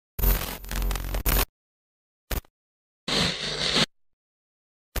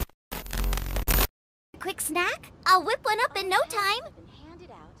quick snack? I'll whip one up in no time.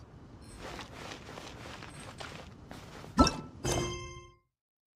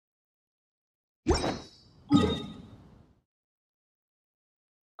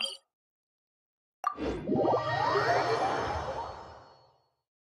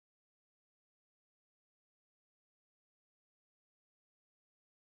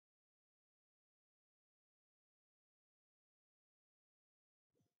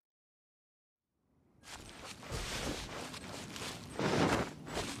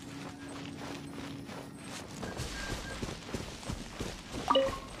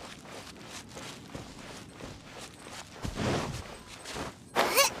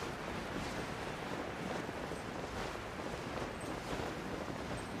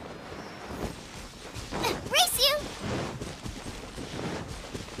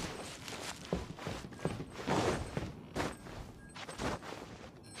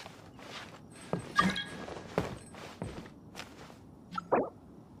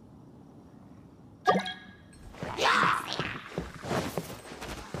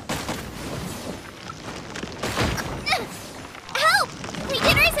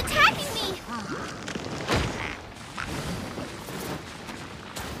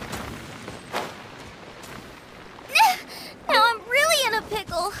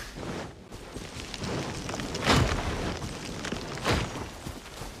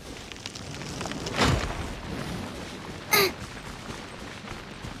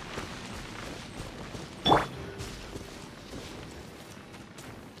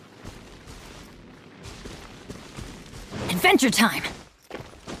 Adventure time!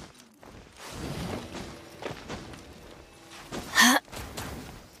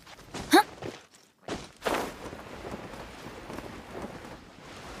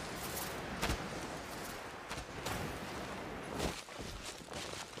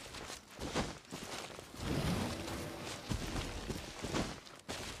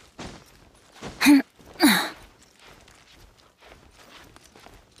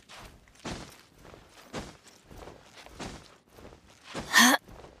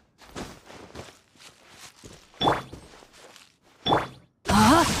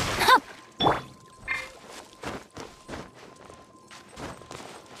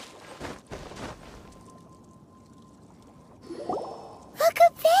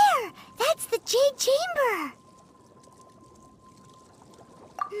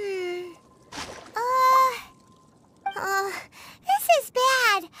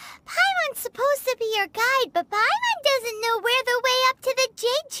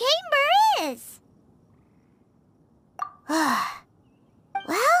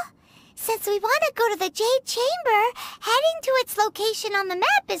 On the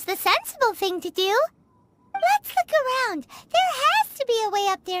map is the sensible thing to do. Let's look around. There has to be a way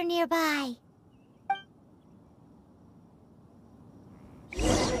up there nearby.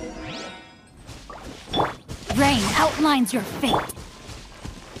 Rain outlines your fate.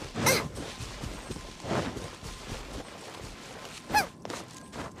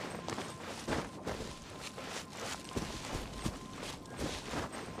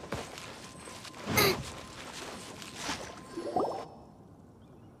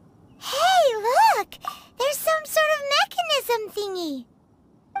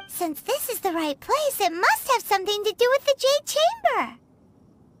 Since this is the right place, it must have something to do with the Jade Chamber.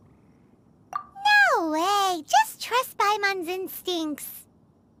 No way! Just trust Paimon's instincts.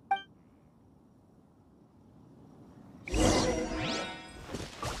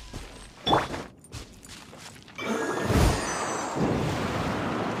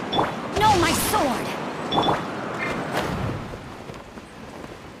 No, my sword!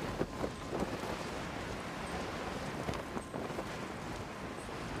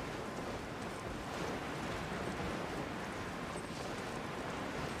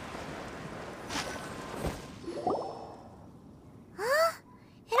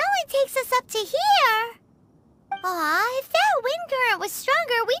 To here? Aw, if that wind current was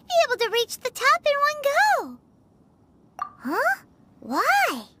stronger, we'd be able to reach the top in one go. Huh?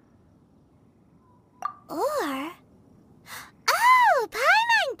 Why? Or... Oh,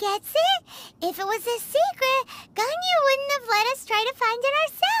 Paimon gets it! If it was a secret, Ganyu wouldn't have let us try to find it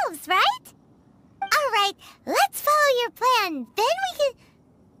ourselves, right? Alright, let's follow your plan, then we can...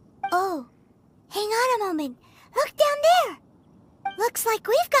 Oh, hang on a moment. Look down there! Looks like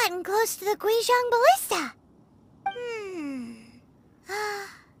we've gotten close to the Guizhong Ballista.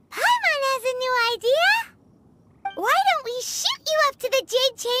 Paimon has a new idea. Why don't we shoot you up to the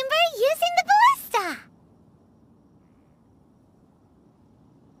Jade Chamber using the ballista?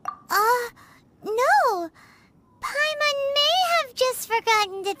 No. Paimon may have just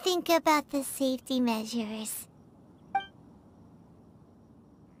forgotten to to think about the safety measures.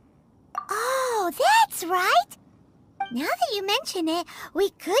 Oh, that's right! Now that you mention it, we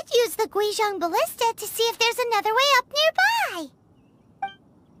could use the Guizhong Ballista to see if there's another way up nearby.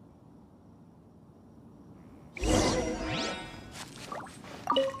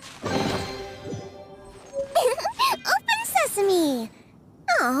 Open sesame!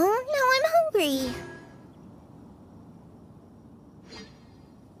 Oh, now I'm hungry.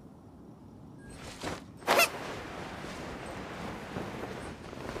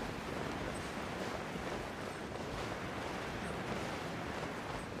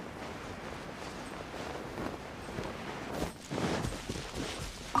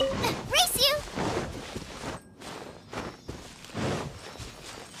 Race you!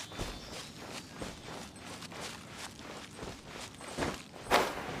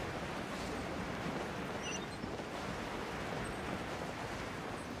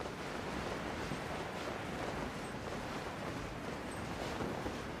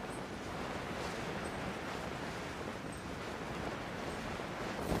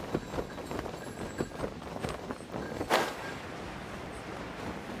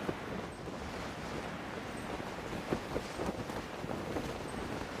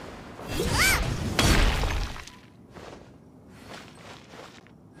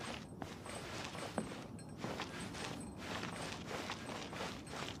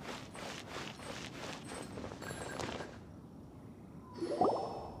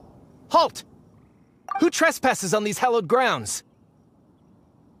 Halt! Who trespasses on these hallowed grounds?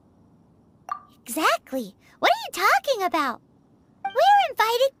 Exactly. What are you talking about? We're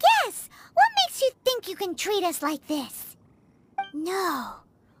invited guests. What makes you think you can treat us like this? No.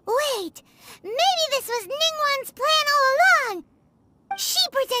 Wait. Maybe this was Ningguang's plan all along. She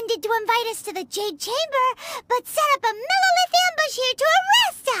pretended to invite us to the Jade Chamber, but set up a millilith ambush here to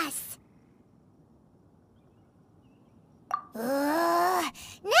arrest us.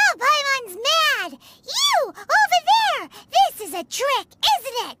 Now Paimon's mad! You! Over there! This is a trick,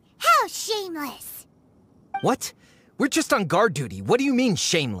 isn't it? How shameless! What? We're just on guard duty. What do you mean,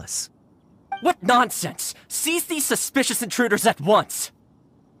 shameless? What nonsense! Seize these suspicious intruders at once!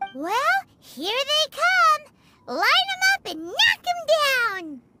 Well, here they come! Line them up and knock them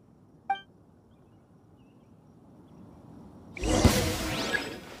down!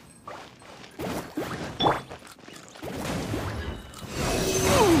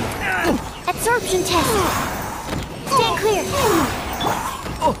 Absorption test! Stand clear!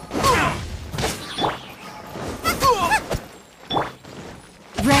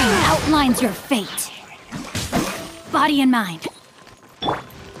 Rain outlines your fate. Body and mind.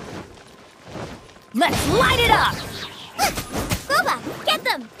 Let's light it up! Boba, get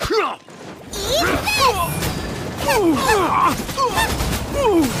them! Eat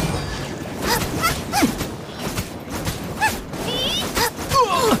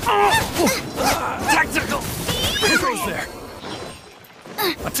Tactical! Who goes there?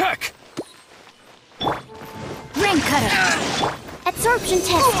 Attack! Ring cutter. Absorption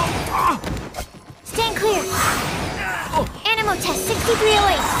test! Stand clear! Animo test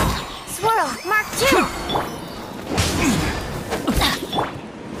 6308! Swirl, Mark 2! Right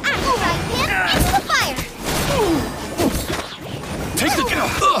him into the fire! Take the...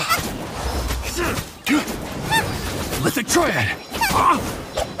 Lithic Triad!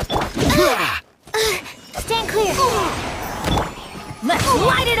 Stand clear! Let's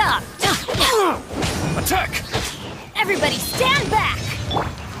light it up! Attack! Everybody stand back!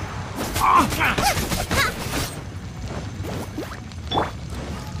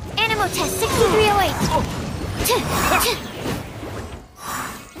 Animo test 6308!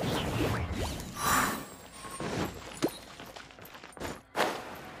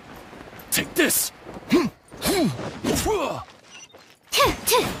 Take this!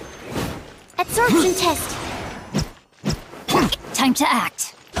 Absorption test! Time to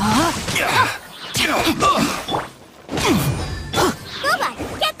act. Boba,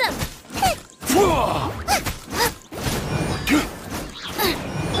 get them!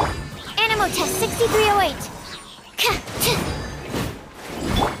 Animo test 6308!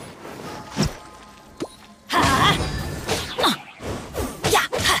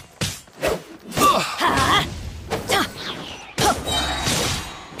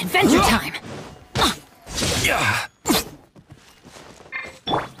 Adventure time!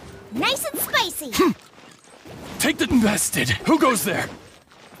 Nice and spicy! Take the invested! Who goes there?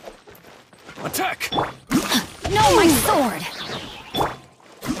 Attack! No, my sword!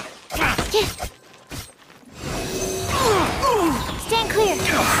 Stand clear!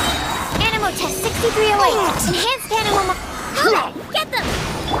 Animo test 6308! Enhanced animo... Boba, get them!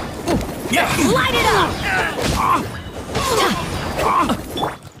 Light it up!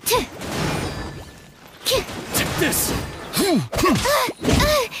 Take this!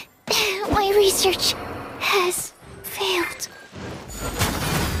 My research has failed.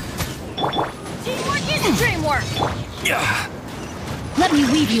 Teamwork is dreamwork! Yeah. Let me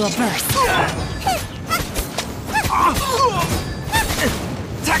weave you a verse.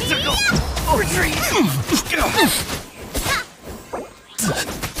 Tactical retreat!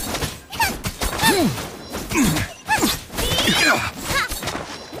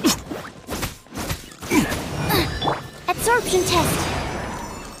 Absorption test.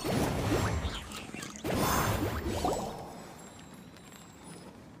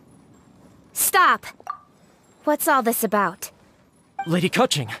 Stop! What's all this about? Lady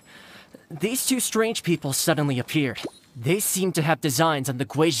Coaching, these two strange people suddenly appeared. They seem to have designs on the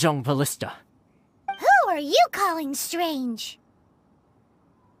Guizhong Ballista. Who are you calling strange?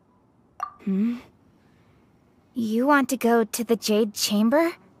 You want to go to the Jade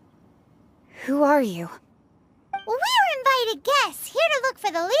Chamber? Who are you? We're invited guests here to look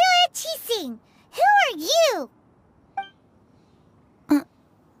for the Liyue Qixing. Who are you?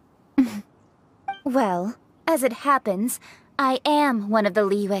 Well, as it happens, I am one of the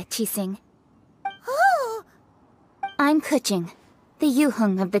Liyue Qixing. Oh, I'm Kuching, the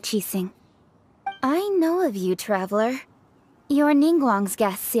Yuheng of the Qixing. I know of you, traveler. You're Ningguang's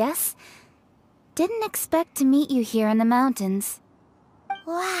guests, yes? Didn't expect to meet you here in the mountains.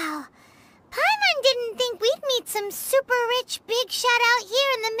 wow. Paimon didn't think we'd meet some super rich big shot out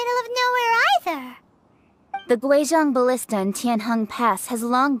here in the middle of nowhere either. The Guizhong Ballista in Tianheng Pass has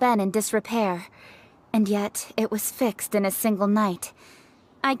long been in disrepair, and yet it was fixed in a single night.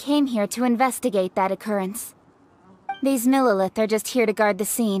 I came here to investigate that occurrence. These Millilith are just here to guard the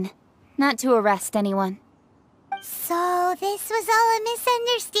scene, not to arrest anyone. So this was all a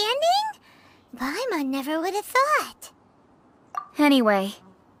misunderstanding? Paimon never would have thought. Anyway,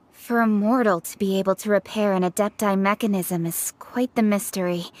 for a mortal to be able to repair an Adepti mechanism is quite the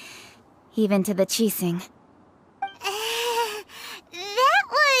mystery, even to the Qixing. That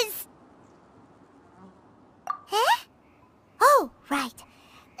was... Huh? Oh, right.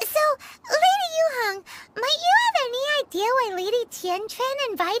 So, Lady Yuheng, might you have any idea why Lady Tianquan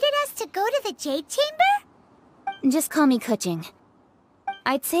invited us to go to the Jade Chamber? Just call me Kuching.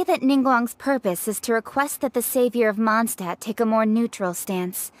 I'd say that Ningguang's purpose is to request that the savior of Mondstadt take a more neutral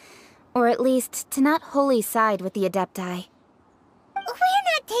stance. Or at least, to not wholly side with the Adepti. We're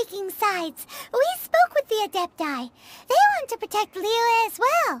not taking sides. We spoke with the Adepti. They want to protect Liyue as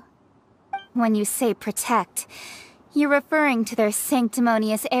well. When you say protect, you're referring to their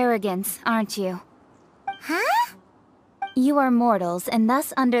sanctimonious arrogance, aren't you? Huh? You are mortals, and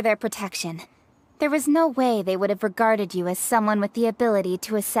thus under their protection. There was no way they would have regarded you as someone with the ability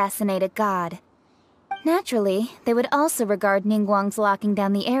to assassinate a god. Naturally, they would also regard Ningguang's locking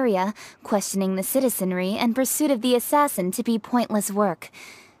down the area, questioning the citizenry, and pursuit of the assassin to be pointless work.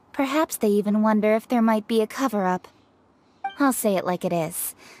 Perhaps they even wonder if there might be a cover-up. I'll say it like it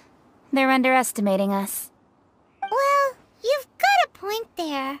is. They're underestimating us. Well, you've got a point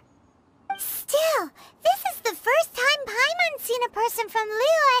there. Still, this is the first time Paimon's seen a person from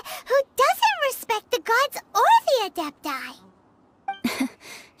Liyue who doesn't respect the gods or the Adepti.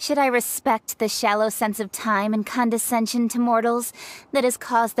 Should I respect the shallow sense of time and condescension to mortals that has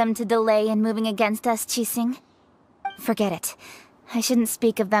caused them to delay in moving against us, Qixing? Forget it. I shouldn't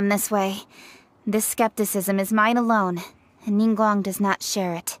speak of them this way. This skepticism is mine alone, and Ningguang does not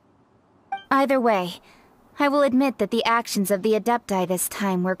share it. Either way, I will admit that the actions of the Adepti this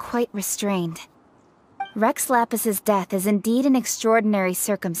time were quite restrained. Rex Lapis's death is indeed an extraordinary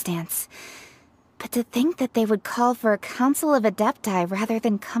circumstance. But to think that they would call for a council of Adepti rather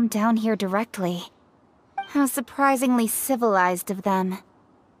than come down here directly. How surprisingly civilized of them.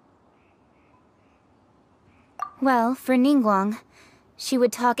 Well, for Ningguang, she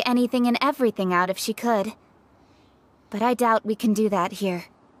would talk anything and everything out if she could. But I doubt we can do that here.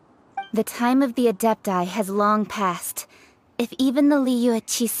 The time of the Adepti has long passed. If even the Liyue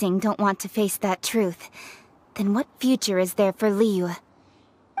Qixing don't want to face that truth, then what future is there for Liyue?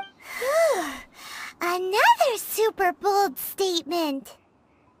 Another super bold statement.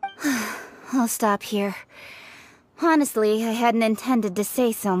 I'll stop here. Honestly, I hadn't intended to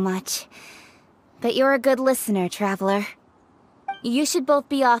say so much. But you're a good listener, traveler. You should both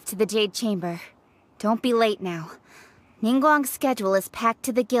be off to the Jade Chamber. Don't be late now. Ningguang's schedule is packed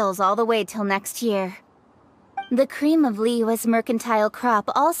to the gills all the way till next year. The cream of Liyue's mercantile crop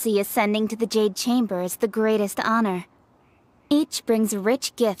all see ascending to the Jade Chamber as the greatest honor. Each brings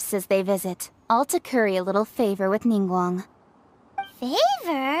rich gifts as they visit, all to curry a little favor with Ningguang.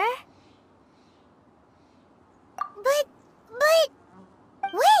 Favor? But...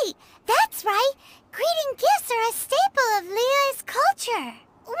 wait, that's right. Greeting gifts are a staple of Leah's culture.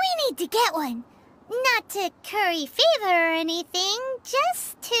 We need to get one. Not to curry favor or anything,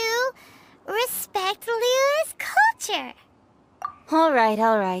 just to respect Leah's culture. All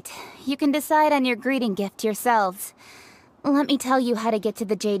right. You can decide on your greeting gift yourselves. Let me tell you how to get to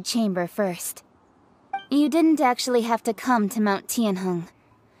the Jade Chamber first. You didn't actually have to come to Mount Tianheng.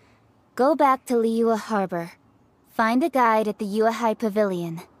 Go back to Liyue Harbor. Find a guide at the Yuehai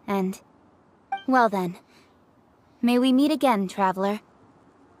Pavilion, and... well then. May we meet again, traveler.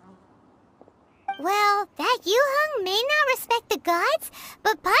 Well, that Yuheng may not respect the gods,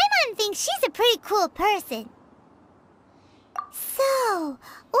 but Paimon thinks she's a pretty cool person. So,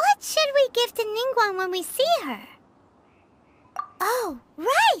 what should we give to Ningguang when we see her? Oh,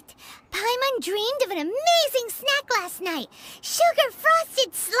 right! Paimon dreamed of an amazing snack last night!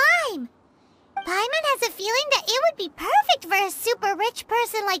 Sugar-frosted slime! Paimon has a feeling that it would be perfect for a super rich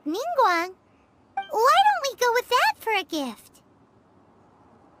person like Ningguang. Why don't we go with that for a gift?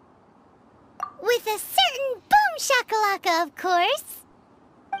 With a certain boom shakalaka, of course!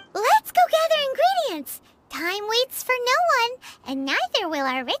 Let's go gather ingredients! Time waits for no one, and neither will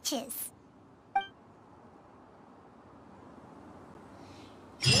our riches.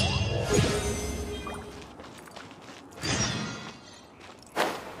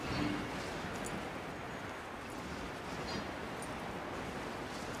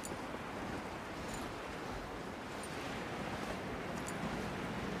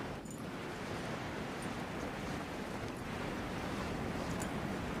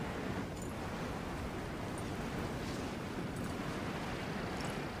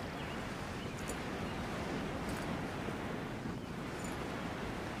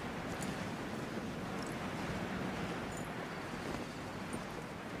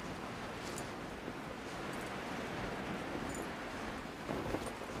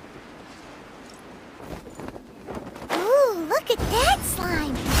 Look at that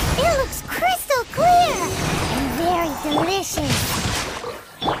slime! It looks crystal clear! And very delicious!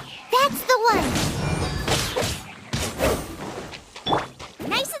 That's the one!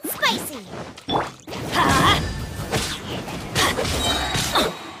 Nice and spicy!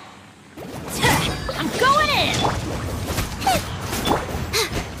 I'm going in!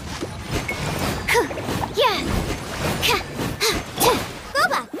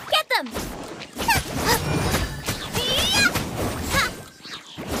 Boba, get them!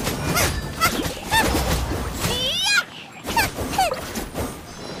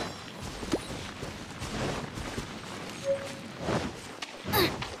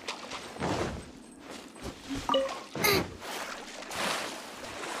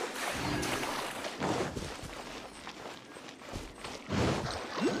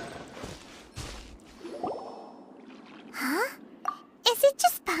 Is it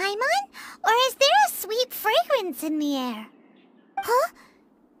just Paimon? Or is there a sweet fragrance in the air? Huh?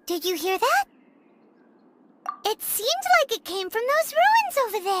 Did you hear that? It seemed like it came from those ruins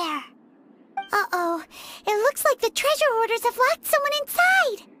over there. Uh-oh. It looks like the treasure hoarders have locked someone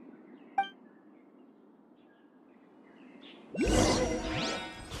inside.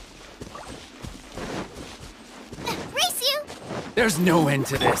 Race you! There's no end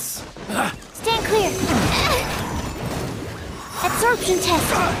to this. Stand clear. Absorption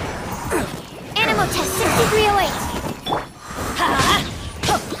test. Animo test 6308.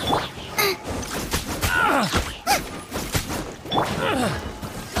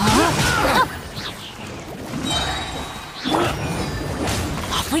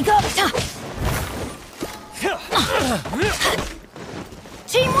 Off we go!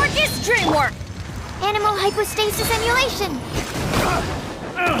 Teamwork is dreamwork! Animal hypostasis emulation.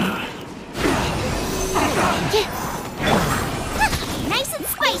 Nice and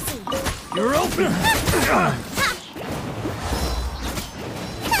spicy. You're open!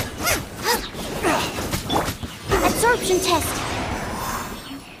 Absorption test.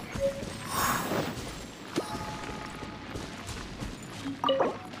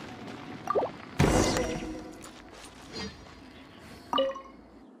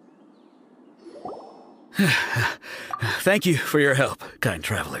 Thank you for your help, kind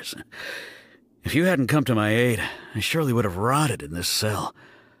travelers. If you hadn't come to my aid, I surely would have rotted in this cell.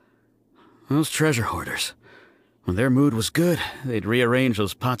 Those treasure hoarders, when their mood was good, they'd rearrange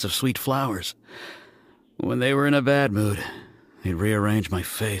those pots of sweet flowers. When they were in a bad mood, they'd rearrange my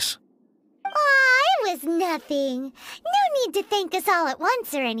face. Aw, it was nothing. No need to thank us all at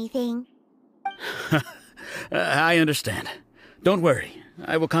once or anything. I understand. Don't worry,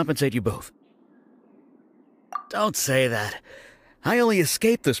 I will compensate you both. Don't say that. I only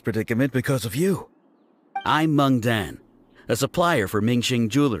escaped this predicament because of you. I'm Meng Dan, a supplier for Mingxing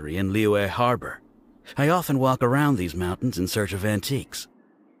jewelry in Liyue Harbor. I often walk around these mountains in search of antiques.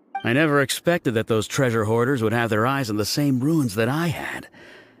 I never expected that those treasure hoarders would have their eyes on the same ruins that I had.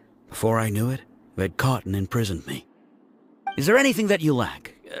 Before I knew it, they'd caught and imprisoned me. Is there anything that you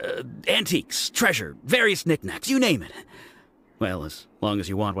lack? Antiques, treasure, various knickknacks, you name it. Well, as long as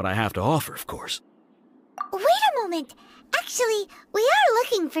you want what I have to offer, of course. Wait a moment. Actually, we are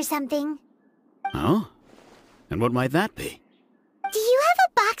looking for something. Oh? And what might that be? Do you have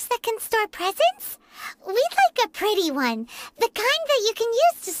a box that can store presents? We'd like a pretty one. The kind that you can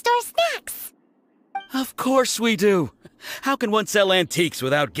use to store snacks. Of course we do. How can one sell antiques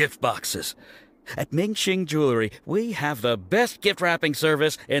without gift boxes? At Mingxing Jewelry, we have the best gift wrapping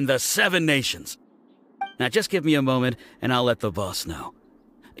service in the 7 nations. Now just give me a moment, and I'll let the boss know.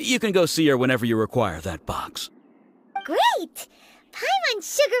 You can go see her whenever you require that box. Great! Paimon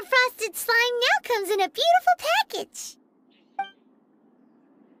Sugar Frosted Slime now comes in a beautiful package.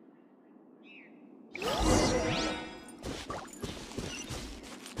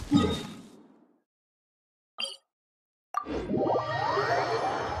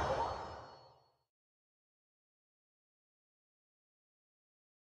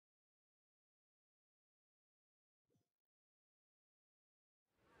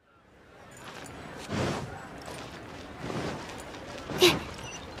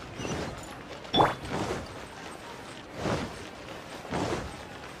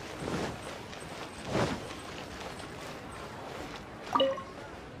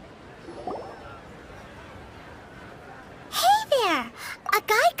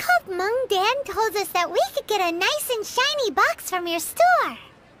 Told us that we could get a nice and shiny box from your store.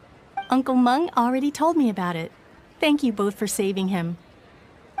 Uncle Meng already told me about it. Thank you both for saving him.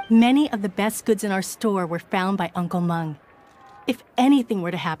 Many of the best goods in our store were found by Uncle Meng. If anything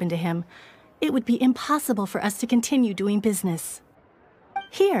were to happen to him, it would be impossible for us to continue doing business.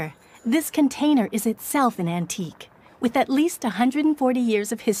 Here, this container is itself an antique, with at least 140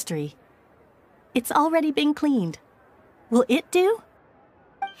 years of history. It's already been cleaned. Will it do?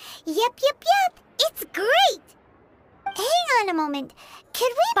 Yep. It's great! Hang on a moment.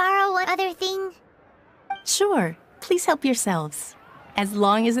 Could we borrow one other thing? Sure. Please help yourselves. As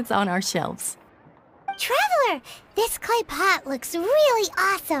long as it's on our shelves. Traveler, this clay pot looks really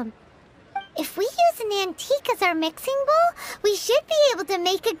awesome. If we use an antique as our mixing bowl, we should be able to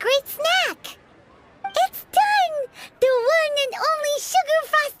make a great snack. It's done! The one and only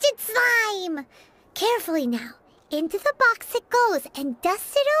sugar-frosted slime! Carefully now. Into the box it goes and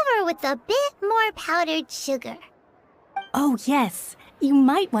dust it over with a bit more powdered sugar. Oh, yes. You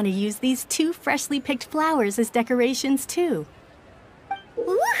might want to use these 2 freshly picked flowers as decorations, too.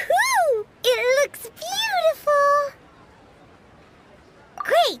 Woohoo! It looks beautiful!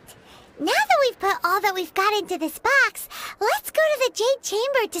 Great! Now that we've put all that we've got into this box, let's go to the Jade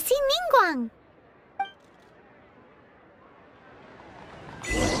Chamber to see Ningguang.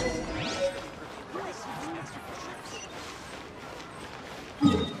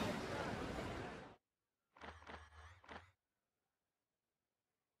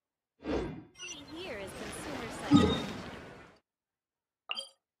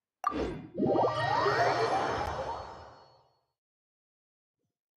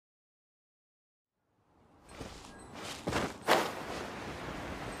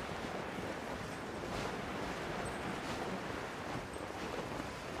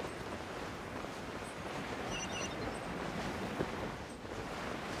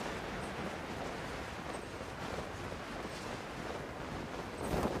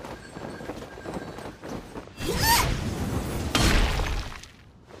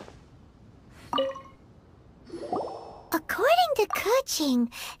 According to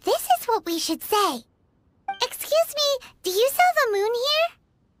Kuching, this is what we should say. Excuse me, do you sell the moon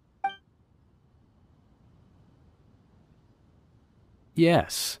here?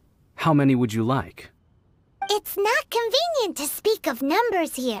 Yes. How many would you like? It's not convenient to speak of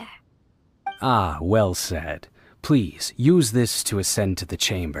numbers here. Ah, well said. Please, use this to ascend to the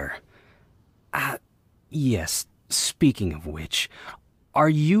chamber. Yes, speaking of which, are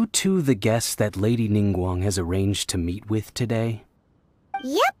you two the guests that Lady Ningguang has arranged to meet with today?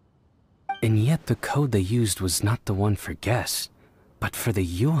 Yep. And yet the code they used was not the one for guests, but for the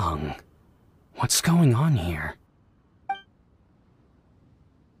Yuheng. What's going on here?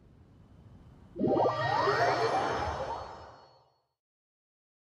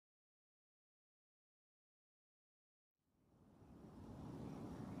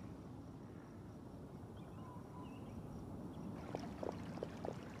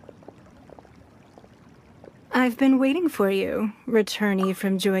 I've been waiting for you, returnee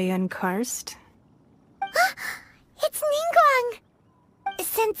from Joyun Karst. It's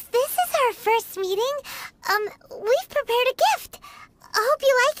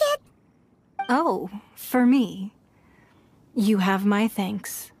Oh, for me. You have my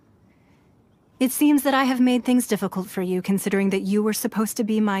thanks. It seems that I have made things difficult for you, considering that you were supposed to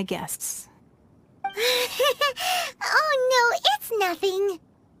be my guests. Oh no, it's nothing.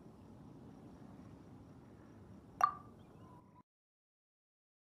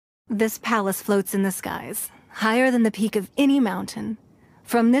 This palace floats in the skies, higher than the peak of any mountain.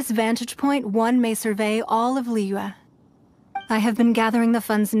 From this vantage point, one may survey all of Liyue. I have been gathering the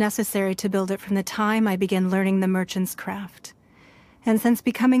funds necessary to build it from the time I began learning the merchant's craft. And since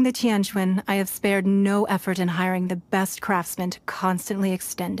becoming the Tianjuan, I have spared no effort in hiring the best craftsmen to constantly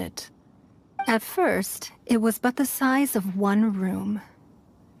extend it. At first, it was but the size of one room.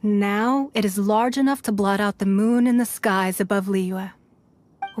 Now, it is large enough to blot out the moon in the skies above Liyue.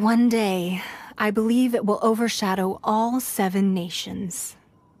 One day, I believe it will overshadow all 7 nations.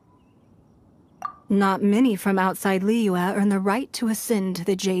 Not many from outside Liyue earn the right to ascend to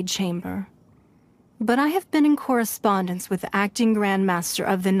the Jade Chamber. But I have been in correspondence with the acting Grand Master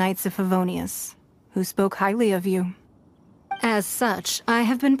of the Knights of Favonius, who spoke highly of you. As such, I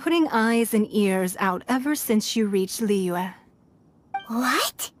have been putting eyes and ears out ever since you reached Liyue.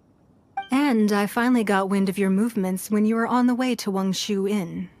 What? And I finally got wind of your movements when you were on the way to Wangshu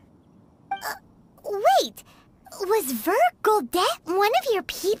Inn. Wait, was Vergoldet one of your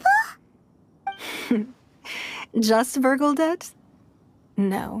people? Just Vergoldet?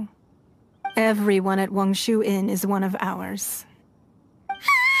 No. Everyone at Wangshu Inn is one of ours.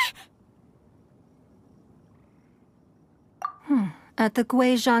 At the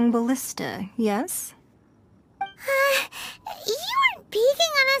Guizhang Ballista, yes? You weren't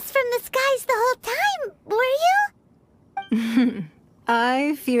peeking on us from the skies the whole time, were you?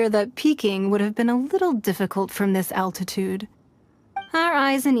 I fear that peeking would have been a little difficult from this altitude. Our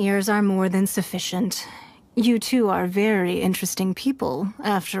eyes and ears are more than sufficient. You two are very interesting people,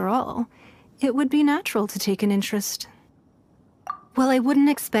 after all. It would be natural to take an interest. Well, I wouldn't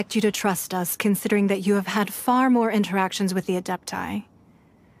expect you to trust us, considering that you have had far more interactions with the Adepti.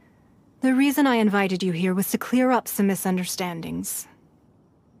 The reason I invited you here was to clear up some misunderstandings.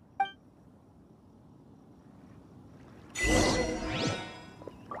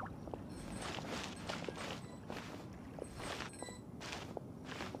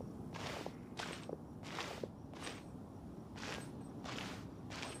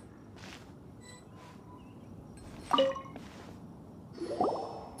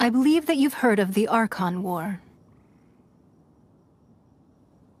 I believe that you've heard of the Archon War.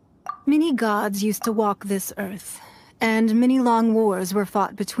 Many gods used to walk this earth, and many long wars were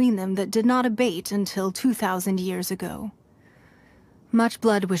fought between them that did not abate until 2,000 years ago. Much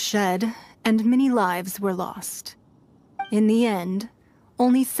blood was shed, and many lives were lost. In the end,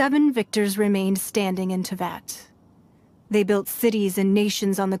 only 7 victors remained standing in Tevat. They built cities and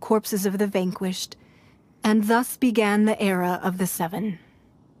nations on the corpses of the vanquished, and thus began the era of the 7.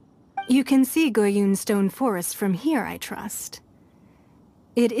 You can see Goyun Stone Forest from here, I trust.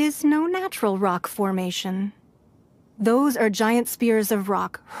 It is no natural rock formation. Those are giant spears of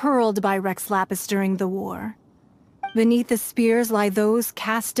rock hurled by Rex Lapis during the war. Beneath the spears lie those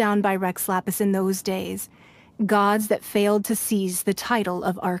cast down by Rex Lapis in those days, gods that failed to seize the title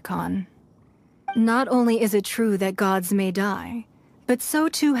of Archon. Not only is it true that gods may die, but so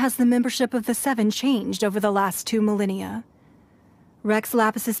too has the membership of the 7 changed over the last 2 millennia. Rex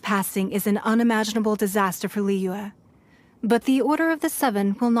Lapis's passing is an unimaginable disaster for Liyue, but the Order of the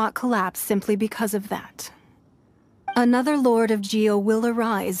 7 will not collapse simply because of that. Another Lord of Geo will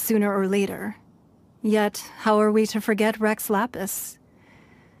arise sooner or later. Yet, how are we to forget Rex Lapis?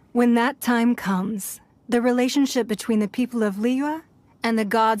 When that time comes, the relationship between the people of Liyue and the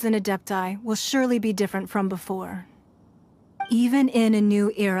gods and Adepti will surely be different from before. Even in a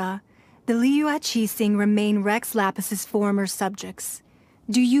new era, the Liyue Qixing remain Rex Lapis's former subjects.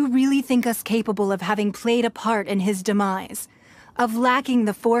 Do you really think us capable of having played a part in his demise? Of lacking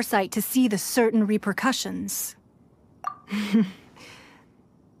the foresight to see the certain repercussions?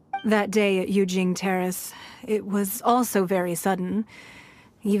 That day at Yujing Terrace, it was also very sudden.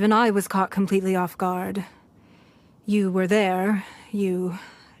 Even I was caught completely off guard. You were there, you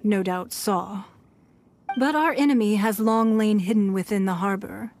no doubt saw. But our enemy has long lain hidden within the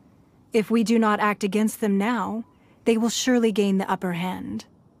harbor. If we do not act against them now, they will surely gain the upper hand.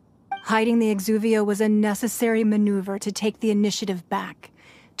 Hiding the Exuvio was a necessary maneuver to take the initiative back,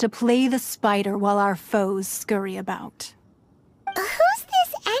 to play the spider while our foes scurry about. Who's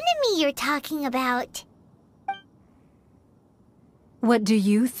this enemy you're talking about? What do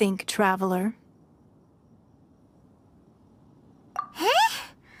you think, Traveler? Huh?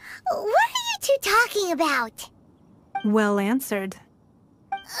 What are you two talking about? Well answered.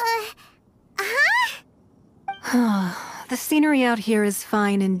 I The scenery out here is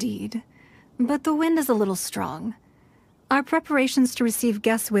fine indeed, but the wind is a little strong. Our preparations to receive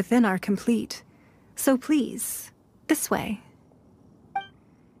guests within are complete, so please, this way.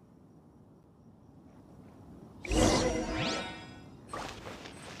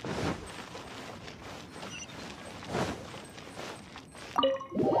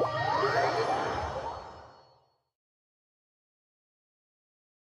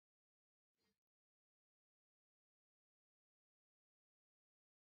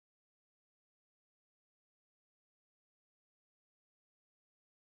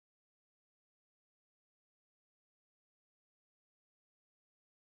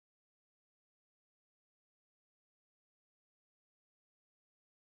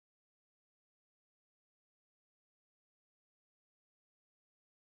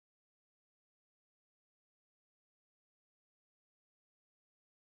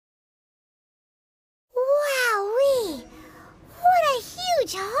 Wowee! What a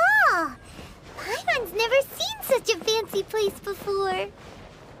huge hall! Paimon's never seen such a fancy place before.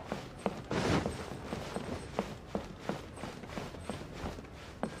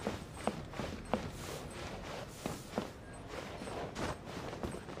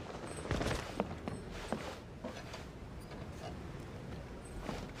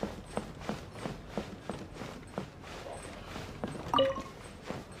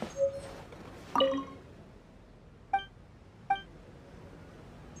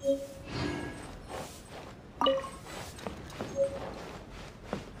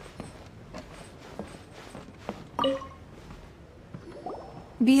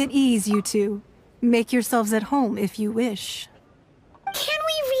 Be at ease, you two. Make yourselves at home if you wish. Can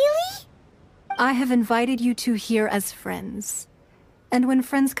we really? I have invited you two here as friends. And when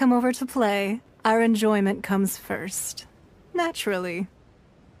friends come over to play, our enjoyment comes first. Naturally.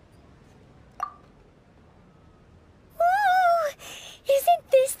 Ooh!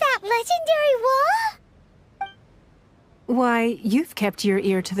 Isn't this that legendary wall? Why, you've kept your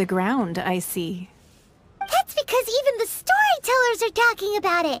ear to the ground, I see. That's because even the storytellers are talking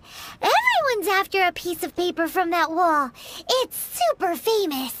about it. Everyone's after a piece of paper from that wall. It's super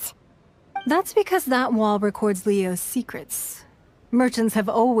famous. That's because that wall records Leo's secrets. Merchants have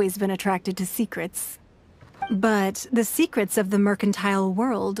always been attracted to secrets. But the secrets of the mercantile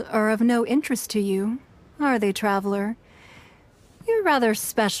world are of no interest to you, are they, traveler? You're rather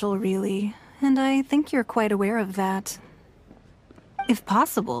special, really, and I think you're quite aware of that. If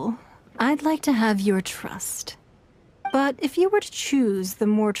possible, I'd like to have your trust. But if you were to choose the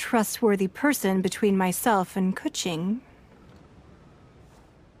more trustworthy person between myself and Kuching...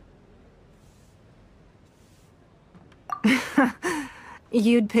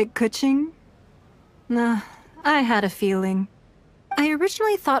 You'd pick Kuching? Nah, I had a feeling. I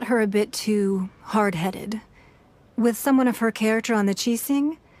originally thought her a bit too hard-headed. With someone of her character on the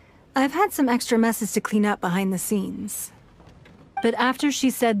Qixing, I've had some extra messes to clean up behind the scenes. But after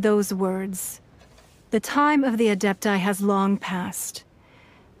she said those words, the time of the Adepti has long passed.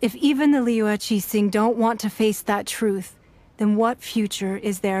 If even the Liyue Qixing don't want to face that truth, then what future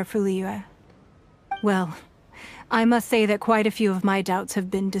is there for Liyue? Well, I must say that quite a few of my doubts have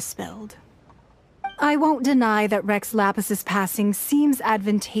been dispelled. I won't deny that Rex Lapis's passing seems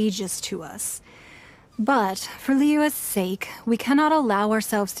advantageous to us. But, for Liyue's sake, we cannot allow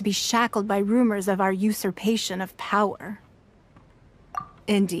ourselves to be shackled by rumors of our usurpation of power.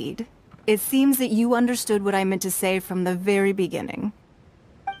 Indeed. It seems that you understood what I meant to say from the very beginning.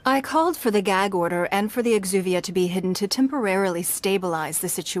 I called for the gag order and for the Exuvia to be hidden to temporarily stabilize the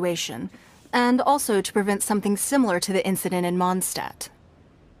situation, and also to prevent something similar to the incident in Mondstadt.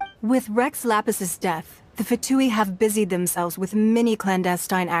 With Rex Lapis's death, the Fatui have busied themselves with many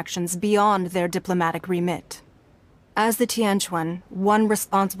clandestine actions beyond their diplomatic remit. As the Tianquan, one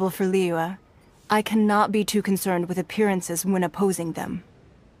responsible for Liyue, I cannot be too concerned with appearances when opposing them.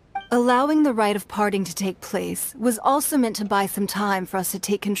 Allowing the rite of parting to take place was also meant to buy some time for us to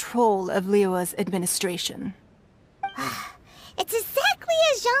take control of Liyue's administration. It's exactly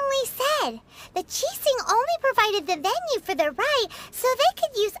as Zhongli said. The Qixing only provided the venue for the rite so they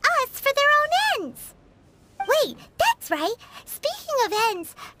could use us for their own ends. Wait, that's right. Speaking of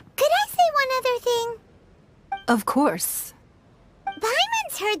ends, could I say one other thing? Of course.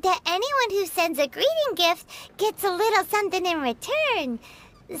 Paimon's heard that anyone who sends a greeting gift gets a little something in return.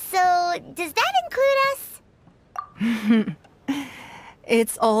 So, does that include us?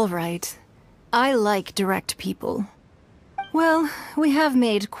 It's all right. I like direct people. Well, we have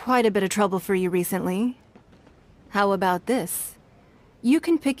made quite a bit of trouble for you recently. How about this? You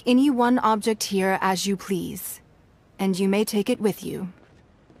can pick any one object here as you please, and you may take it with you.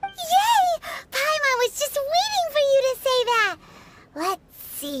 Yay! Paimon was just waiting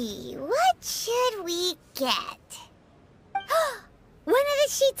see, what should we get? One of the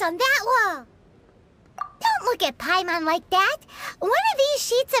sheets on that wall! Don't look at Paimon like that! One of these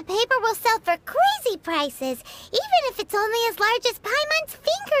sheets of paper will sell for crazy prices, even if it's only as large as Paimon's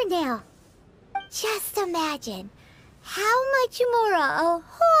fingernail. Just imagine how much more a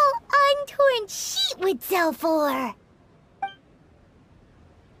whole untorn sheet would sell for.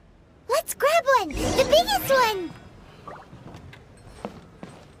 Let's grab one! The biggest one!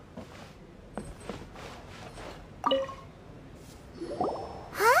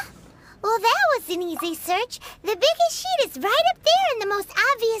 Huh? Well, that was an easy search. The biggest sheet is right up there in the most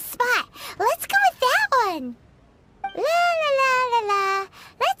obvious spot. Let's go with that one. La la la la la.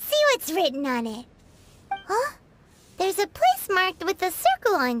 Let's see what's written on it. Huh? There's a place marked with a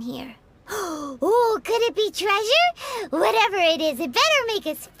circle on here. Oh, could it be treasure? Whatever it is, it better make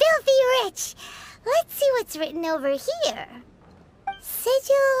us filthy rich. Let's see what's written over here.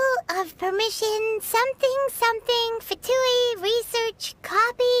 Sigil of permission, something, something, Fatui, research,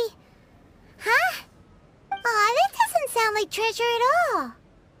 copy. Huh? Aw, that doesn't sound like treasure at all.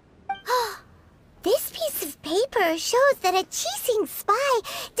 This piece of paper shows that a Qixing spy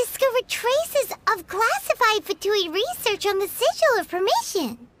discovered traces of classified Fatui research on the Sigil of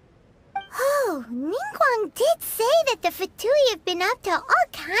Permission. Oh, Ningguang did say that the Fatui have been up to all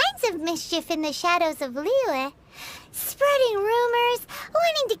kinds of mischief in the shadows of Liyue. Spreading rumors,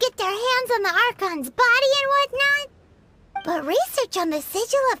 wanting to get their hands on the Archon's body and whatnot. But research on the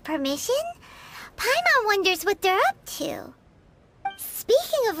Sigil of Permission? Paimon wonders what they're up to.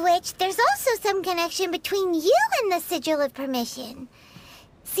 Speaking of which, there's also some connection between you and the Sigil of Permission.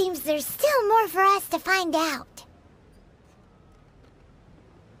 Seems there's still more for us to find out.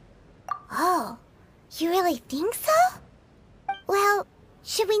 Oh, you really think so? Well,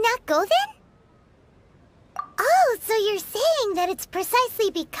 should we not go then? Oh, so you're saying that it's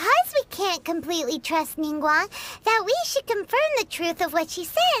precisely because we can't completely trust Ningguang that we should confirm the truth of what she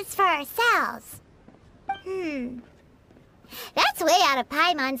says for ourselves. That's way out of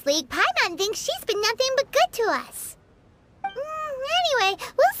Paimon's league. Paimon thinks she's been nothing but good to us. Anyway,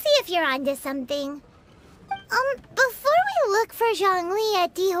 we'll see if you're onto something. Before we look for Zhongli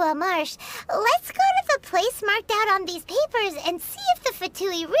at Dihua Marsh, let's go to the place marked out on these papers and see if the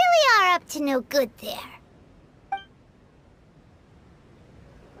Fatui really are up to no good there.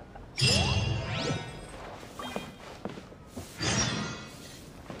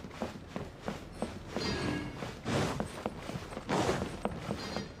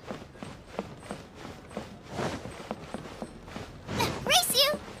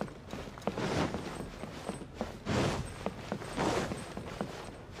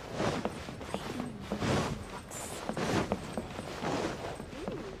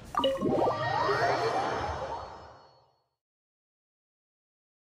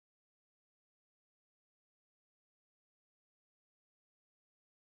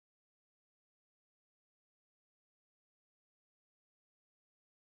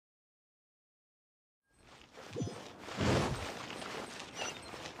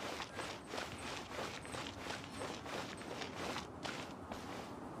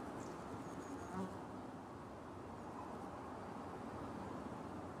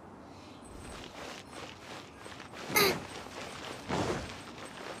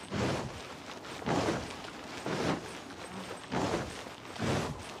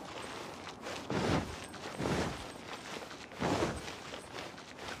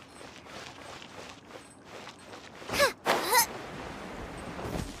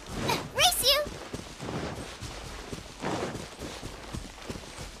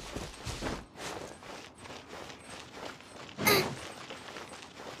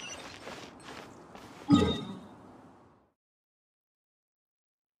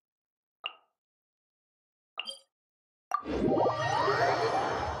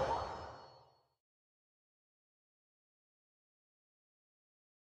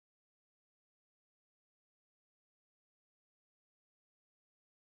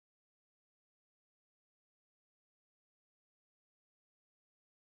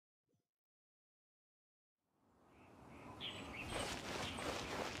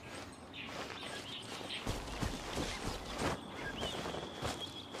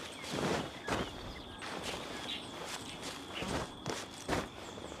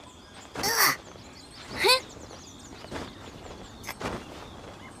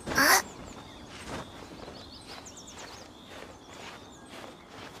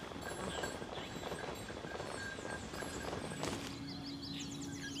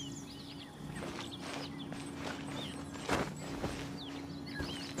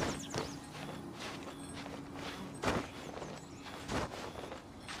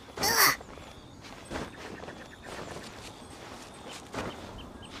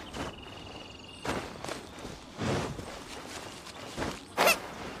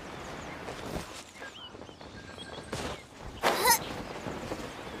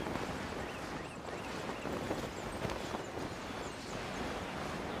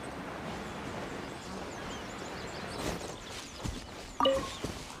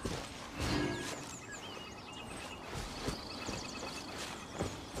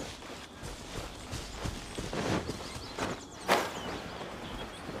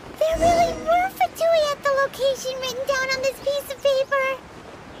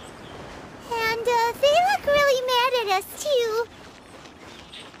 bite us too.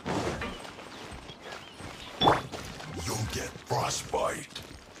 You'll get frostbite.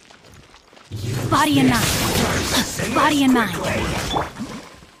 Body in mind. Body in mind.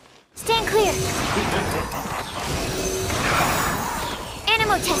 Stand clear.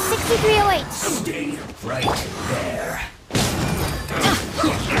 Animal test 6308. Stay right there.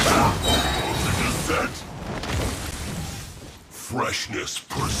 Descent. Freshness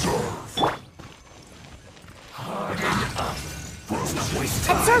preserve. Harden up.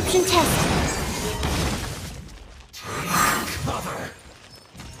 Absorption test. Cover.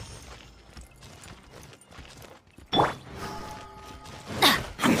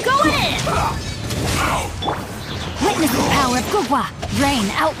 Going in! Witness the power of Gugwa. Rain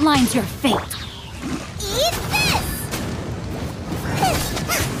outlines your fate. Eat this!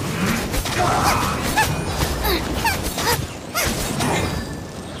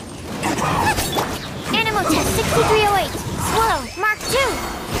 Animal test 6308. Slow, Mark 2.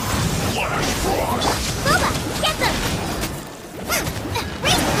 Flash frost. Boba, get them!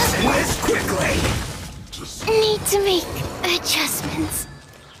 Send this quickly. Need to make adjustments.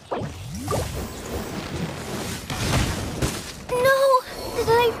 No! Did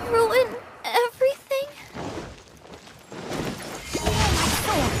I ruin everything?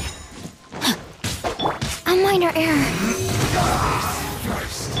 A minor error.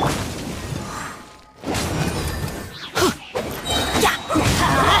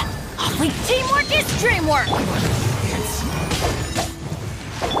 Complete teamwork is dreamwork!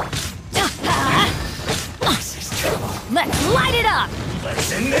 Let's light it up!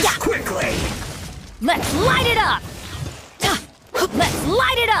 Let's end this quickly. Let's light it up! Let's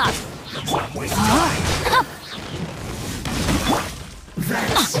light it up! Let's not waste time.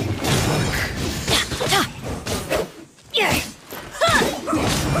 That's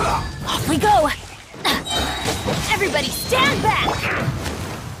Off we go! Everybody stand back!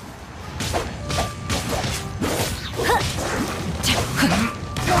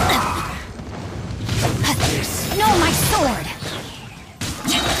 No, my sword!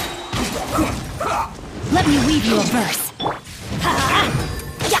 Let me weave you a verse.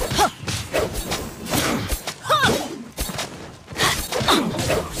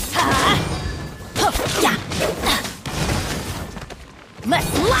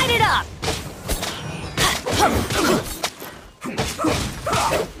 Let's light it up!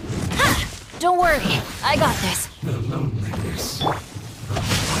 Don't worry, I got this. the loneliness.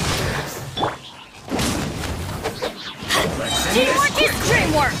 Let's end Teamwork this is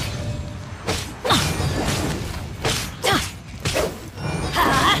dreamwork!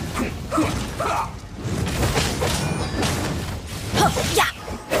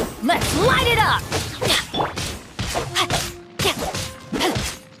 Let's light it up!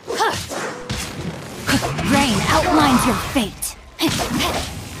 Rain outlines your fate.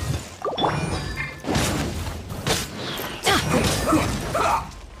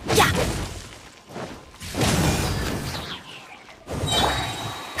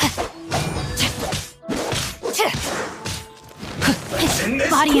 Let's end this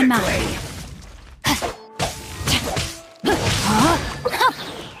Body in mind.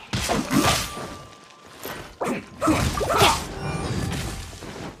 quickly.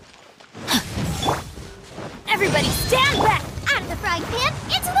 Everybody stand back! Out of the frying pan,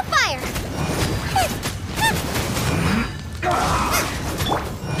 into the fire!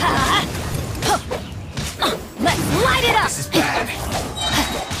 Let's light it up! This is bad.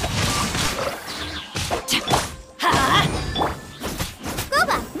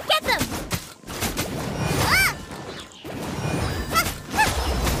 Boba, get them!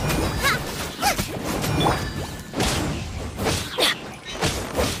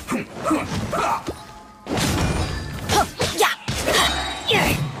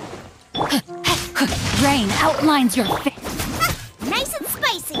 Rain outlines your fate. Nice and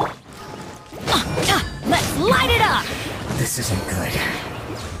spicy! Let's light it up! This isn't good.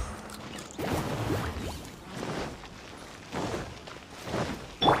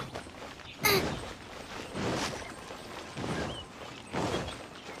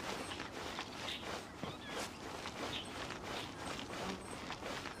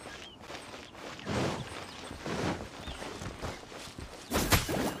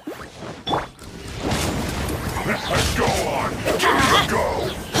 Let's go on. Here we go.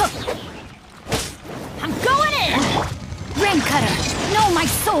 I'm going in! Rain cutter, no, my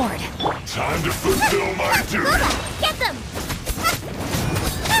sword! Time to fulfill my duty. Boba, get them!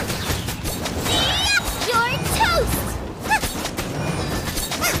 You're toast!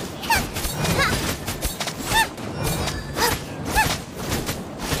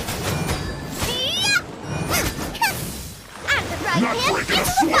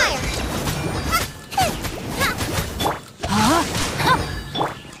 the fire!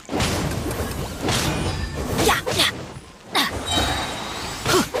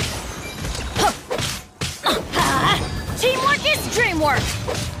 Teamwork is dreamwork!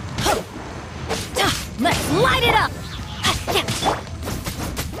 Let's light it up!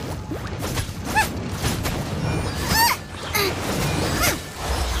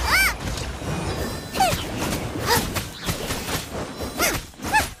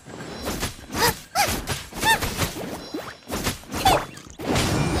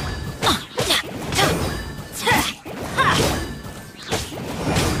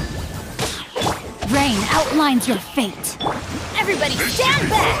 Rain outlines your fate. Everybody stand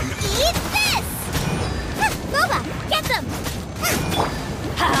back! Eat this! Boba, get them!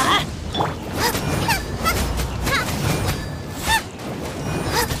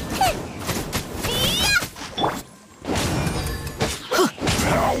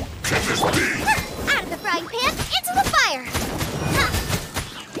 How can this be? Out of the frying pan, into the fire!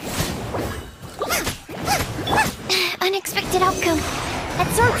 Unexpected outcome.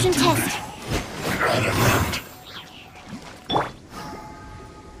 Absorption test.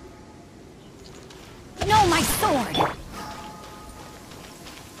 No, my sword!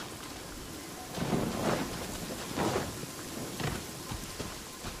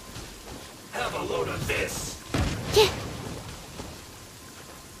 Have a load of this.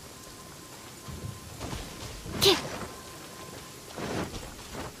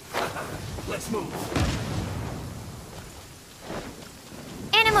 Let's move.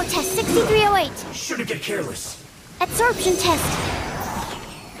 Animo test 6308. Shouldn't get careless. Absorption test.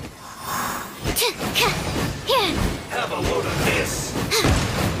 Have a load of this.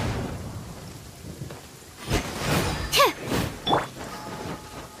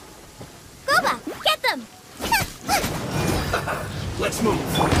 Boba, get them! Let's move.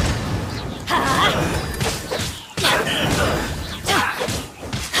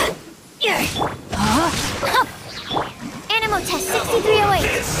 Animo test 6308.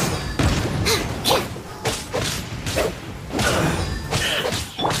 This.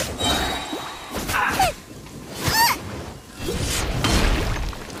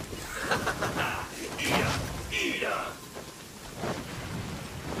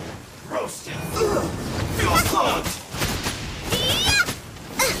 Roasted. Feel plugged.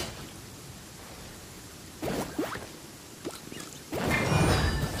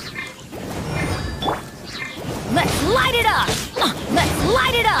 Let's light it up! Let's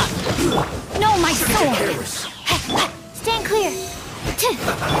light it up! No, my sword! Careless. Stand clear.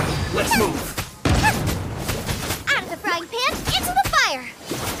 Let's move. Out of the frying pan, into the fire.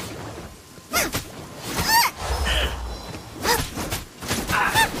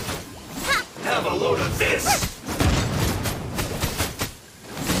 Have a load of this.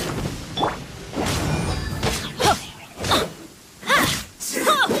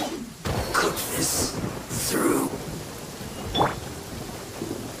 Cook this through.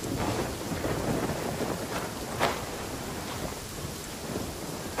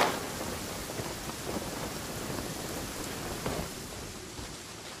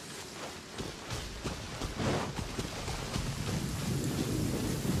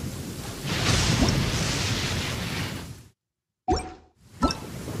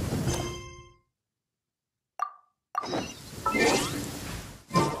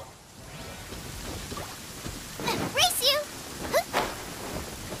 Race you!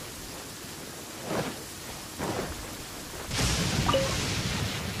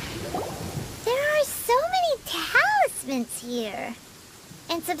 There are so many talismans here.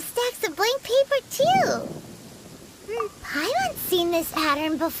 And some stacks of blank paper, too. Paimon's seen this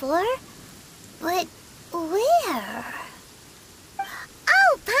pattern before. But where?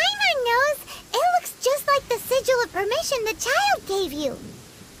 Oh, Paimon knows! It looks just like the sigil of permission the child gave you.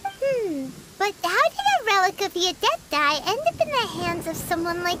 But how did a relic of your death die end up in the hands of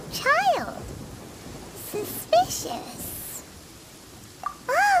someone like Child? Suspicious.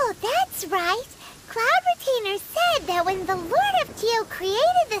 Oh, that's right. Cloud Retainer said that when the Lord of Geo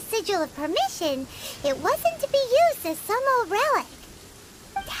created the sigil of permission, it wasn't to be used as some old relic.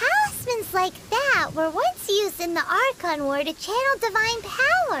 Talismans like that were once used in the Archon War to channel divine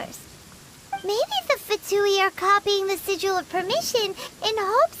powers. Maybe the Fatui are copying the sigil of permission in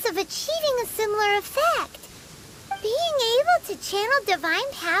hopes of achieving a similar effect. Being able to channel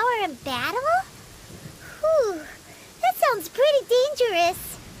divine power in battle? Whew, that sounds pretty dangerous.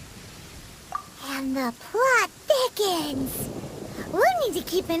 And the plot thickens. We'll need to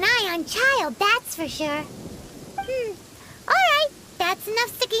keep an eye on Child, that's for sure. Alright, that's enough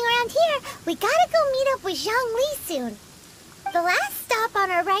sticking around here. We gotta go meet up with Zhang Li soon. The last stop stop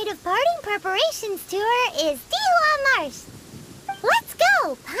on our rite of parting preparations tour is Dihua Marsh. Let's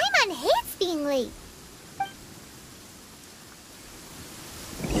go! Paimon hates being late.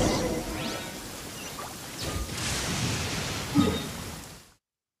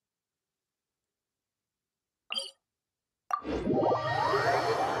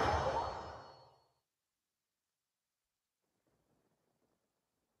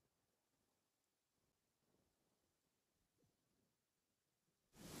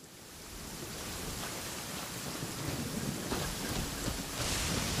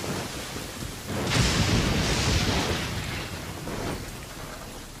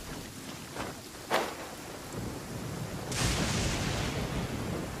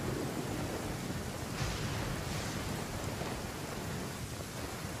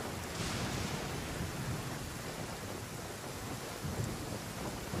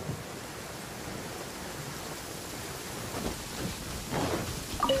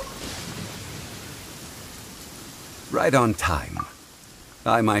 Right on time.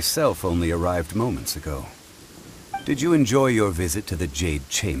 I myself only arrived moments ago. Did you enjoy your visit to the Jade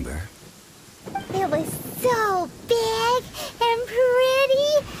Chamber? It was so big and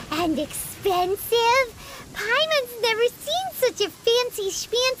pretty and expensive. Paimon's never seen such a fancy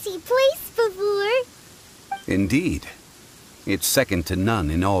schmancy place before. Indeed. It's second to none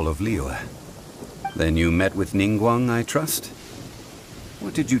in all of Liyue. Then you met with Ningguang, I trust?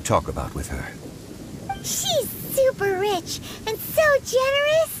 What did you talk about with her? She's super rich and so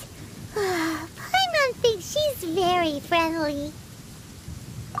generous. Paimon thinks she's very friendly.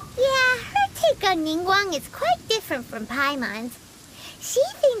 Yeah, her take on Ningguang is quite different from Paimon's. She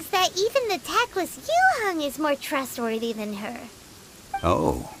thinks that even the tactless Yuheng is more trustworthy than her.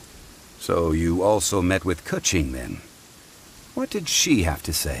 Oh, so you also met with Keqing then? What did she have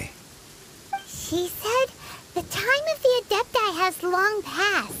to say? She said the time of the Adepti has long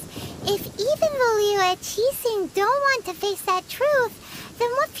passed. If even the Liyue Qixing don't want to face that truth,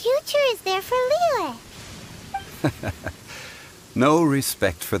 then what future is there for Liyue? No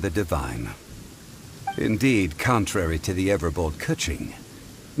respect for the divine. Indeed, contrary to the ever-bold Keqing,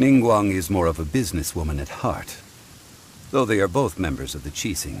 Ningguang is more of a businesswoman at heart, though they are both members of the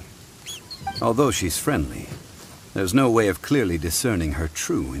Qixing. Although she's friendly, there's no way of clearly discerning her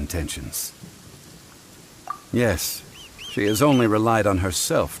true intentions. Yes, she has only relied on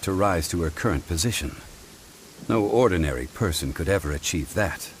herself to rise to her current position. No ordinary person could ever achieve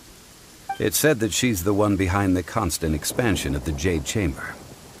that. It's said that she's the one behind the constant expansion of the Jade Chamber.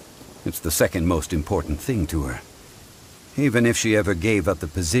 It's the second most important thing to her. Even if she ever gave up the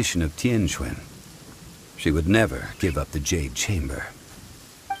position of Tianquan, she would never give up the Jade Chamber.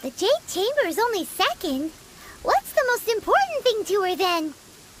 The Jade Chamber is only second. What's the most important thing to her then?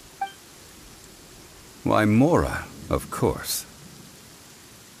 Why, Mora, of course.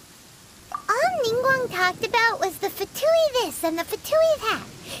 All Ningguang talked about was the Fatui this and the Fatui that.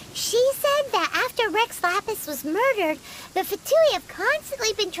 She said that after Rex Lapis was murdered, the Fatui have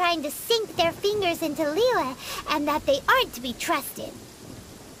constantly been trying to sink their fingers into Liyue, and that they aren't to be trusted.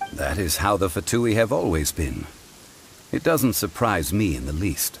 That is how the Fatui have always been. It doesn't surprise me in the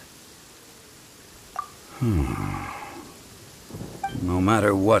least. No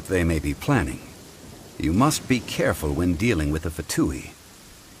matter what they may be planning, you must be careful when dealing with the Fatui.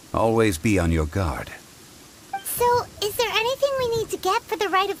 Always be on your guard. So, is there anything we need to get for the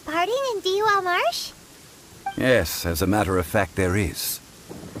rite of parting in Dihua Marsh? Yes, as a matter of fact, there is.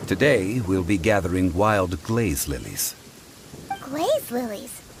 Today, we'll be gathering wild glaze lilies. Glaze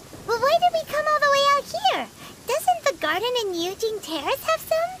lilies? Well, why did we come all the way out here? Doesn't the garden in Yujing Terrace have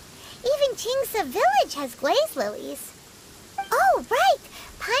some? Even Qingse Village has glaze lilies. Oh, right!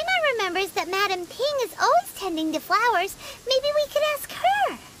 Paimon remembers that Madame Ping is always tending to flowers. Maybe we could ask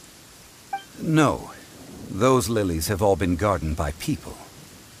her. No. Those lilies have all been gardened by people.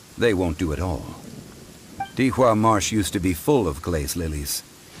 They won't do it all. Dihua Marsh used to be full of glaze lilies.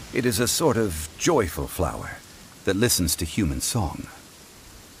 It is a sort of joyful flower that listens to human song.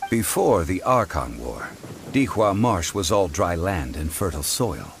 Before the Archon War, Dihua Marsh was all dry land and fertile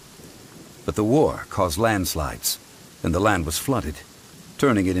soil. But the war caused landslides, and the land was flooded,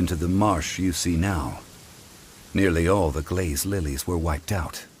 turning it into the marsh you see now. Nearly all the glaze lilies were wiped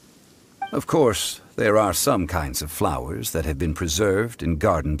out. Of course, there are some kinds of flowers that have been preserved and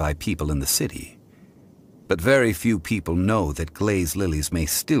gardened by people in the city. But very few people know that glaze lilies may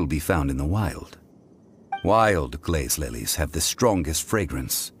still be found in the wild. Wild glaze lilies have the strongest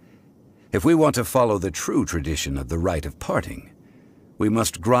fragrance. If we want to follow the true tradition of the rite of parting, we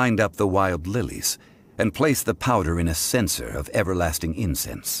must grind up the wild lilies and place the powder in a censer of everlasting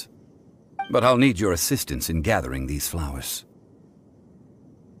incense. But I'll need your assistance in gathering these flowers.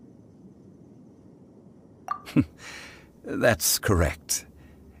 That's correct.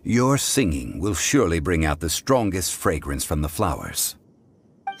 Your singing will surely bring out the strongest fragrance from the flowers.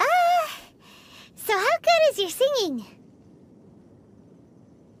 So how good is your singing?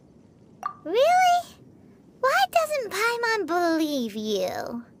 Really? Why doesn't Paimon believe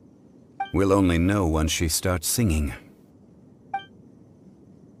you? We'll only know once she starts singing.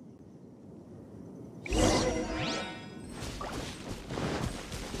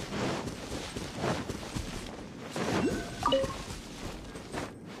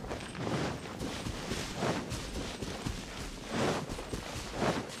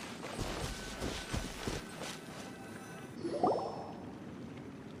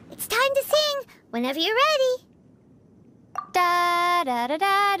 It's time to sing, whenever you're ready. Da da da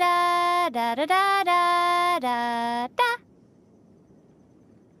da da da da da da da da.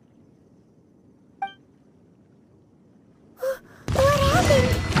 What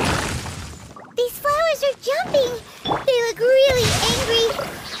happened? These flowers are jumping. They look really angry.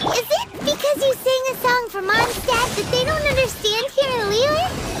 Is it because you sang a song for Mondstadt that they don't understand here in Liyue?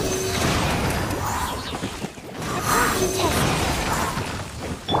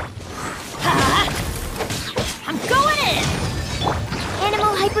 I'm going in!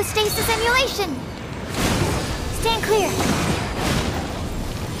 Animal hypostasis emulation. Stand clear.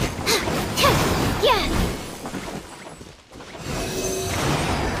 Yeah.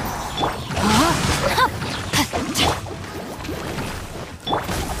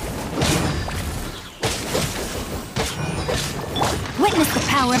 Witness the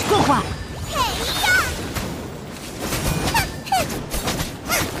power of Gugwa!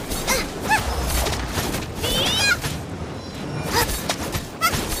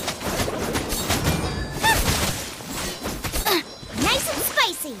 Nice and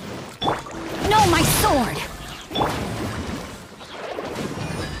spicy. No, my sword!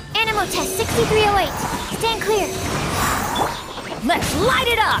 Animal test 6308. Stand clear. Let's light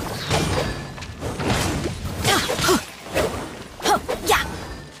it up! Yeah.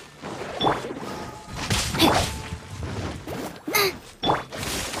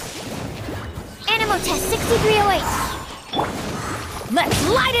 Animal test 6308. Let's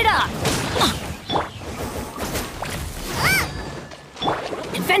light it up!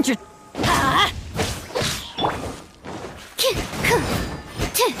 Adventure!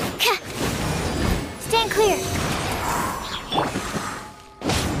 Stand clear.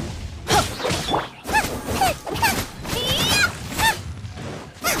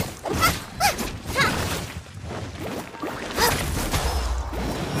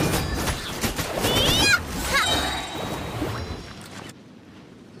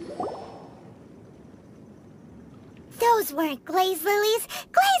 Those weren't glaze lilies.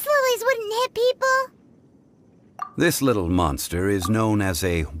 Glaze lilies wouldn't hit people. This little monster is known as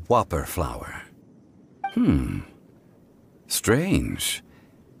a whopper flower. Strange.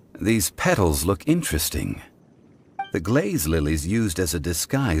 These petals look interesting. The glaze lilies used as a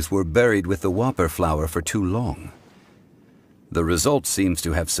disguise were buried with the whopper flower for too long. The result seems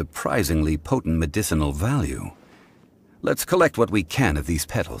to have surprisingly potent medicinal value. Let's collect what we can of these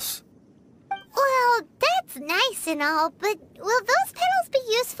petals. Well, that's nice and all, but will those petals be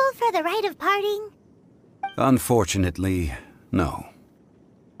useful for the rite of parting? Unfortunately, no.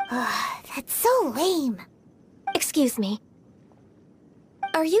 That's so lame. Excuse me.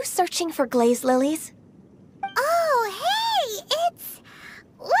 Are you searching for glaze lilies? Oh, hey, it's...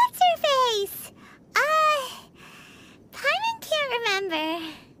 What's her face? Paimon can't remember.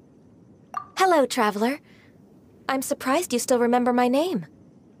 Hello, traveler. I'm surprised you still remember my name.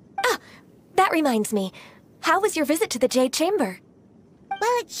 Ah, that reminds me. How was your visit to the Jade Chamber?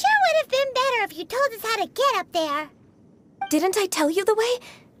 Well, it sure would have been better if you told us how to get up there. Didn't I tell you the way?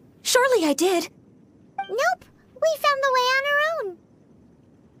 Surely I did. Nope, we found the way on our own.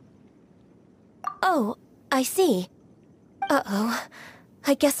 Oh, I see. Uh-oh.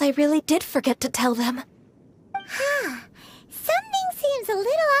 I guess I really did forget to tell them. Something seems a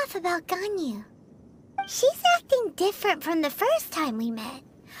little off about Ganyu. She's acting different from the first time we met.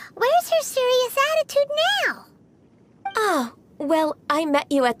 Where's her serious attitude now? Oh, well, I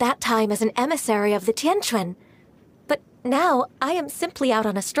met you at that time as an emissary of the Tianquan. But now, I am simply out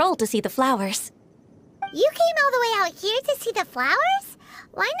on a stroll to see the flowers. You came all the way out here to see the flowers?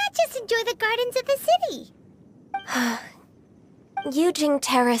 Why not just enjoy the gardens of the city? Yujing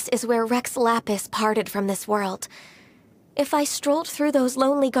Terrace is where Rex Lapis parted from this world. If I strolled through those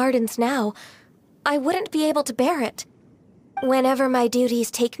lonely gardens now, I wouldn't be able to bear it. Whenever my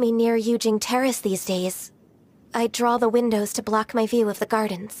duties take me near Yujing Terrace these days, I draw the windows to block my view of the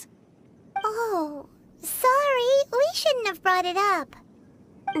gardens. Oh, sorry. We shouldn't have brought it up.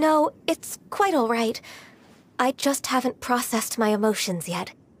 No, it's quite all right. I just haven't processed my emotions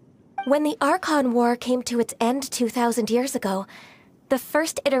yet. When the Archon War came to its end 2,000 years ago, the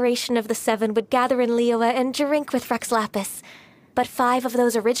first iteration of the Seven would gather in Liyue and drink with Rex Lapis. But 5 of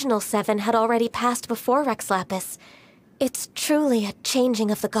those original 7 had already passed before Rex Lapis. It's truly a changing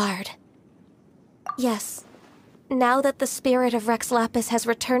of the guard. Yes, now that the spirit of Rex Lapis has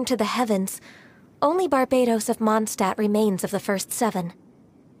returned to the heavens, only Barbados of Mondstadt remains of the first 7.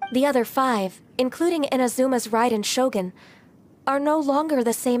 The other 5, including Inazuma's Raiden Shogun, are no longer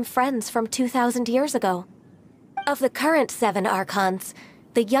the same friends from 2,000 years ago. Of the current 7 Archons,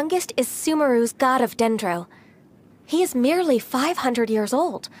 the youngest is Sumeru's god of Dendro. He is merely 500 years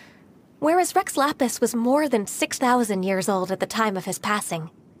old, whereas Rex Lapis was more than 6,000 years old at the time of his passing.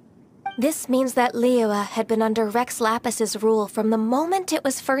 This means that Liyue had been under Rex Lapis's rule from the moment it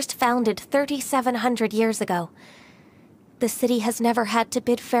was first founded 3,700 years ago. The city has never had to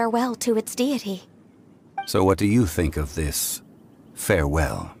bid farewell to its deity. So what do you think of this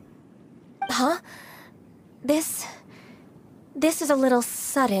farewell? Huh? This is a little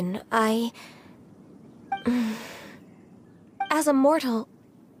sudden. As a mortal,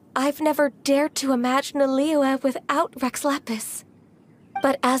 I've never dared to imagine a Liyue without Rex Lapis.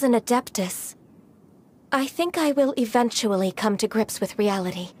 But as an Adeptus, I think I will eventually come to grips with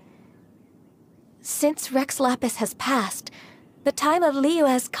reality. Since Rex Lapis has passed, the time of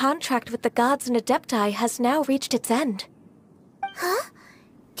Liyue's contract with the gods and Adepti has now reached its end. Huh?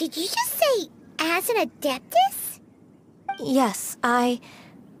 Did you just say, as an Adeptus? Yes, I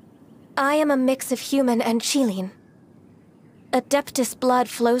am a mix of human and Chilean. Adeptus blood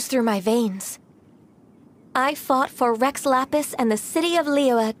flows through my veins. I fought for Rex Lapis and the city of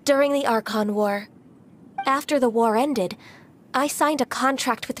Liyue during the Archon War. After the war ended, I signed a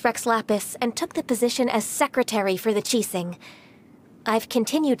contract with Rex Lapis and took the position as secretary for the Qixing. I've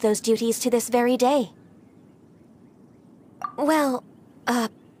continued those duties to this very day. Well,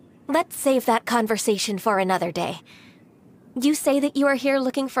 let's save that conversation for another day. You say that you are here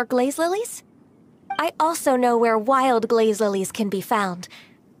looking for glaze lilies? I also know where wild glaze lilies can be found.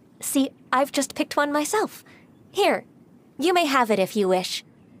 See, I've just picked one myself. Here, you may have it if you wish.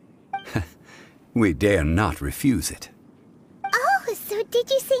 We dare not refuse it. Oh, so did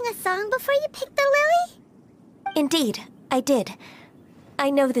you sing a song before you picked the lily? Indeed, I did. I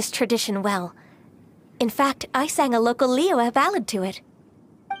know this tradition well. In fact, I sang a local Liyue ballad to it.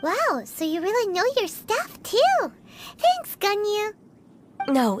 Wow, so you really know your stuff, too. Thanks, Gunyu.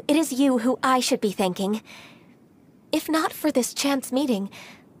 No, it is you who I should be thanking. If not for this chance meeting,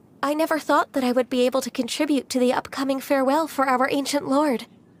 I never thought that I would be able to contribute to the upcoming farewell for our ancient lord.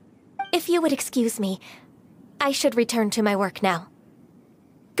 If you would excuse me, I should return to my work now.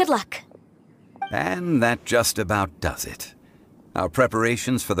 Good luck. And that just about does it. Our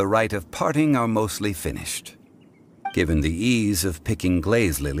preparations for the rite of parting are mostly finished. Given the ease of picking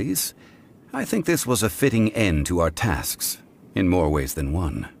glaze lilies, I think this was a fitting end to our tasks, in more ways than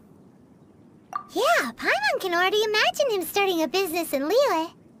one. Yeah, Paimon can already imagine him starting a business in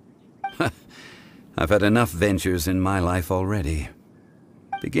Liyue. I've had enough ventures in my life already.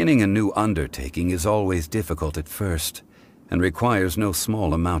 Beginning a new undertaking is always difficult at first, and requires no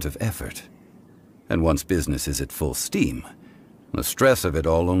small amount of effort. And once business is at full steam, the stress of it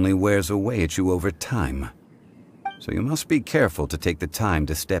all only wears away at you over time. So you must be careful to take the time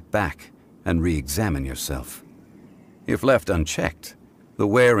to step back and re-examine yourself. If left unchecked, the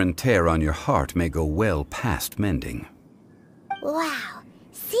wear and tear on your heart may go well past mending. Wow.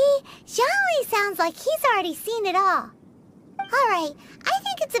 See? Zhongli sounds like he's already seen it all. Alright, I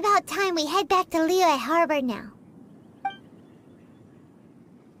think it's about time we head back to Liyue Harbor now.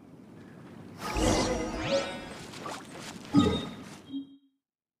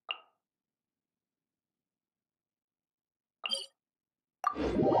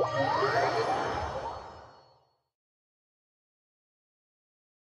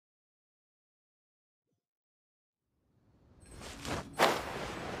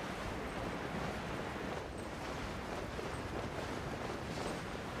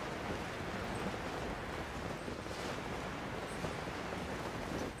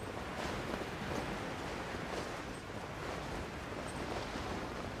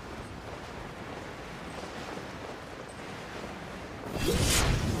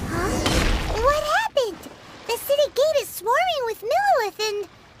 What happened? The city gate is swarming with Millowith and...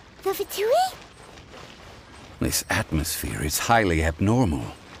 the Fatui? This atmosphere is highly abnormal.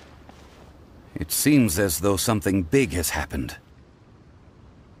 It seems as though something big has happened.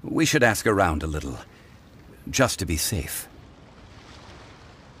 We should ask around a little, just to be safe.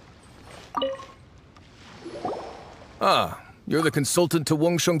 Ah, You're the consultant to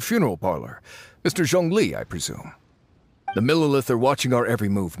Wangsheng Funeral Parlor. Mr. Zhongli, I presume. The Millilith are watching our every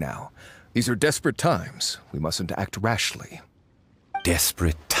move now. These are desperate times. We mustn't act rashly.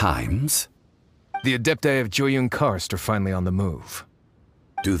 Desperate times? The Adepti of Joyun Karst are finally on the move.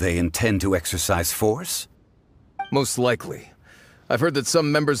 Do they intend to exercise force? Most likely. I've heard that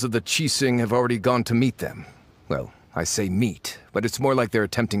some members of the Qixing have already gone to meet them. Well, I say meet, but it's more like they're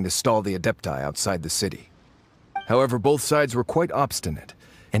attempting to stall the Adepti outside the city. However, both sides were quite obstinate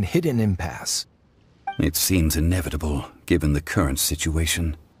and hit an impasse. It seems inevitable, given the current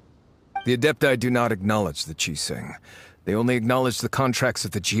situation. The Adepti do not acknowledge the Qixing. They only acknowledge the contracts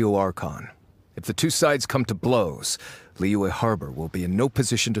of the Geo-Archon. If the two sides come to blows, Liyue Harbor will be in no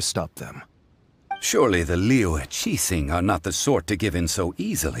position to stop them. Surely the Liyue Qixing are not the sort to give in so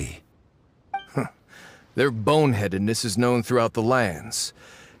easily. Their boneheadedness is known throughout the lands.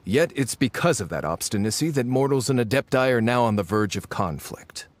 Yet it's because of that obstinacy that mortals and Adepti are now on the verge of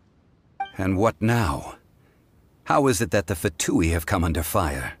conflict. And what now? How is it that the Fatui have come under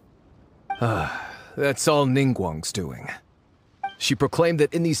fire? That's all Ningguang's doing. She proclaimed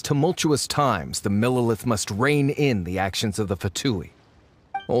that in these tumultuous times, the Millilith must rein in the actions of the Fatui.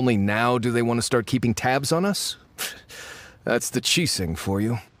 Only now do they want to start keeping tabs on us? That's the Qixing for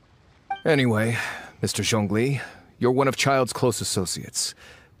you. Anyway, Mr. Zhongli, you're one of Child's close associates.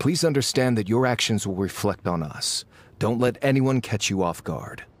 Please understand that your actions will reflect on us. Don't let anyone catch you off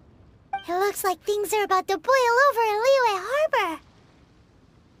guard. It looks like things are about to boil over in Liyue Harbor.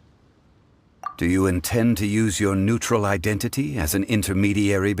 Do you intend to use your neutral identity as an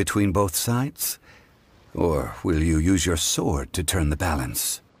intermediary between both sides? Or will you use your sword to turn the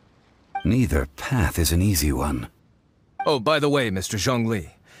balance? Neither path is an easy one. Oh, by the way, Mr.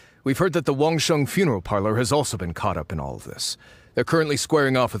 Zhongli, we've heard that the Wangsheng Funeral Parlor has also been caught up in all of this. They're currently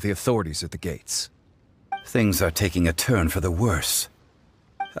squaring off with the authorities at the gates. Things are taking a turn for the worse.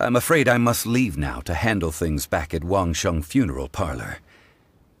 I'm afraid I must leave now to handle things back at Wangsheng Funeral Parlor.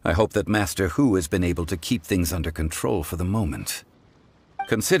 I hope that Master Hu has been able to keep things under control for the moment.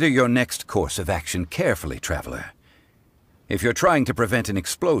 Consider your next course of action carefully, Traveler. If you're trying to prevent an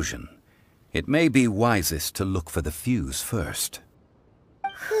explosion, it may be wisest to look for the fuse first.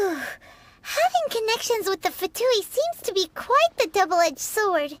 Having connections with the Fatui seems to be quite the double-edged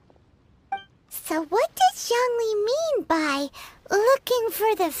sword. So what does Zhongli mean by looking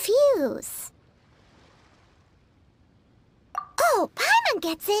for the fuse? Oh, Paimon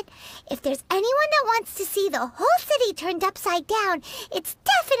gets it. If there's anyone that wants to see the whole city turned upside down, it's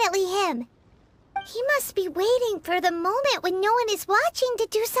definitely him. He must be waiting for the moment when no one is watching to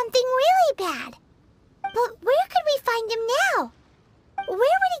do something really bad. But where could we find him now? Where would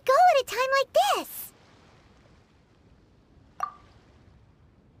he go at a time like this?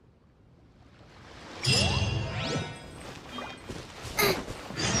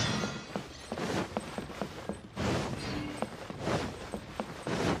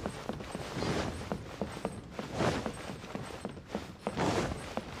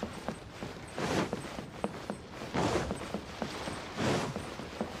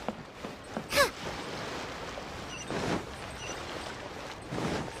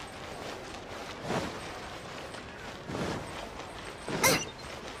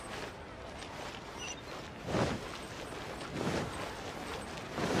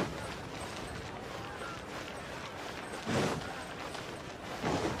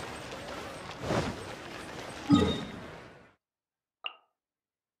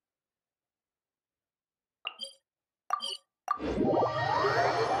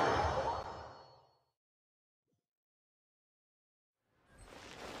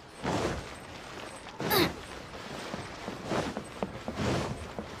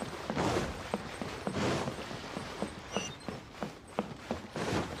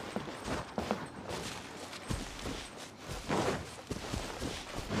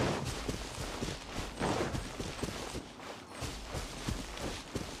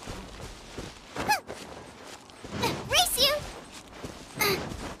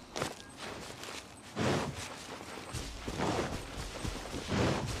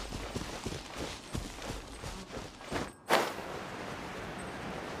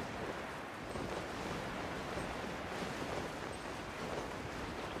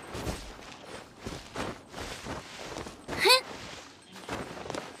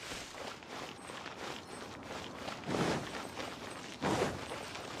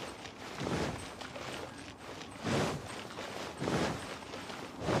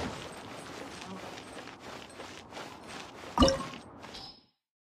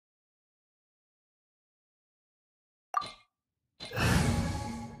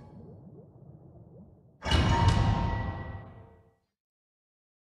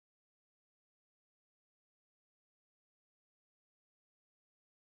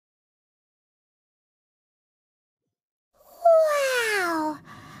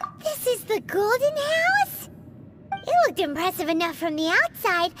 is the Golden House? It looked impressive enough from the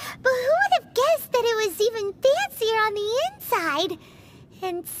outside, but who would have guessed that it was even fancier on the inside?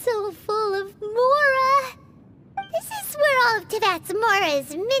 And so full of Mora. This is where all of Teyvat's Mora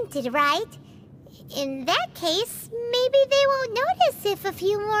is minted, right? In that case, maybe they won't notice if a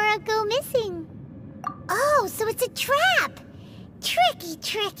few Mora go missing. Oh, so it's a trap! Tricky,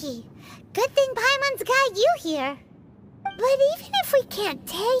 tricky. Good thing Paimon's got you here. But even if we can't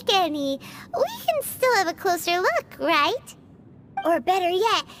take any, we can still have a closer look, right? Or better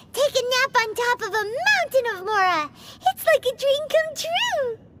yet, take a nap on top of a mountain of Mora. It's like a dream come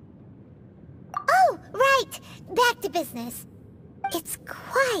true. Oh, right. Back to business. It's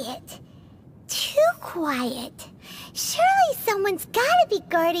quiet. Too quiet. Surely someone's gotta be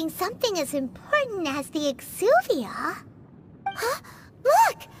guarding something as important as the Exuvia. Huh?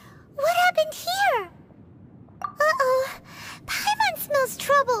 Look! What happened here? Uh-oh. Paimon smells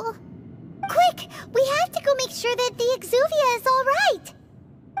trouble. Quick! We have to go make sure that the Exuvia is all right.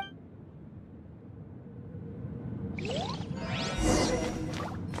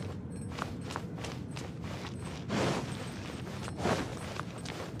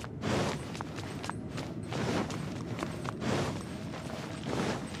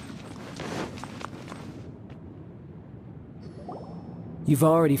 You've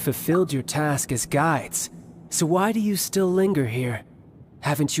already fulfilled your task as guides, so why do you still linger here?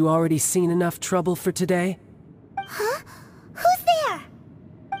 Haven't you already seen enough trouble for today? Huh? Who's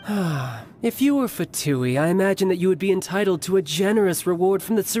there? If you were Fatui, I imagine that you would be entitled to a generous reward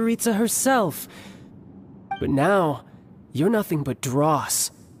from the Tsaritsa herself. But now, you're nothing but dross,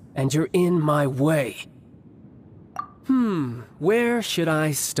 and you're in my way. Where should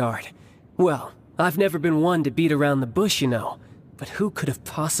I start? Well, I've never been one to beat around the bush, you know. But who could have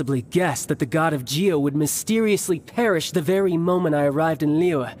possibly guessed that the god of Geo would mysteriously perish the very moment I arrived in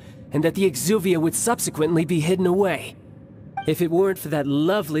Liyue, and that the Exuvia would subsequently be hidden away? If it weren't for that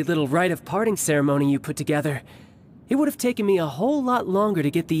lovely little rite of parting ceremony you put together, it would have taken me a whole lot longer to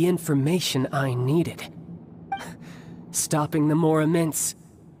get the information I needed. Stopping the Mora mints,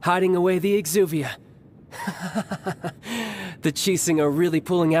 hiding away the Exuvia. The Qixing are really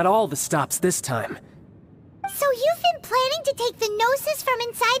pulling out all the stops this time. So you've been planning to take the Gnosis from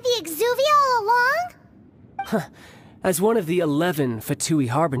inside the Exuvia all along? As one of the 11 Fatui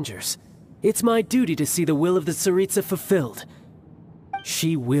Harbingers, it's my duty to see the will of the Tsaritsa fulfilled.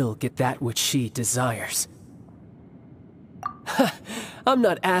 She will get that which she desires. I'm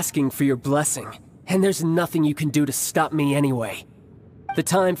not asking for your blessing, and there's nothing you can do to stop me anyway. The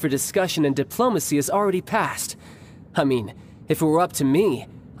time for discussion and diplomacy has already passed. I mean, if it were up to me,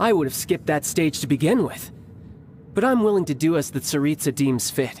 I would have skipped that stage to begin with. But I'm willing to do as the Tsaritsa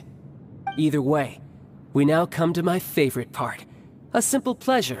deems fit. Either way, we now come to my favorite part. A simple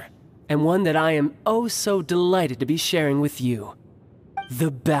pleasure, and one that I am oh so delighted to be sharing with you.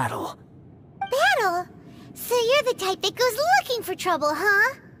 The battle. Battle? So you're the type that goes looking for trouble,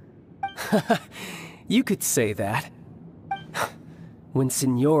 huh? You could say that. When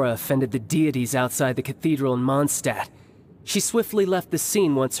Signora offended the deities outside the cathedral in Mondstadt, she swiftly left the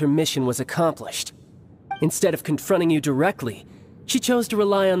scene once her mission was accomplished. Instead of confronting you directly, she chose to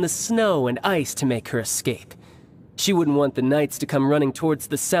rely on the snow and ice to make her escape. She wouldn't want the knights to come running towards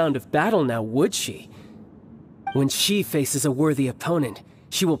the sound of battle now, would she? When she faces a worthy opponent,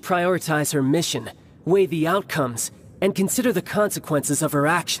 she will prioritize her mission, weigh the outcomes, and consider the consequences of her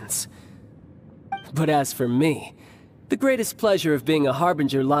actions. But as for me, the greatest pleasure of being a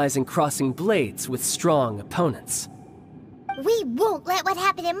Harbinger lies in crossing blades with strong opponents. We won't let what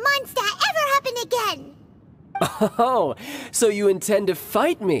happened in Mondstadt ever happen again! Oh, so you intend to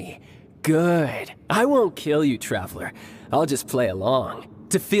fight me? Good. I won't kill you, Traveler. I'll just play along,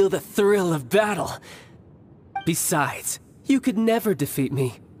 to feel the thrill of battle. Besides, you could never defeat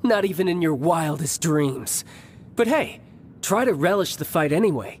me, not even in your wildest dreams. But hey, try to relish the fight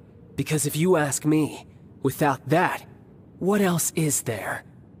anyway, because if you ask me, without that, what else is there?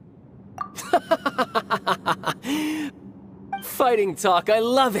 Fighting talk, I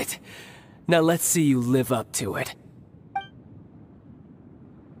love it! Now let's see you live up to it.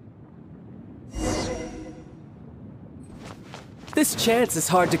 This chance is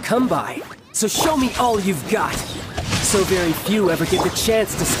hard to come by, so show me all you've got. So very few ever get the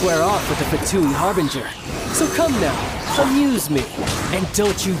chance to square off with a Fatui Harbinger. So come now, amuse me, and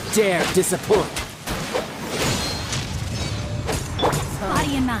don't you dare disappoint.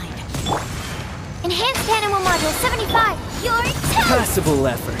 Body and mind. Enhanced Animal Module 75, your turn! Passable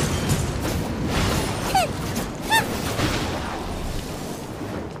effort.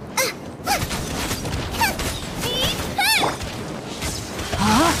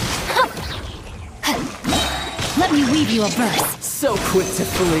 Huh? leave you a burst. So quick to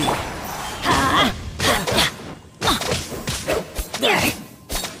flee.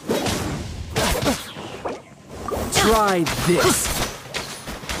 Try this.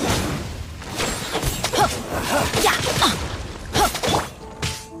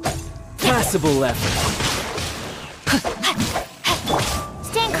 Passable effort.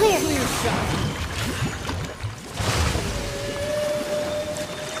 Stand clear.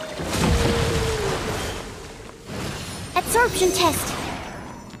 Absorption test.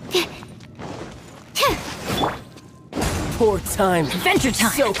 Poor time. Adventure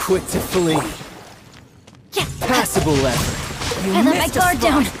time. So quick to flee. Passable effort. You I let my missed a guard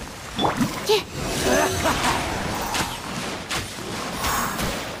spot. down.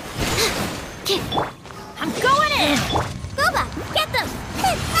 I'm going in. Gooba, get them.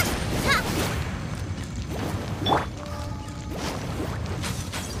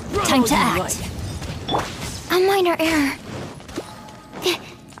 Time to Oh, you act. like. A minor error.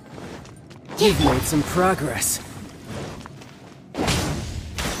 You've made some progress.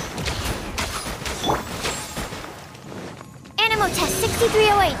 Animo test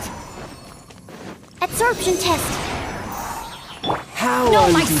 6308. Absorption test. How No,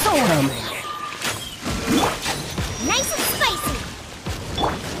 are my you sword. becoming? Nice and spicy.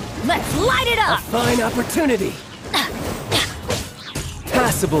 Let's light it A up. fine opportunity.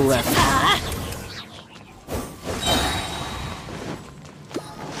 Passable effort.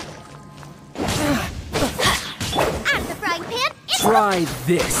 Out of the frying pan. Try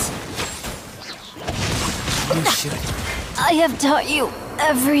this. You should. I have taught you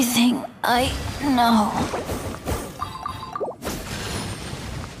everything I know.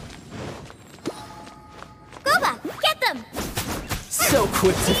 Gooba, get them. So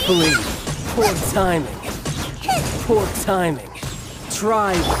quick to flee. Poor timing. Poor timing.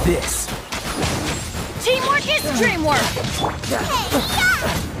 Try this. Teamwork is dreamwork.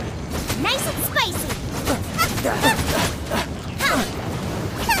 Nice and spicy.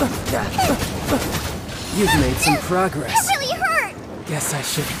 You've made some progress. That really hurt. Guess I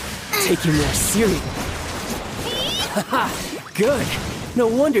should take you more seriously. Haha, good. No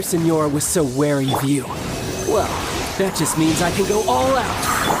wonder Senora was so wary of you. Well, that just means I can go all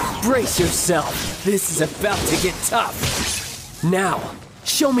out. Brace yourself. This is about to get tough. Now,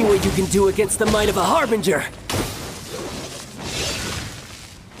 show me what you can do against the might of a Harbinger.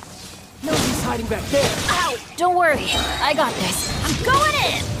 No use hiding back there. Ow! Don't worry, I got this. I'm going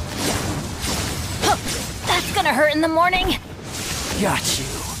in. Huh, that's gonna hurt in the morning. Got you.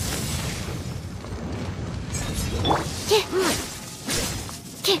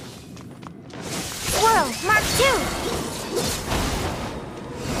 Swirl, Mark 2.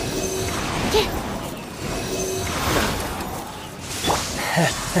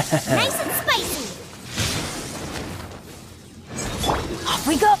 Nice and spicy. Off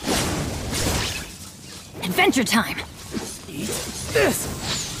we go. Adventure time. Eat this.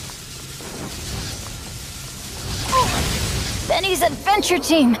 Benny's adventure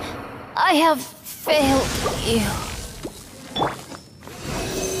team. I have failed you.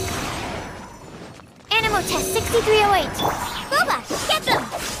 Animo test 6308. Gooba, get them.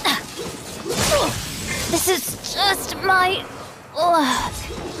 This is just my luck.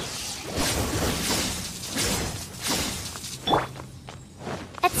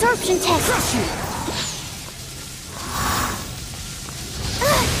 Absorption test.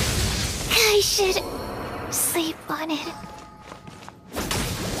 I should sleep on it.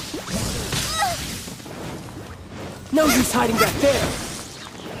 No use hiding back there.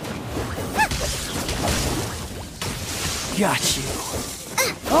 Got you.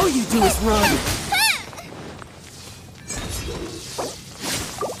 All you do is run.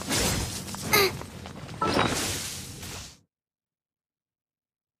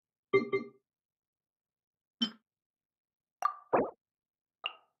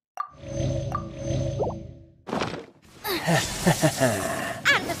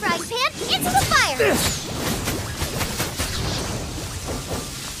 Out of the frying pan, into the fire.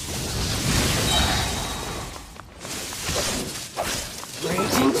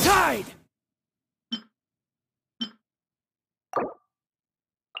 Raging tide!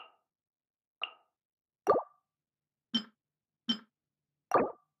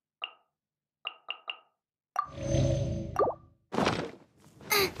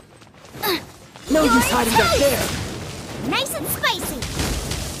 No use hiding back there! Nice and spicy.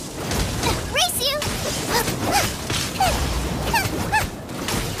 Race you.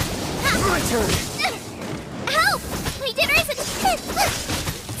 My turn! Help! My dinner isn't...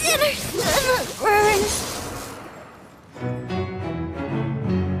 Dinner burns.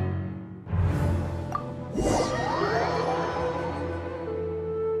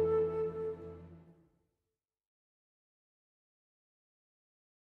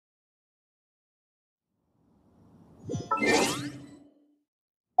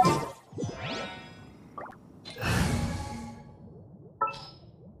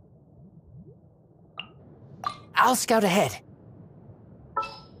 I'll scout ahead.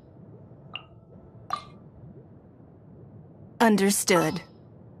 Understood.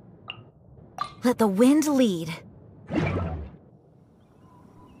 Let the wind lead.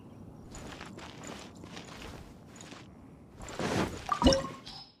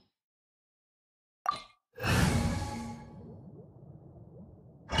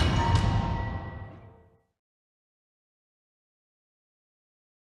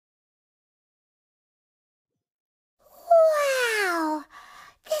 Wow!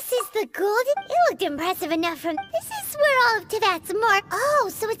 This is the golden... It looked impressive enough from... This is where all of Teyvat's mark... Oh,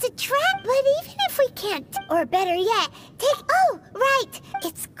 so it's a trap, but even if we can't... Or better yet, take... Oh, right!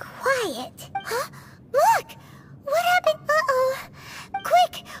 It's quiet. Huh? Look! What happened? Uh-oh.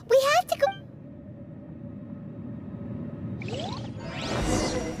 Quick! We have to go...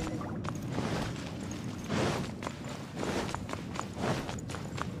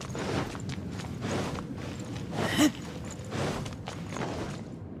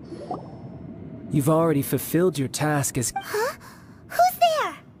 You've already fulfilled your task as... Huh? Who's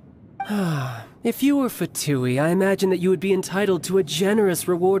there? If you were Fatui, I imagine that you would be entitled to a generous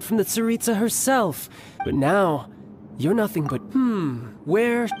reward from the Tsaritsa herself. But now, you're nothing but...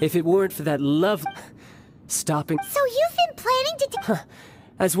 where, if it weren't for that love... stopping... So you've been planning to...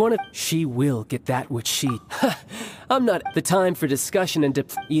 As one of... She will get that which she... I'm not the time for discussion and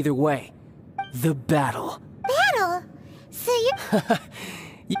either way. The battle. Battle? So you...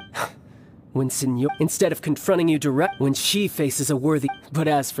 When Senor... Instead of confronting you direct... When she faces a worthy... But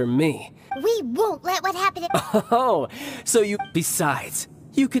as for me... We won't let what happened to... Oh, so you... Besides,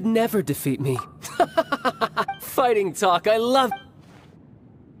 you could never defeat me. Fighting talk, I love...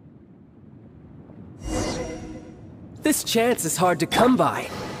 This chance is hard to come by,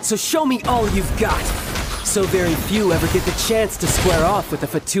 so show me all you've got. So very few ever get the chance to square off with a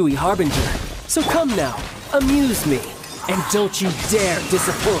Fatui Harbinger. So come now, amuse me, and don't you dare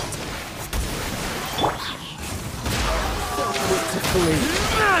disappoint.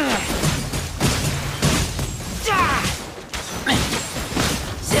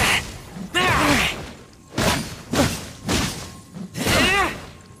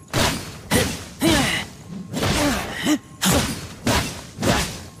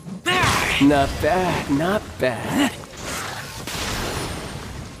 Not bad, not bad.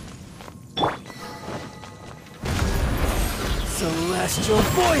 Celestial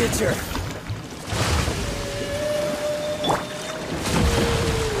Voyager!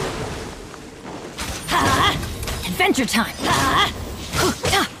 Adventure time!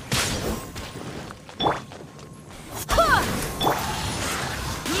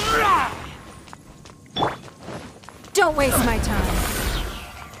 Don't waste my time.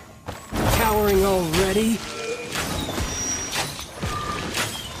 Cowering already?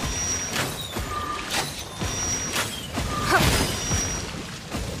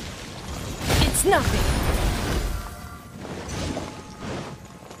 It's nothing.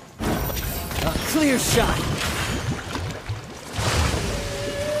 A clear shot.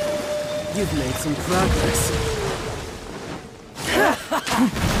 You've made some progress.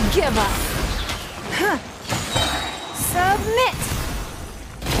 Give up. Submit!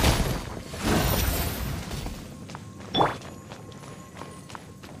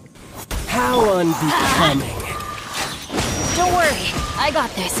 How unbecoming. Don't worry, I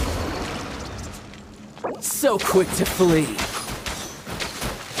got this. So quick to flee.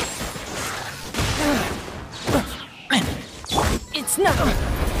 It's nothing.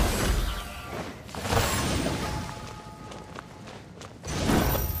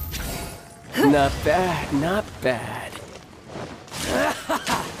 Not bad, not bad.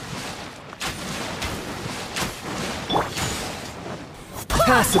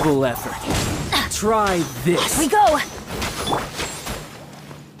 Passable effort. Try this. We go.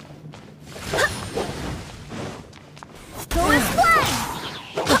 Go and fly!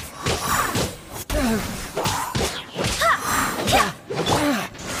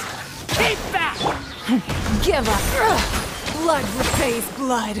 Keep back. Give up. Blood repays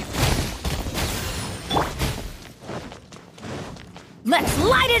blood. Let's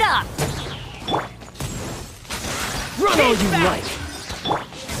light it up. Run all you like.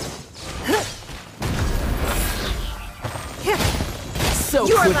 So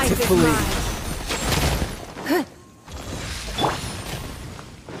Your quick life to is flee.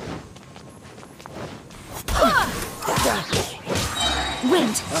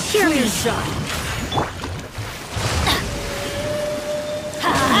 Wind, Hear me shot.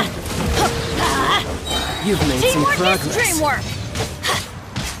 You've made some teamwork is progress. dreamwork.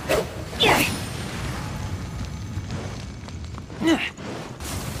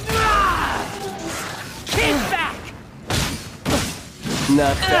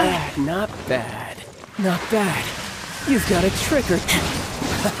 Not bad, not bad. Not bad. You've got a trick or two.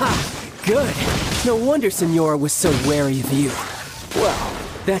 Haha, good. No wonder Senora was so wary of you. Well,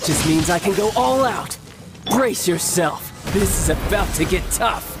 that just means I can go all out. Brace yourself. This is about to get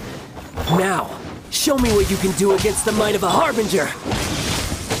tough. Now, show me what you can do against the might of a Harbinger.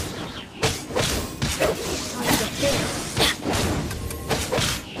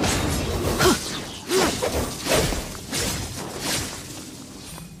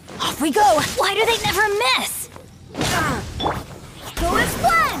 Off we go! Why do they never miss? Go as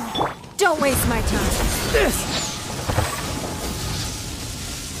one! Don't waste my time. This!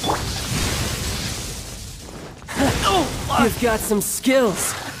 You've got some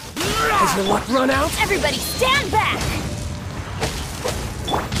skills. Has your luck run out? Everybody stand back!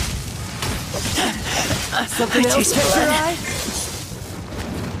 Something else catch your eye?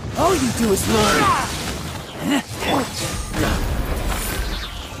 All you do is run.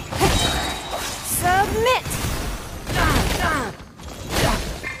 Submit!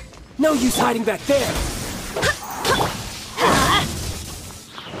 No use hiding back there.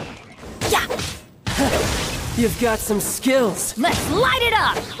 You've got some skills. Let's light it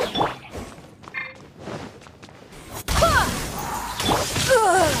up!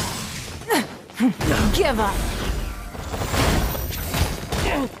 Give up.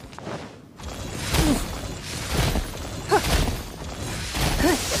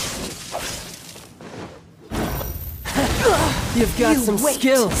 You've got some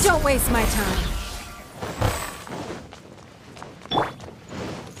skills. Don't waste my time.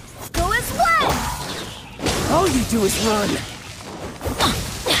 Go as one! All you do is run.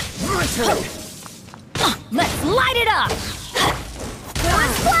 My turn. Let's light it up! Go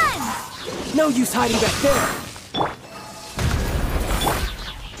as one! No use hiding back there.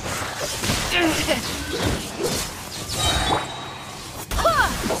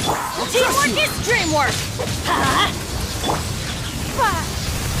 Teamwork is dreamwork!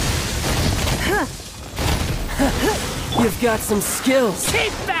 You've got some skills.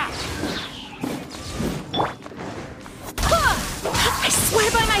 Keep back! I swear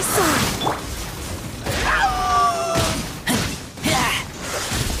by my sword!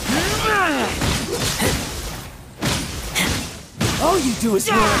 All you do is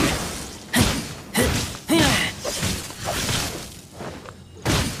run.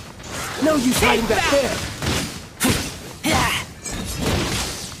 No use hiding back there.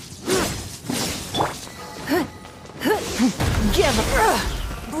 Give up.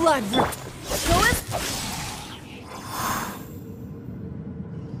 Blood. Go as...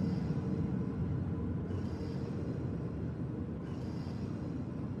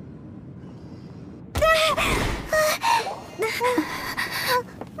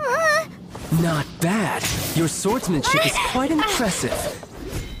 Not bad. Your swordsmanship is quite impressive.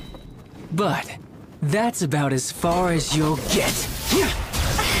 But that's about as far as you'll get.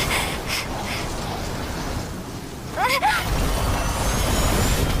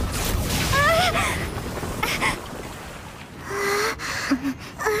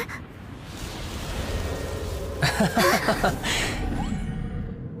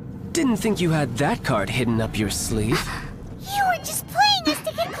 Didn't think you had that card hidden up your sleeve. You were just playing us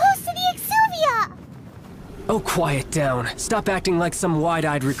to get close to the Exuvia! Oh, quiet down. Stop acting like some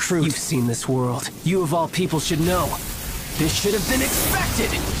wide-eyed recruit. You've seen this world. You of all people should know. This should have been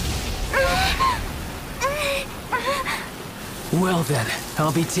expected! Well then,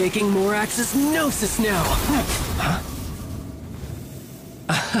 I'll be taking Morax's Gnosis now!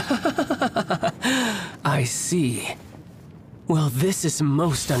 I see. Well, this is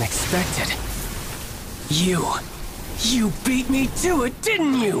most unexpected. You beat me to it,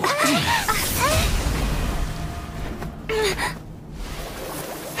 didn't you?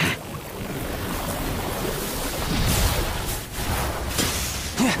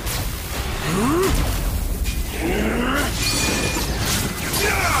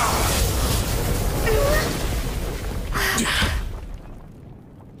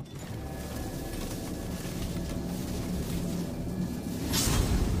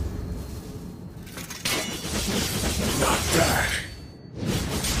 Not bad.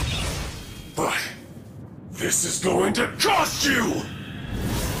 But this is going to cost you!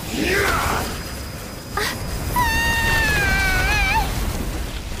 Yeah!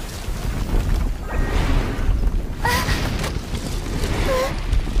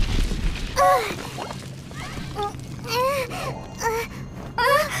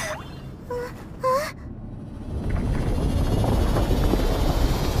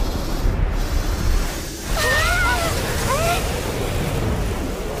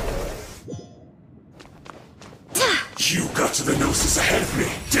 You got to the Gnosis ahead of me,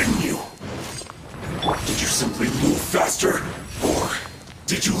 didn't you? Did you simply move faster? Or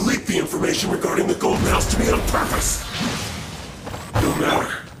did you leak the information regarding the Golden House to me on purpose? No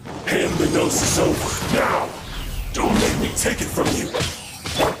matter. Hand the Gnosis over, now! Don't make me take it from you!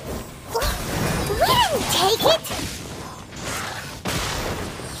 We didn't take it!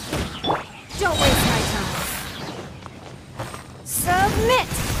 Don't waste my time. Submit!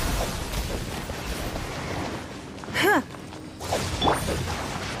 Huh.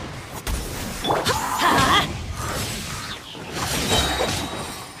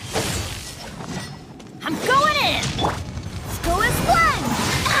 I'm going in! Let's go as one!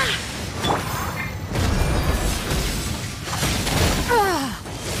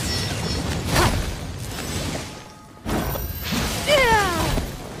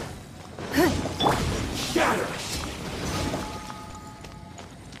 Shatter!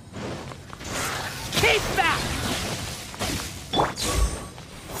 Keep back!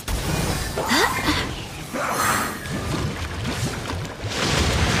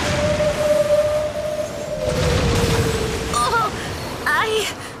 Oh, I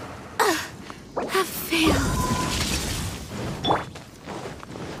have failed.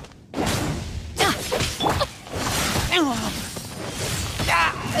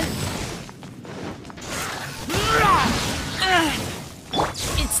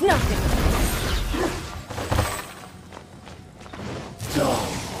 It's nothing.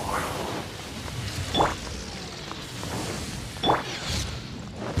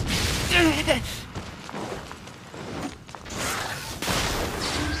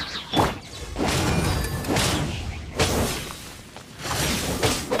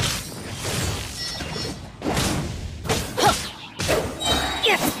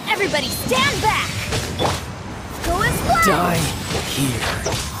 Yes, everybody stand back! Go as one! Die here.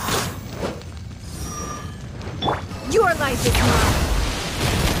 Your life is mine.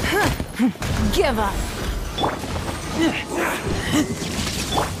 Give up.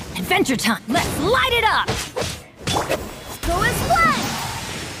 Adventure time! Let's light it up! Go as one!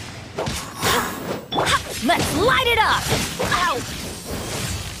 Let's light it up! Ow!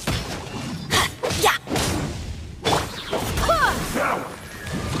 Yeah!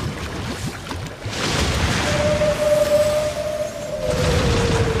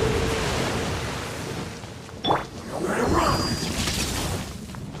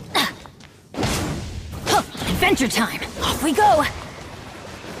 Adventure time! Off we go!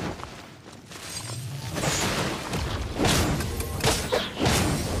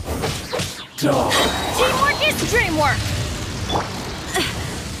 Teamwork is dreamwork!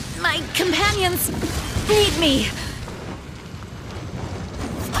 My companions need me!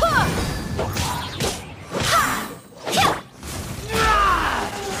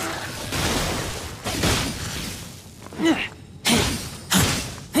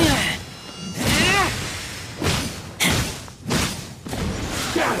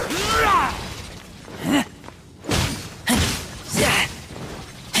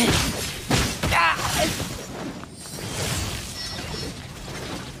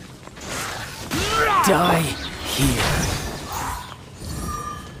 Die here.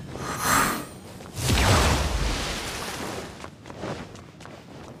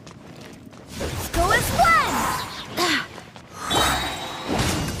 Go as one!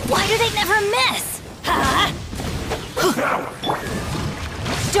 Why do they never miss?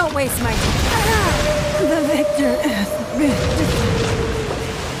 Don't waste my time. The victor is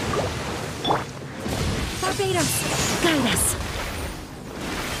Barbados, guide us.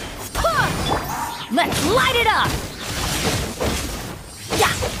 Let's light it up!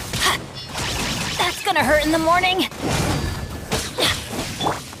 Yeah! That's gonna hurt in the morning.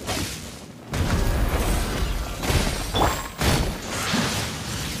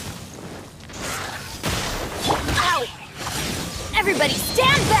 Ow! Everybody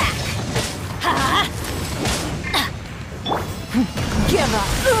stand back! give up.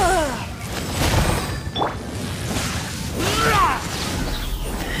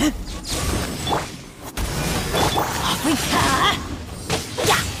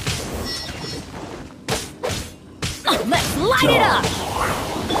 Let's light it up!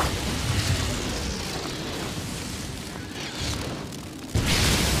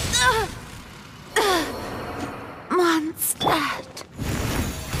 Mondstadt.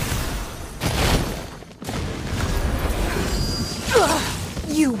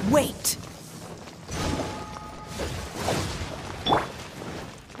 You wait.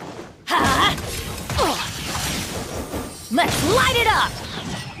 Let's light it up!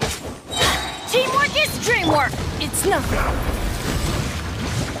 Teamwork is dreamwork! It's nothing.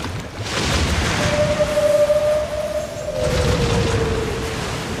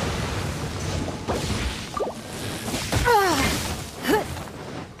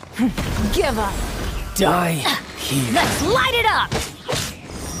 Give up. Die here. Let's light it up!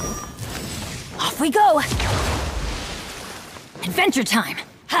 Off we go! Adventure time!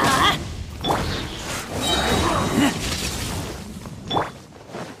 Ha!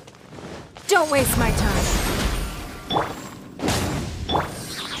 Don't waste my time.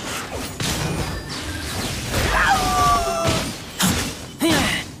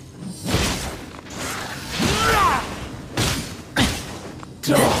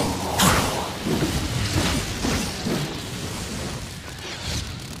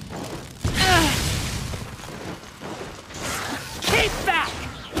 Keep back!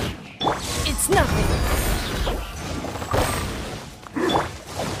 It's nothing.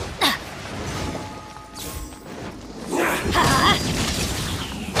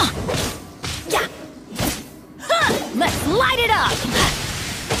 Let's light it up!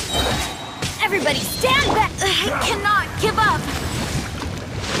 Everybody stand back! I cannot give up!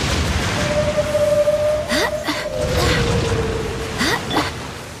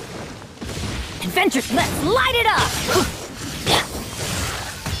 Adventure, let's light it up!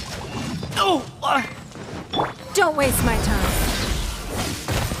 Don't waste my time.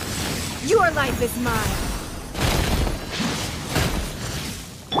 Your life is mine.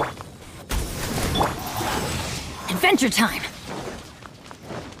 Adventure time!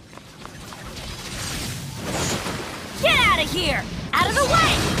 Get out of here! Out of the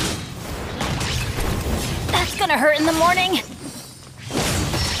way! That's gonna hurt in the morning!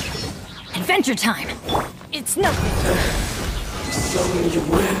 Adventure time! It's nothing! Some you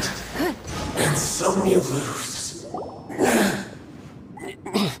win, and some you lose.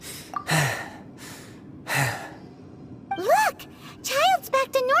 Look! Child's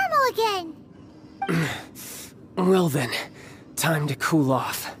back to normal again! Well then, time to cool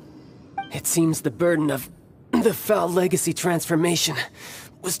off. It seems the burden of the foul legacy transformation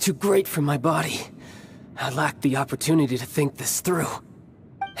was too great for my body. I lacked the opportunity to think this through.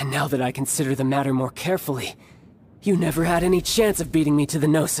 And now that I consider the matter more carefully, you never had any chance of beating me to the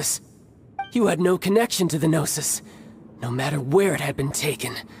Gnosis. You had no connection to the Gnosis, no matter where it had been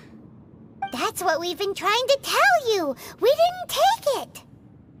taken. That's what we've been trying to tell you! We didn't take it!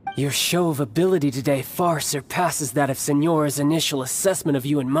 Your show of ability today far surpasses that of Signora's initial assessment of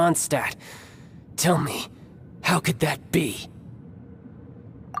you in Mondstadt. Tell me, how could that be?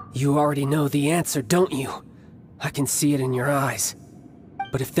 You already know the answer, don't you? I can see it in your eyes.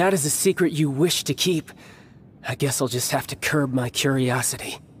 But if that is a secret you wish to keep, I guess I'll just have to curb my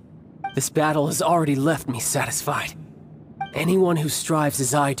curiosity. This battle has already left me satisfied. Anyone who strives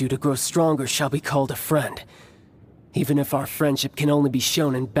as I do to grow stronger shall be called a friend, even if our friendship can only be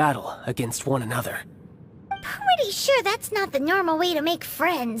shown in battle against one another. Pretty sure that's not the normal way to make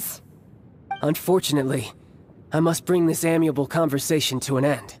friends. Unfortunately, I must bring this amiable conversation to an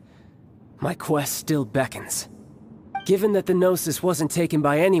end. My quest still beckons. Given that the Gnosis wasn't taken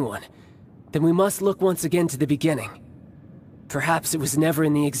by anyone, then we must look once again to the beginning. Perhaps it was never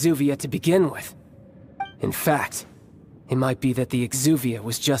in the Exuvia to begin with. In fact, it might be that the Exuvia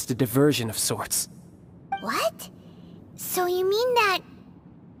was just a diversion of sorts. What? So you mean that...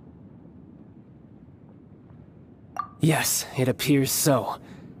 Yes, it appears so.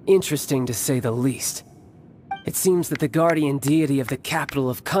 Interesting to say the least. It seems that the guardian deity of the capital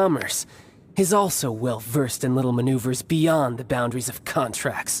of commerce is also well versed in little maneuvers beyond the boundaries of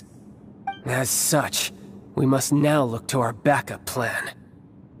contracts. As such, we must now look to our backup plan.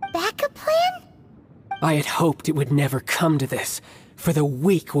 Backup plan? I had hoped it would never come to this, for the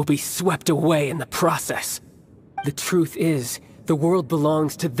weak will be swept away in the process. The truth is, the world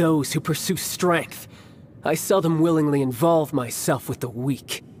belongs to those who pursue strength. I seldom willingly involve myself with the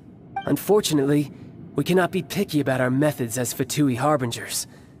weak. Unfortunately, we cannot be picky about our methods as Fatui Harbingers.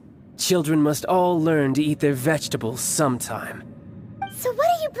 Children must all learn to eat their vegetables sometime. So what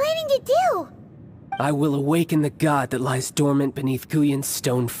are you planning to do? I will awaken the god that lies dormant beneath Guyon's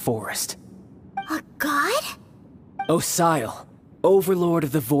stone forest. A god? Osial, Overlord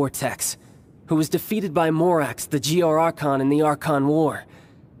of the Vortex, who was defeated by Morax, the Geo-Archon in the Archon War,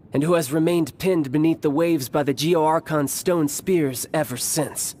 and who has remained pinned beneath the waves by the Geo-Archon's stone spears ever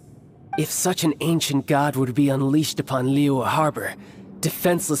since. If such an ancient god were to be unleashed upon Liyue Harbor,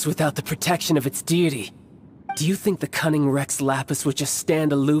 defenseless without the protection of its deity, do you think the cunning Rex Lapis would just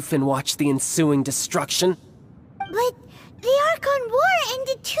stand aloof and watch the ensuing destruction? But the Archon War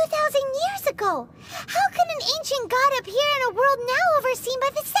ended 2,000 years ago. How can an ancient god appear in a world now overseen by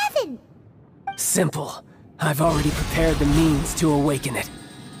the Seven? Simple. I've already prepared the means to awaken it.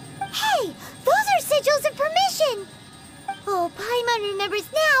 Hey, those are sigils of permission! Oh, Paimon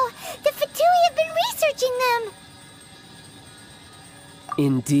remembers now. The Fatui have been researching them.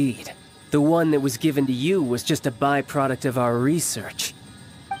 Indeed. The one that was given to you was just a byproduct of our research.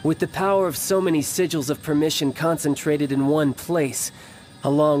 With the power of so many sigils of permission concentrated in one place,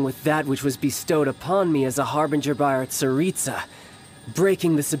 along with that which was bestowed upon me as a harbinger by our Tsaritsa,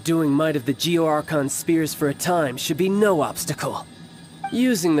 breaking the subduing might of the Geo-Archon spears for a time should be no obstacle.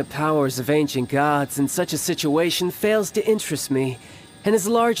 Using the powers of ancient gods in such a situation fails to interest me, and is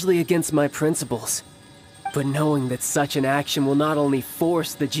largely against my principles. But knowing that such an action will not only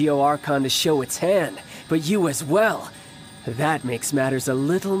force the Geo-Archon to show its hand, but you as well, that makes matters a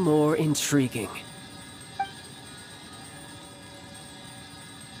little more intriguing.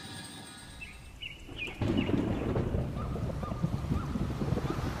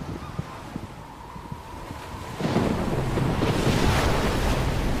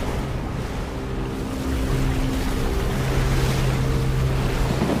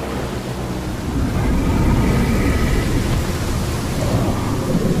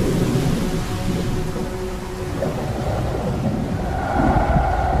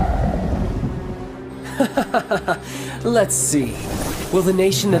 Let's see. Will the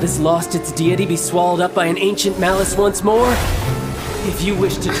nation that has lost its deity be swallowed up by an ancient malice once more? If you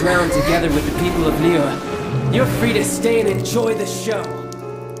wish to drown together with the people of Liyue, you're free to stay and enjoy the show.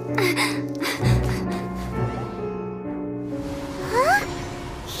 Huh?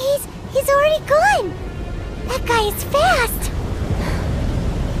 He's already gone! That guy is fast!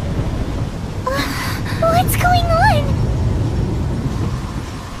 What's going on?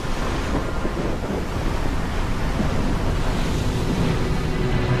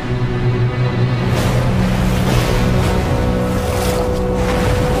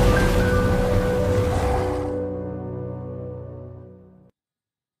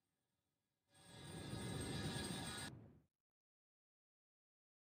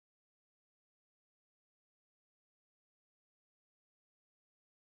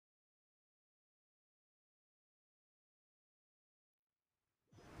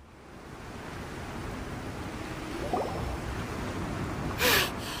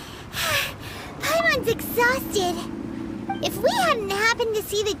 Exhausted. If we hadn't happened to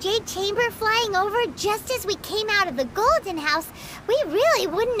see the Jade Chamber flying over just as we came out of the Golden House, we really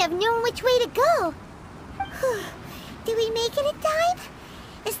wouldn't have known which way to go. Did we make it in time?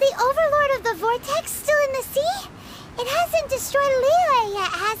 Is the Overlord of the Vortex still in the sea? It hasn't destroyed Liyue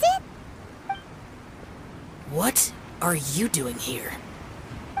yet, has it? What are you doing here?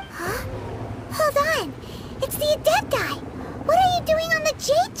 Huh? Hold on. It's the Adepti. What are you doing on the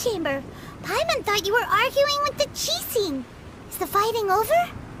Jade Chamber? Paimon thought you were arguing with the Qixing. Is the fighting over?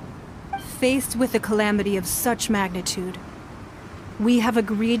 Faced with a calamity of such magnitude, we have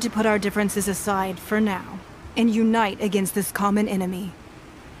agreed to put our differences aside for now and unite against this common enemy.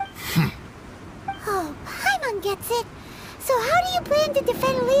 Oh, Paimon gets it. So how do you plan to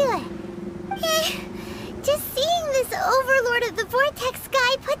defend Liyue? Just seeing this Overlord of the Vortex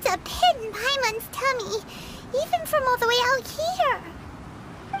guy puts a pit in Paimon's tummy, even from all the way out here.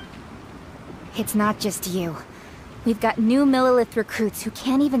 It's not just you. We've got new Millelith recruits who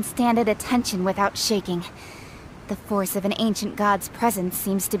can't even stand at attention without shaking. The force of an ancient god's presence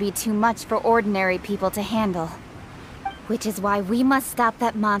seems to be too much for ordinary people to handle. Which is why we must stop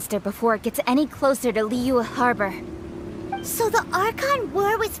that monster before it gets any closer to Liyue Harbor. So the Archon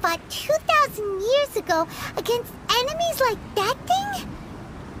War was fought 2,000 years ago against enemies like that thing?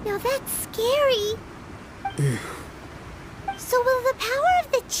 Now that's scary. So will the power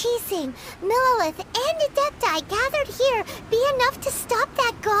of the Qixing, Millelith, and Adepti gathered here be enough to stop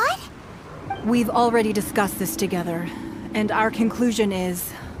that god? We've already discussed this together, and our conclusion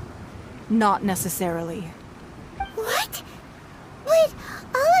is... not necessarily. What? But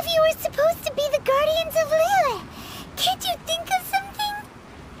all of you are supposed to be the Guardians of Liyue. Can't you think of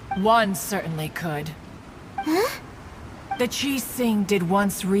something? One certainly could. Huh? The Qixing did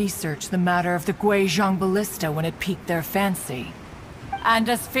once research the matter of the Guizhong Ballista when it piqued their fancy. And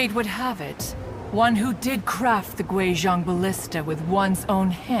as fate would have it, one who did craft the Guizhong Ballista with one's own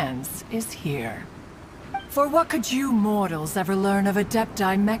hands is here. For what could you mortals ever learn of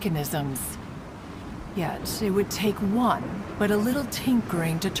Adepti mechanisms? Yet, it would take one, but a little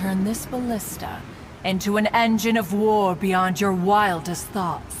tinkering to turn this ballista into an engine of war beyond your wildest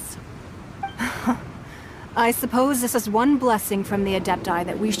thoughts. I suppose this is one blessing from the Adepti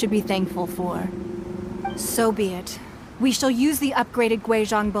that we should be thankful for. So be it. We shall use the upgraded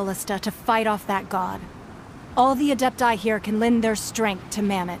Guizhong Ballista to fight off that god. All the Adepti here can lend their strength to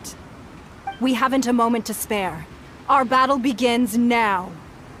man it. We haven't a moment to spare. Our battle begins now.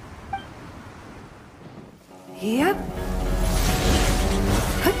 Yep.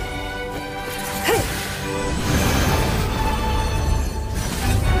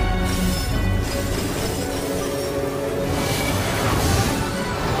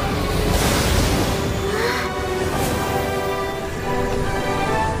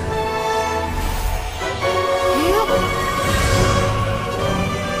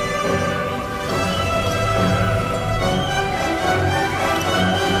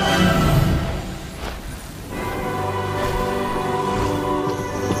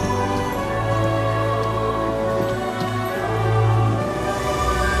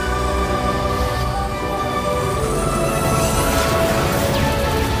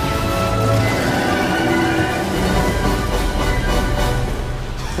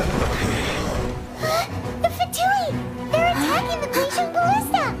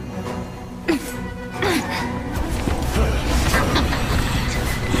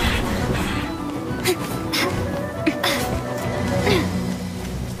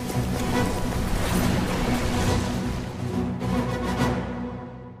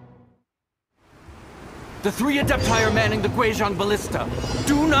 The 3 Adepti are manning the Guizhong Ballista.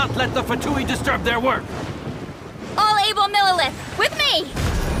 Do not let the Fatui disturb their work! All able Millilith, with me!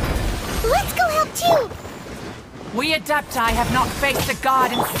 Let's go help too! We Adepti have not faced a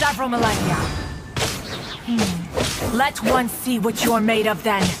god in several millennia. Let one see what you're made of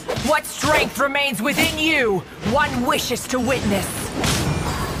then. What strength remains within you, one wishes to witness.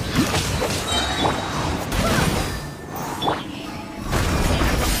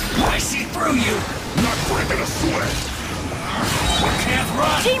 I see through you! Not breaking a sweat! You can't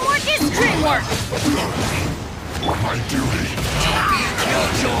run! Teamwork is dreamwork! My duty! Don't be a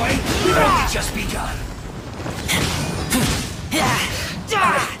killjoy! We've only just begun!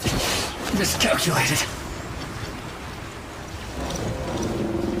 Miscalculated.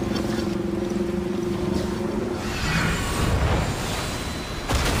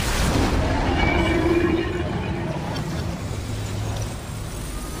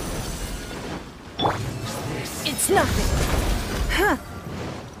 It's nothing.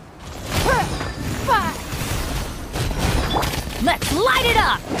 Let's light it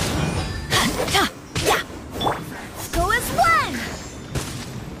up! Go as one!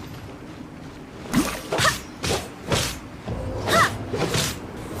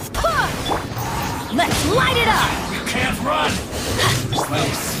 Let's light it up! You can't run!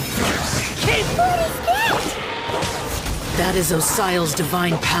 That is Osial's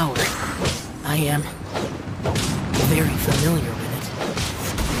divine power. I am very familiar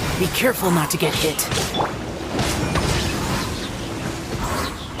with it. Be careful not to get hit.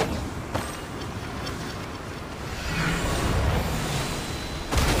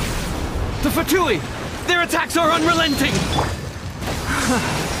 The Fatui! Their attacks are unrelenting!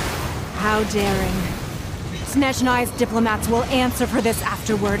 How daring. Snezhnai's diplomats will answer for this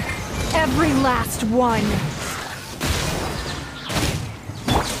afterward. Every last one.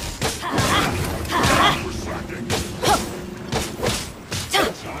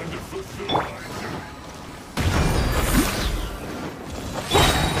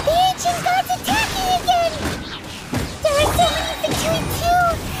 The ancient gods attacking again! There are so many Fatui too!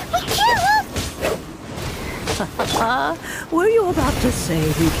 We can't help! Were you about to say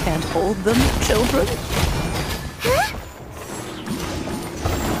we can't hold them, children? Huh?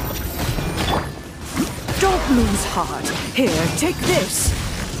 Don't lose heart. Here, take this.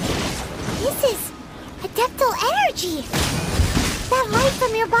 This is adeptal energy! That light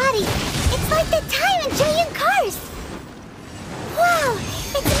from your body, it's like the time in giant cars! Wow,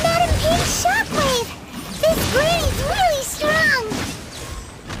 it's Madame Ping's shockwave! This granny's really strong!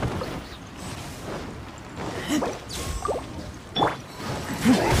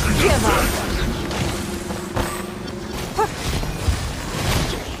 Give up.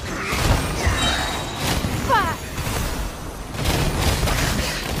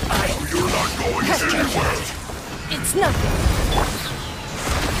 You're not going anywhere! It's nothing.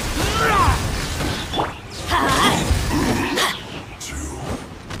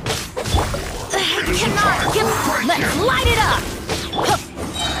 Cannot give. Let's light it up!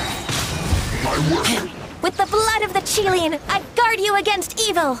 With the blood of the Chilean, I guard you against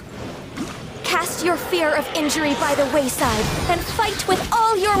evil! Cast your fear of injury by the wayside, and fight with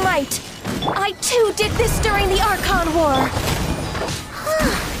all your might! I too did this during the Archon War!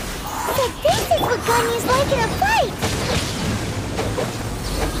 So this is what Ganyu's like in a fight!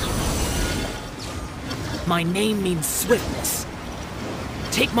 My name means swiftness.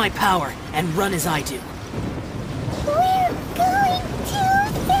 Take my power and run as I do. We're going too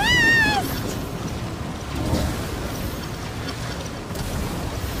fast!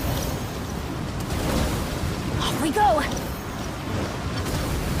 Off we go!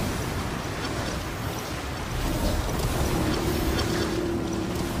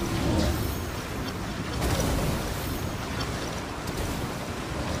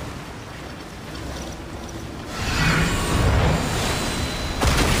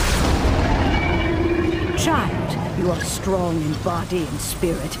 Child, you are strong in body and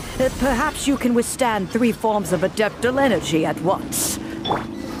spirit. Perhaps you can withstand 3 forms of adeptal energy at once.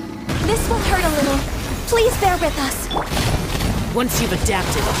 This will hurt a little. Please bear with us. Once you've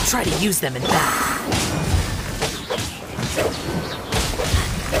adapted, try to use them in battle.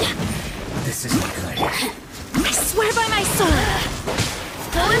 This isn't good. I swear by my sword!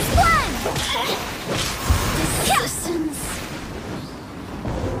 Go as one! Assassins!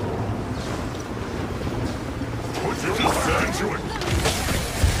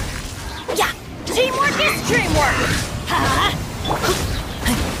 Yeah! Teamwork is dreamwork!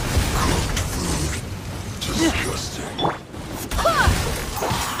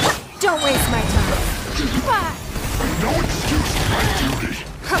 Don't waste my time. No excuse for my duty.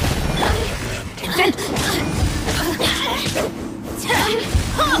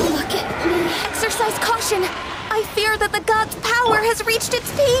 reached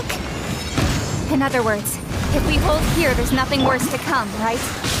its peak! In other words, if we hold here, there's nothing worse to come, right?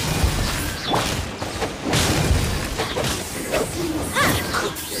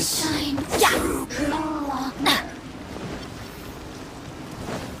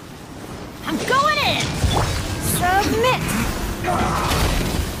 I'm going in! Submit!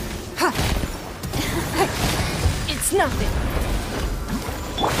 It's nothing.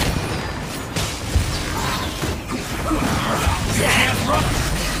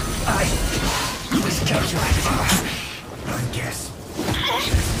 I miscalculated. I guess.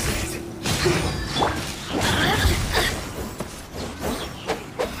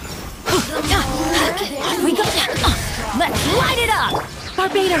 We go. Let's light it up!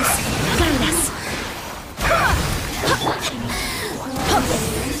 Barbados, guide us.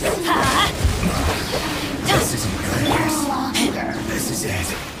 This isn't good, yes. This is it.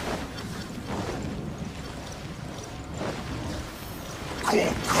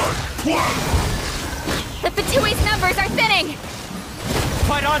 The Fatui's numbers are thinning!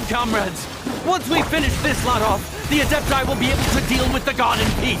 Fight on, comrades! Once we finish this lot off, the Adepti will be able to deal with the god in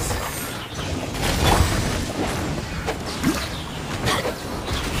peace.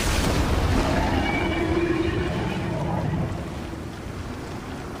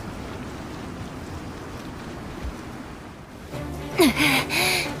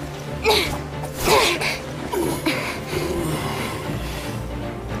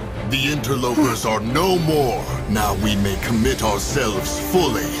 The interlopers are no more. Now we may commit ourselves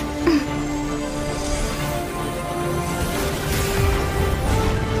fully.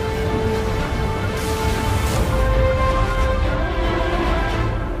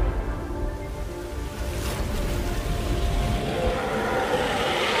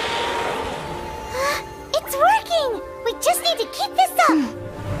 It's working! We just need to keep this up!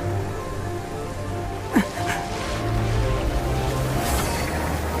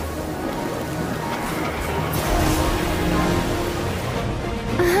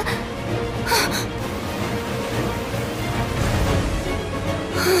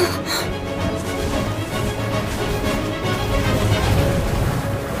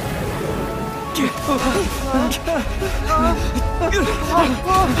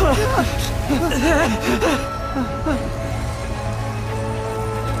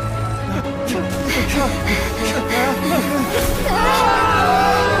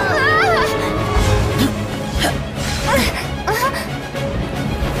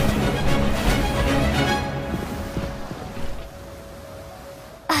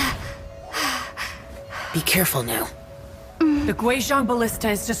 Be careful now. The Guizhong Ballista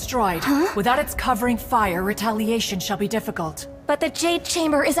is destroyed. Without its covering fire, retaliation shall be difficult. But the Jade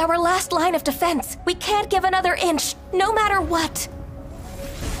Chamber is our last line of defense. We can't give another inch, no matter what.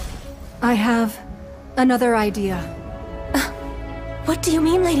 I have another idea. What do you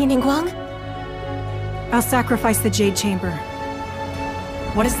mean, Lady Ningguang? I'll sacrifice the Jade Chamber.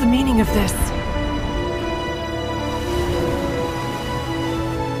 What is the meaning of this?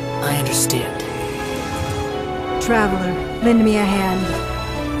 I understand. Traveler, lend me a hand.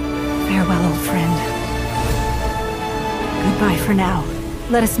 Farewell, old friend. Goodbye for now.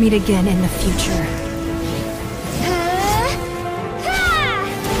 Let us meet again in the future.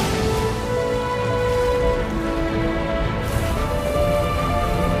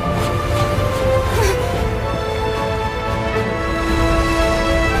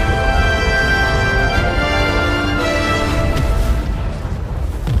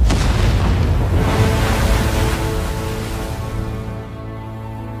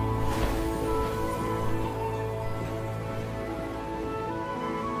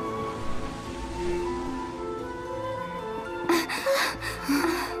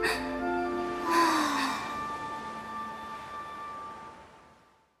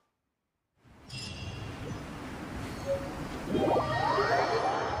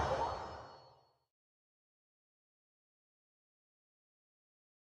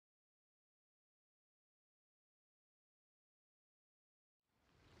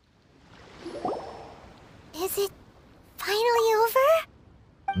 Is it finally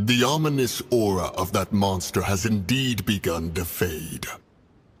over? The ominous aura of that monster has indeed begun to fade.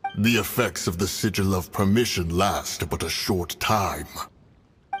 The effects of the Sigil of Permission last but a short time.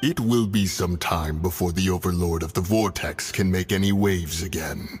 It will be some time before the Overlord of the Vortex can make any waves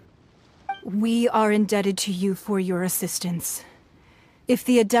again. We are indebted to you for your assistance. If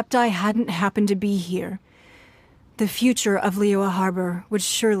the Adepti hadn't happened to be here, the future of Liyue Harbor would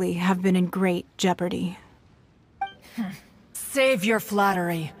surely have been in great jeopardy. Save your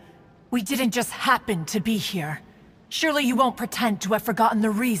flattery. We didn't just happen to be here. Surely you won't pretend to have forgotten the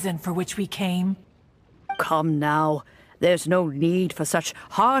reason for which we came? Come now. There's no need for such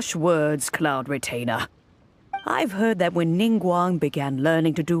harsh words, Cloud Retainer. I've heard that when Ningguang began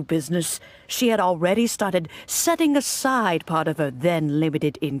learning to do business, she had already started setting aside part of her then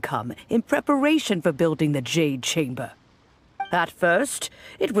limited income in preparation for building the Jade Chamber. At first,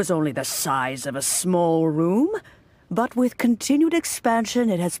 it was only the size of a small room, but with continued expansion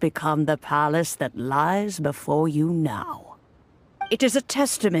it has become the palace that lies before you now. It is a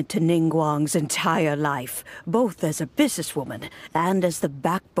testament to Ningguang's entire life, both as a businesswoman and as the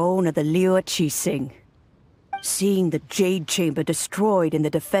backbone of the Liyue Qixing. Seeing the Jade Chamber destroyed in the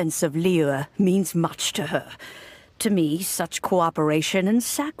defense of Liyue means much to her. To me, such cooperation and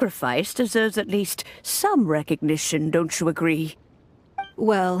sacrifice deserves at least some recognition, don't you agree?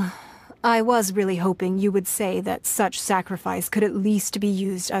 Well, I was really hoping you would say that such sacrifice could at least be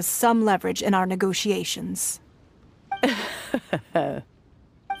used as some leverage in our negotiations.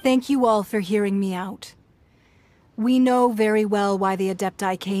 Thank you all for hearing me out. We know very well why the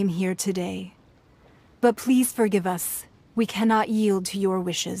Adepti came here today. But please forgive us. We cannot yield to your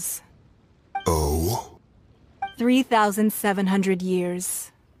wishes. Oh? 3,700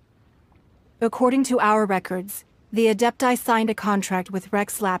 years. According to our records, the Adepti signed a contract with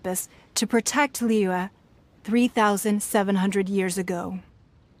Rex Lapis to protect Liyue 3,700 years ago.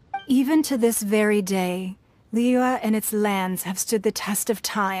 Even to this very day, Liyue and its lands have stood the test of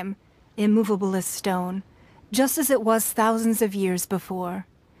time, immovable as stone, just as it was thousands of years before.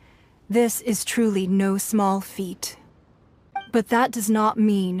 This is truly no small feat. But that does not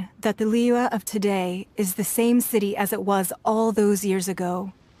mean that the Liyue of today is the same city as it was all those years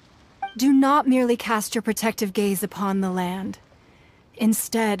ago. Do not merely cast your protective gaze upon the land.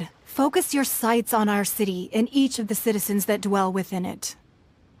 Instead, focus your sights on our city and each of the citizens that dwell within it.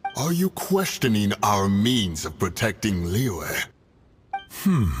 Are you questioning our means of protecting Liyue?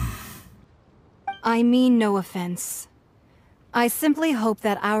 I mean no offense. I simply hope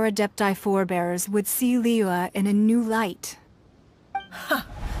that our Adepti forebears would see Liyue in a new light.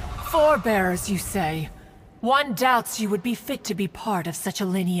 Forebears, you say? One doubts you would be fit to be part of such a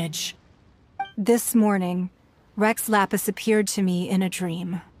lineage. This morning, Rex Lapis appeared to me in a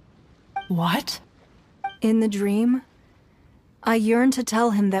dream. What? In the dream, I yearned to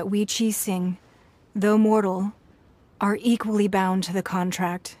tell him that we Qixing, though mortal, are equally bound to the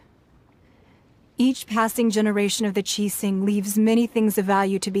contract. Each passing generation of the Qixing leaves many things of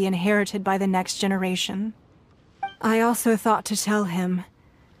value to be inherited by the next generation. I also thought to tell him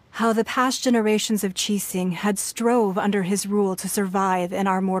how the past generations of Qixing had strove under his rule to survive in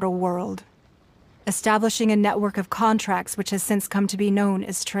our mortal world, establishing a network of contracts which has since come to be known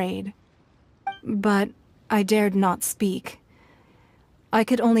as trade. But I dared not speak. I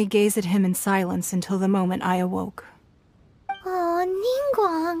could only gaze at him in silence until the moment I awoke. Oh,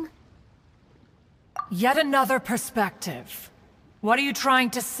 Ningguang. Yet another perspective. What are you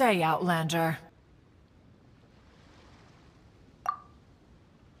trying to say, Outlander?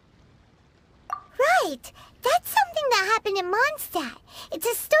 Right! That's something that happened in Mondstadt. It's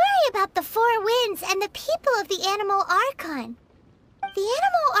a story about the Four Winds and the people of the animal Archon. The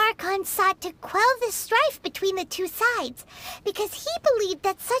animal Archon sought to quell the strife between the two sides, because he believed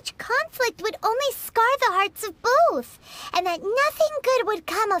that such conflict would only scar the hearts of both, and that nothing good would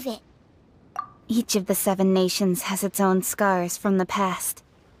come of it. Each of the 7 nations has its own scars from the past.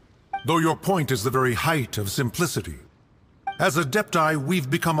 Though your point is the very height of simplicity. As Adepti, we've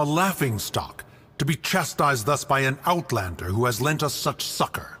become a laughingstock, to be chastised thus by an outlander who has lent us such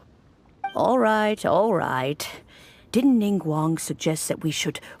succor. All right, all right. Didn't Ningguang suggest that we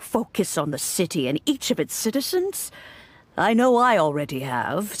should focus on the city and each of its citizens? I know I already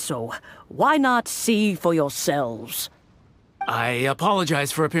have, so why not see for yourselves? I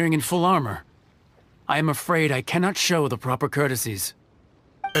apologize for appearing in full armor. I am afraid I cannot show the proper courtesies.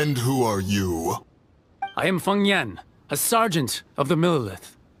 And who are you? I am Feng Yan, a sergeant of the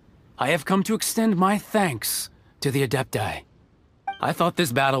Millelith. I have come to extend my thanks to the Adepti. I thought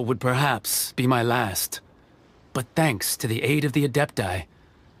this battle would perhaps be my last. But thanks to the aid of the Adepti,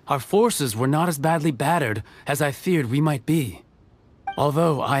 our forces were not as badly battered as I feared we might be.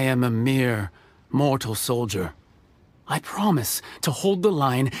 Although I am a mere mortal soldier, I promise to hold the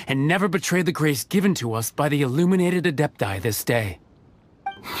line and never betray the grace given to us by the illuminated Adepti this day.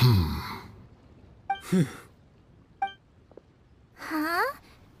 Huh?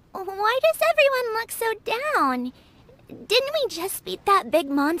 Why does everyone look so down? Didn't we just beat that big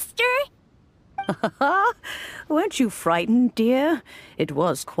monster? Weren't you frightened, dear? It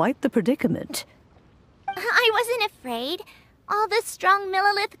was quite the predicament. I wasn't afraid. All the strong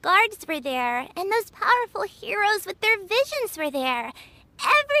Millelith guards were there, and those powerful heroes with their visions were there.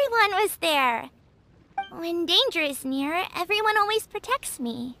 Everyone was there. When danger is near, everyone always protects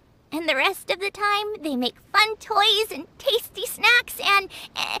me. And the rest of the time, they make fun toys and tasty snacks and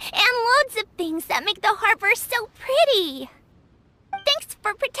loads of things that make the harbor so pretty. Thanks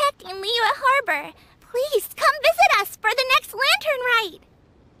for protecting Liyue Harbor. Please come visit us for the next lantern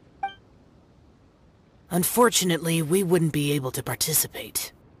ride. Unfortunately, we wouldn't be able to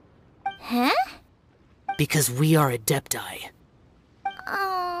participate. Huh? Because we are Adepti.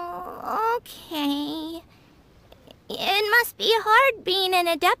 Oh, okay. It must be hard being an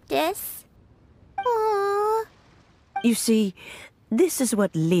Adeptus. Aww. You see, this is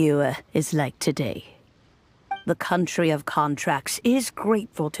what Liyue is like today. The country of contracts is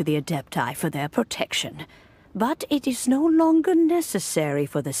grateful to the Adepti for their protection, but it is no longer necessary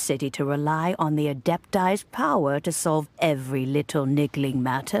for the city to rely on the Adepti's power to solve every little niggling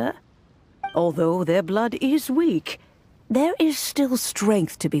matter. Although their blood is weak, there is still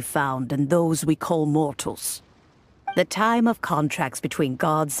strength to be found in those we call mortals. The time of contracts between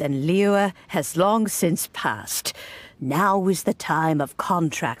gods and Liyue has long since passed. Now is the time of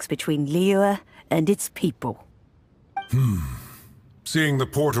contracts between Liyue and its people. Seeing the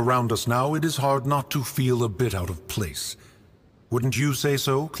port around us now, it is hard not to feel a bit out of place. Wouldn't you say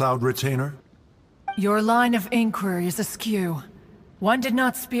so, Cloud Retainer? Your line of inquiry is askew. One did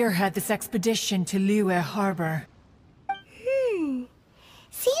not spearhead this expedition to Liyue Harbor.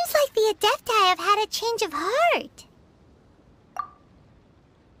 Seems like the Adepti have had a change of heart.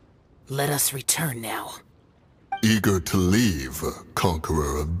 Let us return now. Eager to leave,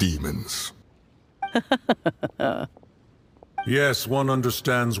 Conqueror of Demons. Yes, one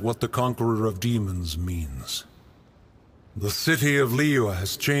understands what the Conqueror of Demons means. The city of Liyue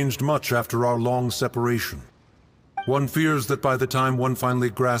has changed much after our long separation. One fears that by the time one finally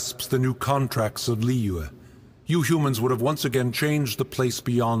grasps the new contracts of Liyue, you humans would have once again changed the place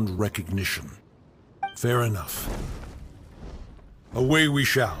beyond recognition. Fair enough. Away we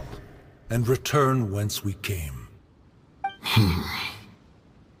shall, and return whence we came.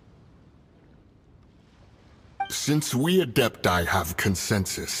 Since we Adepti have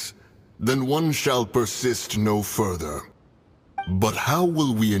consensus, then one shall persist no further. But how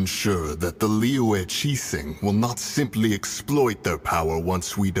will we ensure that the Liyue Qixing will not simply exploit their power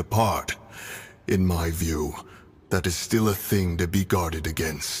once we depart? In my view, that is still a thing to be guarded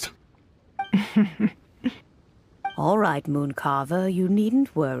against. All right, Mooncarver, you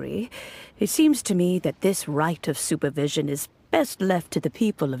needn't worry. It seems to me that this right of supervision is best left to the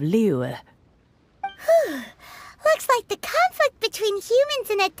people of Liyue. Looks like the conflict between humans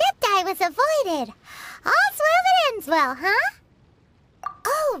and Adepti was avoided. All's well that ends well, huh?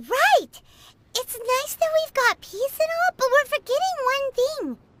 Oh, right! It's nice that we've got peace and all, but we're forgetting one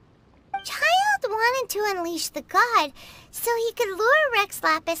thing. Child wanted to unleash the god so he could lure Rex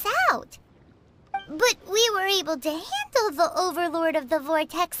Lapis out. But we were able to handle the Overlord of the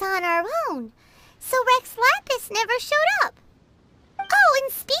Vortex on our own, so Rex Lapis never showed up. Oh,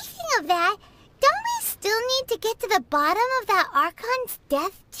 and speaking of that, don't we still need to get to the bottom of that Archon's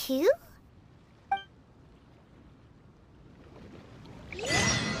death, too?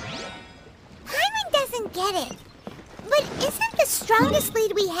 Paimon doesn't get it. But isn't the strongest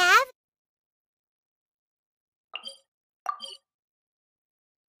lead we have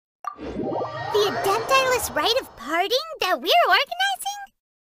the Adepti-less rite of parting that we're organizing?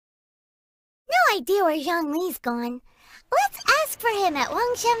 No idea where Zhongli's gone. Let's ask for him at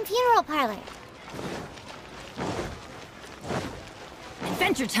Wangshen Funeral Parlor.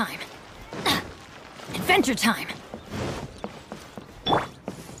 Adventure time! Adventure time!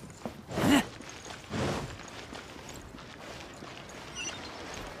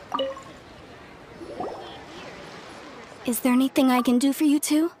 Is there anything I can do for you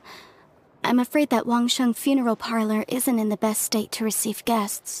two? I'm afraid that Wangsheng Funeral Parlor isn't in the best state to receive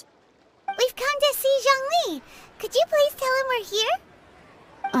guests. We've come to see Zhongli. Could you please tell him we're here?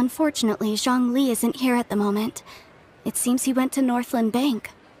 Unfortunately, Zhongli isn't here at the moment. It seems he went to Northland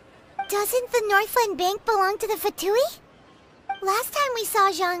Bank. Doesn't the Northland Bank belong to the Fatui? Last time we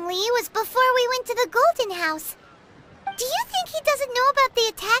saw Zhongli was before we went to the Golden House. Do you think he doesn't know about the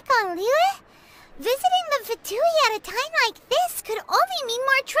attack on Liyue? Visiting the Fatui at a time like this could only mean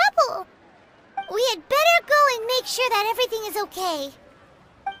more trouble. We had better go and make sure that everything is okay.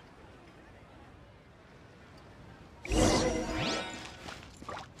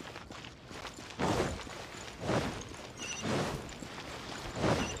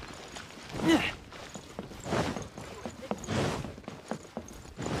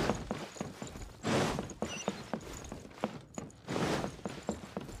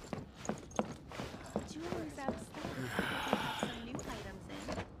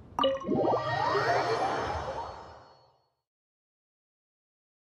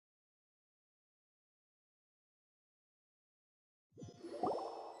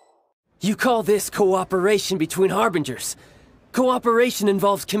 You call this cooperation between Harbingers? Cooperation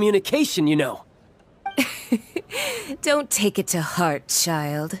involves communication, you know. Don't take it to heart,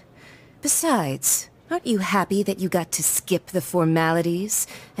 child. Besides, aren't you happy that you got to skip the formalities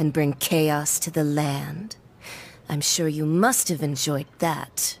and bring chaos to the land? I'm sure you must have enjoyed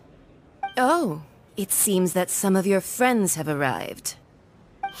that. Oh, it seems that some of your friends have arrived.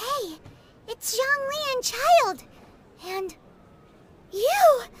 Hey, it's Zhongli and Child. And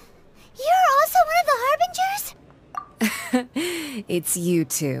you! You're also one of the Harbingers? It's you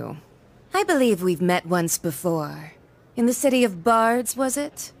two. I believe we've met once before. In the city of Bards, was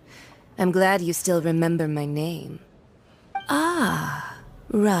it? I'm glad you still remember my name. Ah,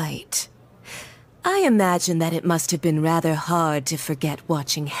 right. I imagine that it must have been rather hard to forget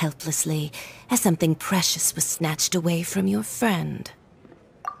watching helplessly as something precious was snatched away from your friend.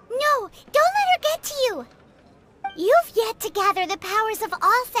 No, don't let her get to you! You've yet to gather the powers of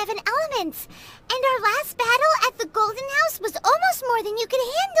all 7 elements, and our last battle at the Golden House was almost more than you could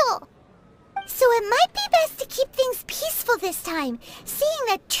handle. So it might be best to keep things peaceful this time, seeing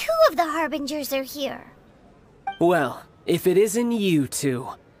that 2 of the Harbingers are here. Well, if it isn't you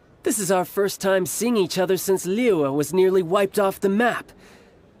two. This is our first time seeing each other since Liyue was nearly wiped off the map.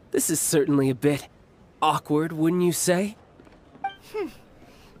 This is certainly a bit awkward, wouldn't you say?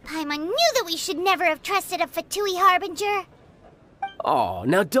 Paimon knew that we should never have trusted a Fatui Harbinger. Oh,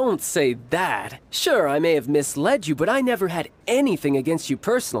 now don't say that. Sure, I may have misled you, but I never had anything against you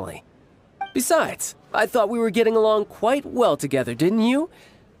personally. Besides, I thought we were getting along quite well together, didn't you?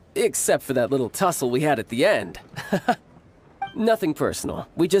 Except for that little tussle we had at the end. Nothing personal.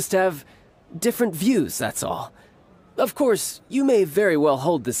 We just have different views, that's all. Of course, you may very well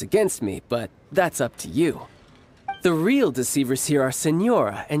hold this against me, but that's up to you. The real deceivers here are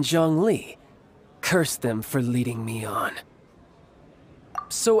Senora and Zhongli. Curse them for leading me on.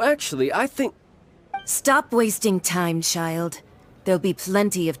 So actually, I think... Stop wasting time, child. There'll be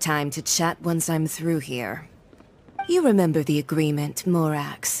plenty of time to chat once I'm through here. You remember the agreement,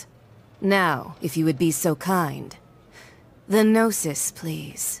 Morax. Now, if you would be so kind. The Gnosis,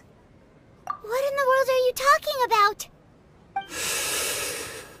 please. What in the world are you talking about?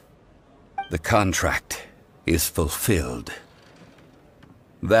 The contract is fulfilled.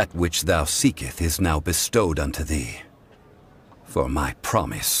 That which thou seeketh is now bestowed unto thee. For my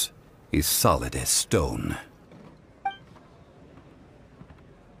promise is solid as stone.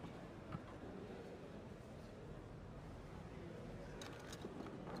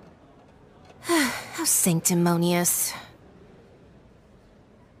 How sanctimonious.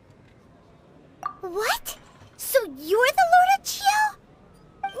 What? So you're the Lord of Chiao?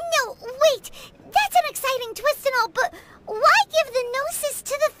 No, wait! That's an exciting twist and all, but why give the Gnosis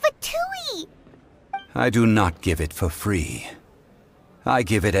to the Fatui? I do not give it for free. I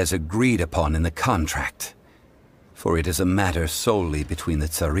give it as agreed upon in the contract, for it is a matter solely between the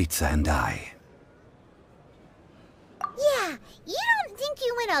Tsaritsa and I. Yeah, you don't think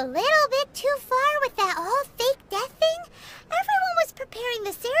you went a little bit too far with that whole fake death thing? Everyone was preparing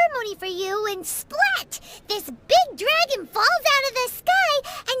the ceremony for you, and splat! This big dragon falls out of the sky,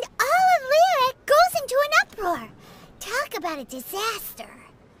 and all of Lyric goes into an uproar. Talk about a disaster.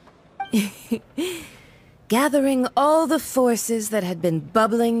 Gathering all the forces that had been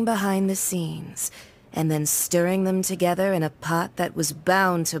bubbling behind the scenes, and then stirring them together in a pot that was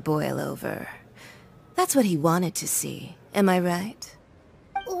bound to boil over. That's what he wanted to see, am I right?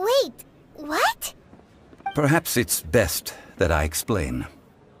 Wait, what? Perhaps it's best that I explain.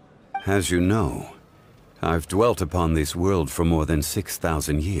 As you know, I've dwelt upon this world for more than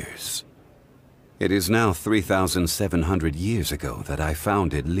 6,000 years. It is now 3,700 years ago that I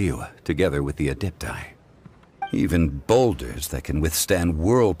founded Liyue together with the Adepti. Even boulders that can withstand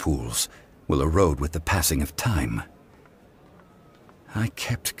whirlpools will erode with the passing of time. I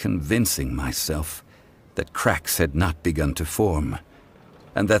kept convincing myself that cracks had not begun to form,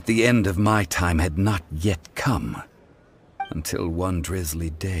 and that the end of my time had not yet come. Until one drizzly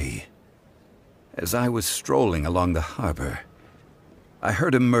day, as I was strolling along the harbor, I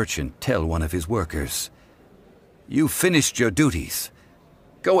heard a merchant tell one of his workers, "You've finished your duties.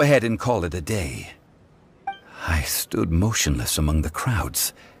 Go ahead and call it a day." I stood motionless among the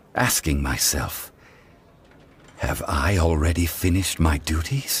crowds, asking myself, have I already finished my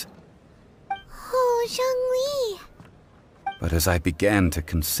duties? Oh, Zhongli. But as I began to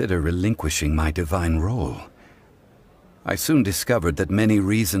consider relinquishing my divine role, I soon discovered that many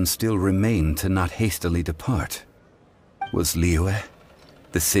reasons still remained to not hastily depart. Was Liyue,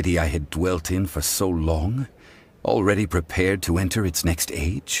 the city I had dwelt in for so long, already prepared to enter its next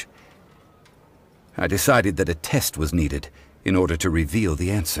age? I decided that a test was needed in order to reveal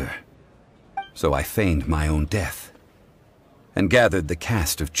the answer. So I feigned my own death, and gathered the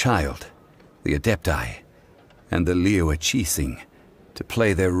cast of Child, the Adepti, and the Liyue Qixing to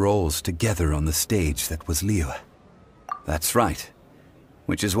play their roles together on the stage that was Liyue. That's right,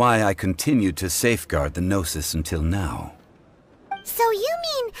 which is why I continued to safeguard the Gnosis until now. So you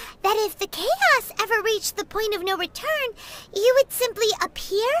mean that if the chaos ever reached the point of no return, you would simply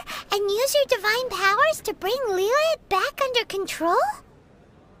appear and use your divine powers to bring Liyue back under control?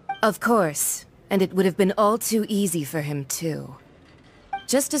 Of course, and it would have been all too easy for him too.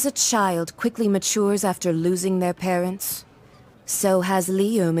 Just as a child quickly matures after losing their parents, so has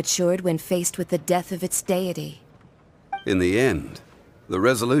Liyue matured when faced with the death of its deity. In the end, the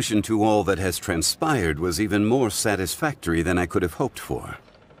resolution to all that has transpired was even more satisfactory than I could have hoped for.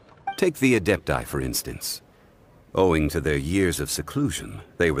 Take the Adepti, for instance. Owing to their years of seclusion,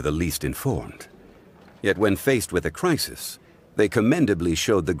 they were the least informed. Yet when faced with a crisis, they commendably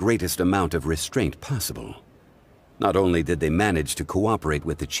showed the greatest amount of restraint possible. Not only did they manage to cooperate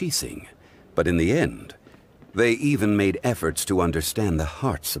with the Qixing, but in the end, they even made efforts to understand the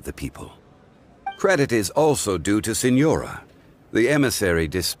hearts of the people. Credit is also due to Signora, the emissary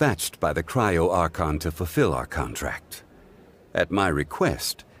dispatched by the Cryo-Archon to fulfill our contract. At my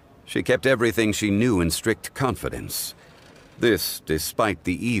request, she kept everything she knew in strict confidence. This despite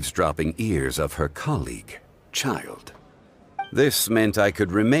the eavesdropping ears of her colleague, Child. This meant I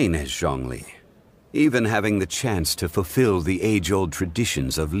could remain as Zhongli, even having the chance to fulfill the age-old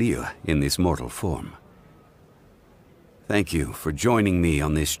traditions of Liyue in this mortal form. Thank you for joining me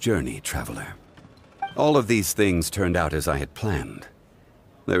on this journey, Traveler. All of these things turned out as I had planned.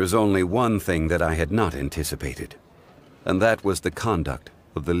 There is only one thing that I had not anticipated, and that was the conduct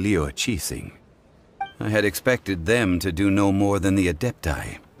of the Liyue Qixing. I had expected them to do no more than the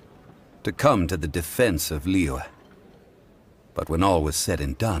Adepti, to come to the defense of Liyue. But when all was said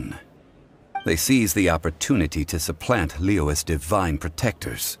and done, they seized the opportunity to supplant Liyue's divine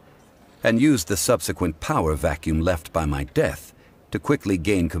protectors, and used the subsequent power vacuum left by my death to quickly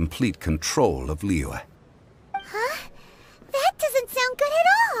gain complete control of Liyue. Huh? That doesn't sound good at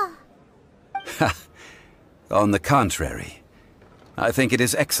all! Ha! On the contrary, I think it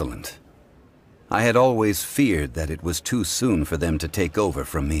is excellent. I had always feared that it was too soon for them to take over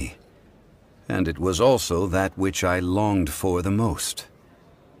from me. And it was also that which I longed for the most.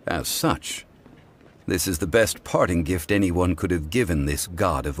 As such, this is the best parting gift anyone could have given this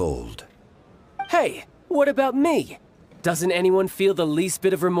god of old. Hey, what about me? Doesn't anyone feel the least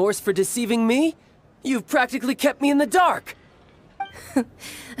bit of remorse for deceiving me? You've practically kept me in the dark!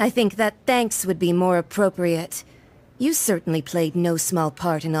 I think that thanks would be more appropriate. You certainly played no small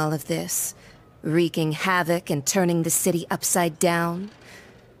part in all of this, wreaking havoc and turning the city upside down.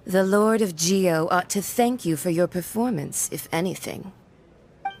 The Lord of Geo ought to thank you for your performance, if anything.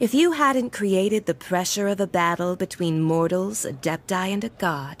 If you hadn't created the pressure of a battle between mortals, Adepti, and a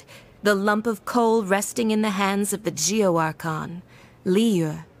god, the lump of coal resting in the hands of the Geo-Archon,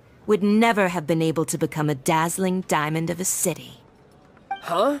 Liyue, would never have been able to become a dazzling diamond of a city.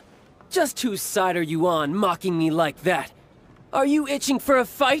 Huh? Just whose side are you on, mocking me like that? Are you itching for a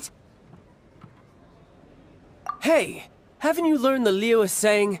fight? Hey, haven't you learned the Liyue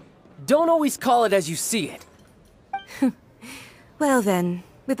saying, don't always call it as you see it? Well then,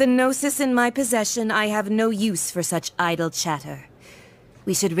 with the Gnosis in my possession, I have no use for such idle chatter.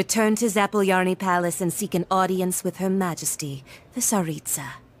 We should return to Zapoljarny Palace and seek an audience with Her Majesty, the Tsaritsa.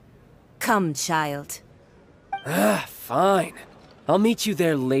 Come, Child. Fine. I'll meet you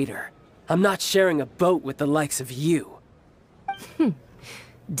there later. I'm not sharing a boat with the likes of you.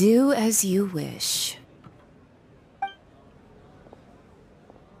 Do as you wish.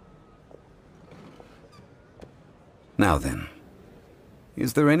 Now then,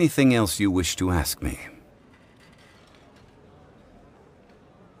 is there anything else you wish to ask me?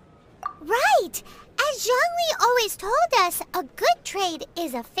 Right! As Zhongli always told us, a good trade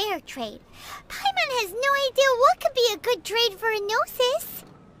is a fair trade. Paimon has no idea what could be a good trade for a Gnosis.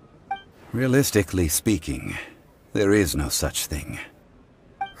 Realistically speaking, there is no such thing.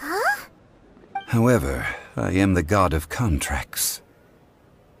 Huh? However, I am the god of contracts.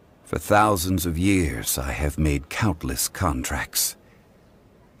 For thousands of years, I have made countless contracts.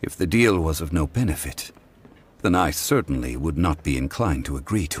 If the deal was of no benefit, then I certainly would not be inclined to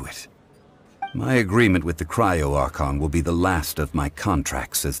agree to it. My agreement with the Cryo-Archon will be the last of my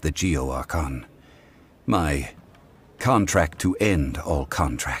contracts as the Geo-Archon. My contract to end all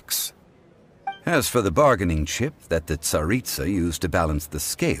contracts. As for the bargaining chip that the Tsaritsa used to balance the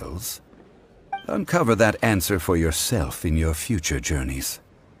scales, uncover that answer for yourself in your future journeys.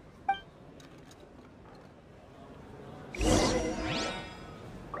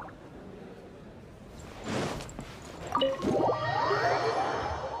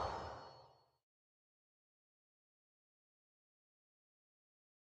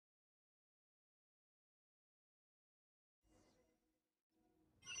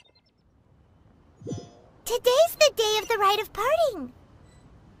 Today's the day of the rite of parting.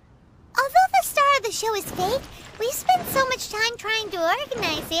 Although the star of the show is fake, we've spent so much time trying to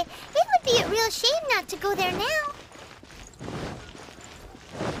organize it, it would be a real shame not to go there now.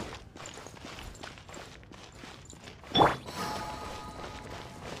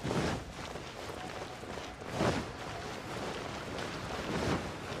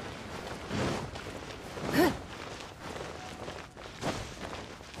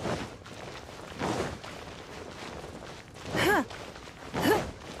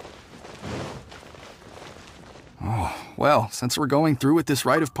 Well, since we're going through with this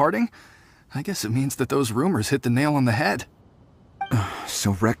rite of parting, I guess it means that those rumors hit the nail on the head.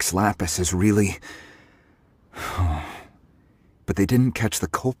 So Rex Lapis is really... But they didn't catch the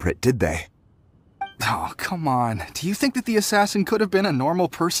culprit, did they? Oh, come on. Do you think that the assassin could have been a normal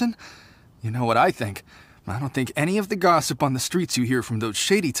person? You know what I think. I don't think any of the gossip on the streets you hear from those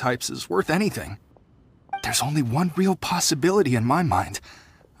shady types is worth anything. There's only one real possibility in my mind.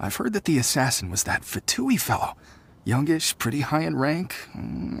 I've heard that the assassin was that Fatui fellow. Youngish, pretty high in rank.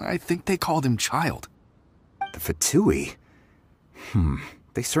 I think they called him Child. The Fatui?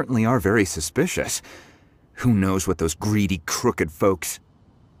 They certainly are very suspicious. Who knows what those greedy, crooked folks...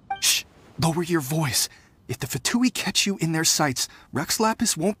 Shh! Lower your voice. If the Fatui catch you in their sights, Rex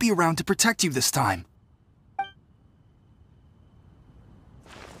Lapis won't be around to protect you this time.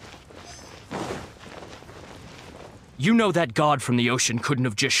 You know that god from the ocean couldn't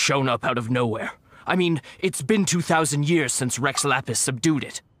have just shown up out of nowhere. I mean, it's been 2,000 years since Rex Lapis subdued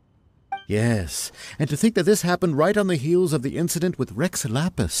it. Yes, and to think that this happened right on the heels of the incident with Rex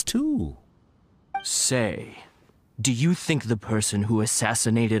Lapis, too. Say, do you think the person who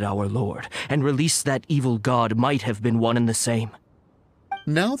assassinated our lord and released that evil god might have been one and the same?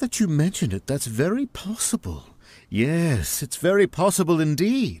 Now that you mention it, that's very possible. Yes, it's very possible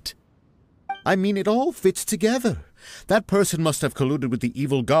indeed. I mean, it all fits together. That person must have colluded with the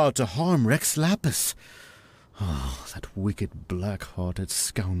evil god to harm Rex Lapis. Oh, that wicked, black-hearted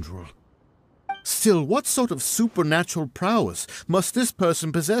scoundrel. Still, what sort of supernatural prowess must this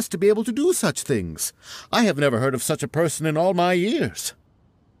person possess to be able to do such things? I have never heard of such a person in all my years.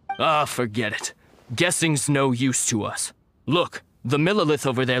 Ah, forget it. Guessing's no use to us. Look, the Millilith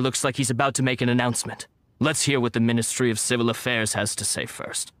over there looks like he's about to make an announcement. Let's hear what the Ministry of Civil Affairs has to say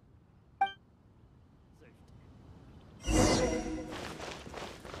first.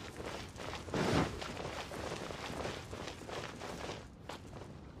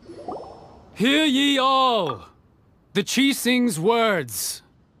 Hear ye all! The Qixing's words.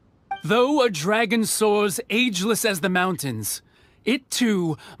 Though a dragon soars ageless as the mountains, it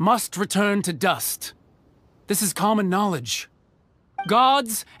too must return to dust. This is common knowledge.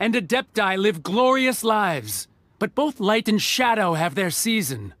 Gods and Adepti live glorious lives, but both light and shadow have their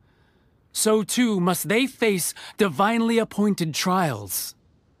season. So too must they face divinely appointed trials.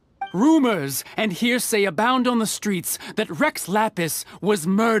 Rumors and hearsay abound on the streets that Rex Lapis was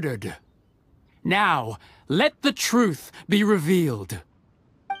murdered. Now, let the truth be revealed.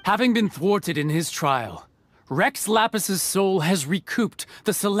 Having been thwarted in his trial, Rex Lapis's soul has recouped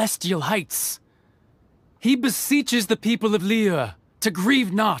the celestial heights. He beseeches the people of Liyue to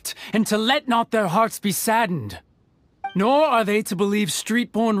grieve not and to let not their hearts be saddened. Nor are they to believe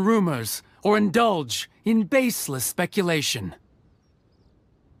street-born rumors or indulge in baseless speculation.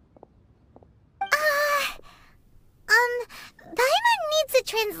 Paimon needs a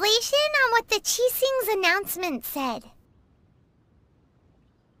translation on what the Qixing's announcement said.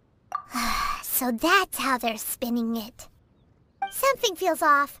 So that's how they're spinning it. Something feels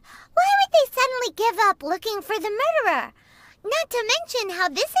off. Why would they suddenly give up looking for the murderer? Not to mention how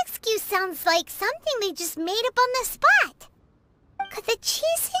this excuse sounds like something they just made up on the spot. Could the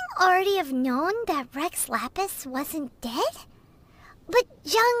Qixing already have known that Rex Lapis wasn't dead? But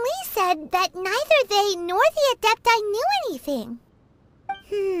Zhongli said that neither they nor the Adepti knew anything.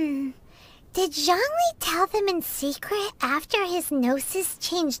 Did Zhongli tell them in secret after his gnosis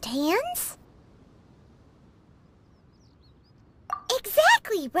changed hands?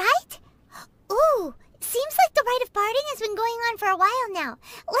 Exactly, right? Ooh, seems like the rite of parting has been going on for a while now.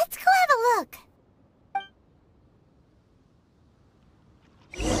 Let's go have a look.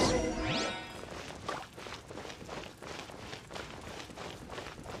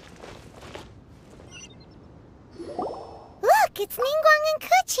 Look, it's Ningguang and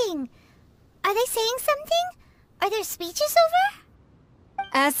Keqing. Are they saying something? Are their speeches over?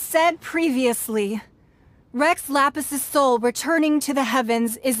 As said previously, Rex Lapis's soul returning to the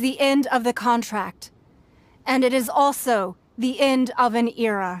heavens is the end of the contract. And it is also the end of an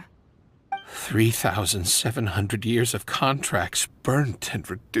era. 3,700 years of contracts burnt and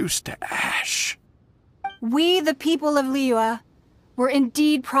reduced to ash. We, the people of Liyue, were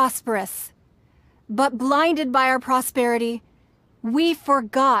indeed prosperous. But blinded by our prosperity, we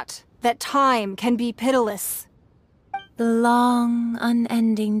forgot that time can be pitiless. The long,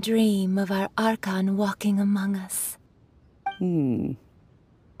 unending dream of our Archon walking among us.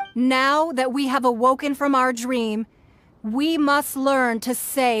 Now that we have awoken from our dream, we must learn to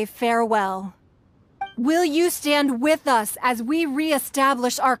say farewell. Will you stand with us as we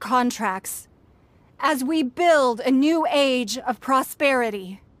re-establish our contracts? As we build a new age of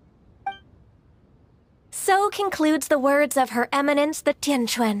prosperity? So concludes the words of Her Eminence the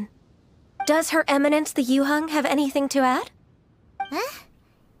Tianquan. Does Her Eminence the Yuheng have anything to add? Huh?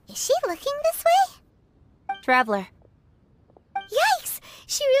 Is she looking this way? Traveler. Yikes!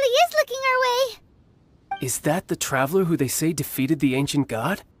 She really is looking our way! Is that the traveler who they say defeated the ancient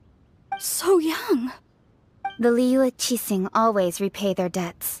god? So young. The Liyue Qixing always repay their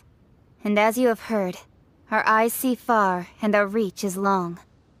debts. And as you have heard, our eyes see far and our reach is long.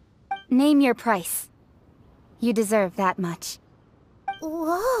 Name your price. You deserve that much.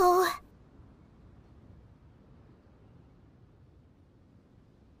 Whoa!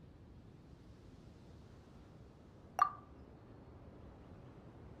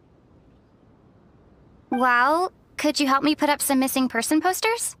 Well, could you help me put up some missing person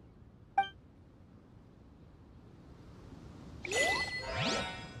posters?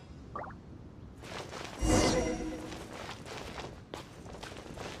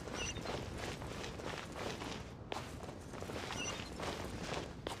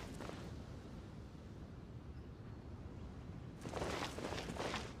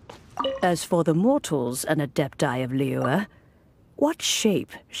 As for the mortals and Adepti of Liyue, what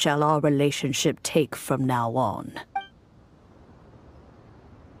shape shall our relationship take from now on?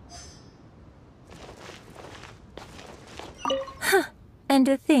 Huh. And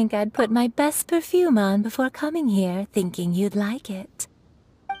to think I'd put my best perfume on before coming here, thinking you'd like it.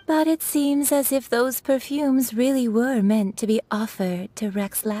 But it seems as if those perfumes really were meant to be offered to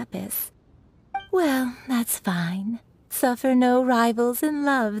Rex Lapis. Well, that's fine. Suffer no rivals in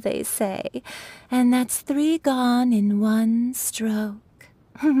love, they say. And that's 3 gone in 1 stroke.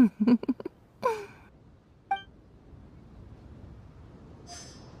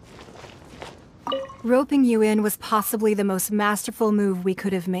 Roping you in was possibly the most masterful move we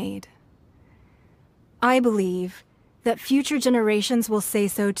could have made. I believe that future generations will say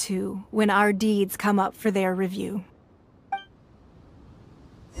so too when our deeds come up for their review.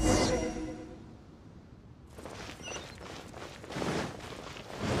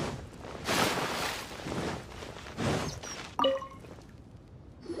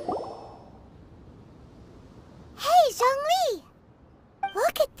 Hey, Zhongli!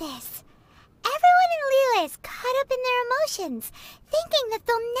 Look at this! Everyone in Liyue is caught up in their emotions, thinking that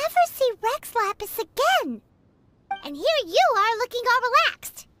they'll never see Rex Lapis again. And here you are looking all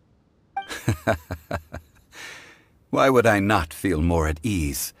relaxed. Why would I not feel more at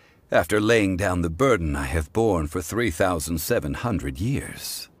ease after laying down the burden I have borne for 3,700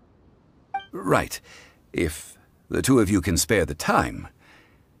 years? Right. If the two of you can spare the time,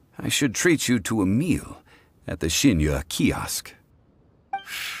 I should treat you to a meal at the Xinyue kiosk.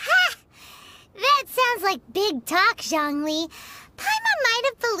 Ha! That sounds like big talk, Zhongli. Paimon might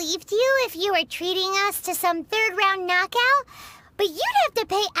have believed you if you were treating us to some third-round knockout, but you'd have to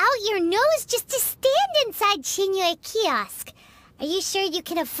pay out your nose just to stand inside Xinyue kiosk. Are you sure you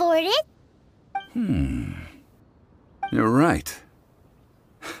can afford it? You're right.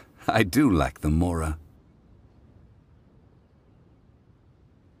 I do like the Mora.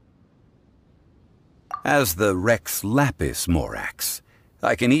 As the Rex Lapis Morax,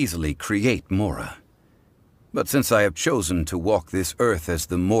 I can easily create Mora. But since I have chosen to walk this earth as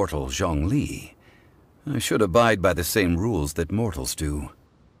the mortal Zhongli, I should abide by the same rules that mortals do.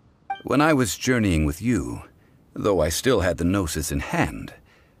 When I was journeying with you, though I still had the Gnosis in hand,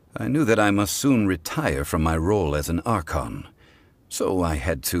 I knew that I must soon retire from my role as an Archon, so I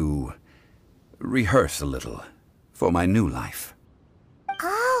had to rehearse a little for my new life.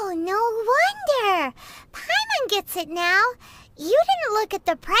 Oh, no wonder! Paimon gets it now. You didn't look at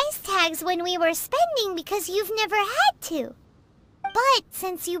the price tags when we were spending because you've never had to. But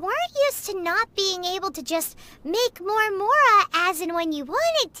since you weren't used to not being able to just make more Mora as and when you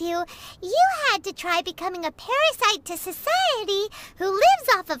wanted to, you had to try becoming a parasite to society who lives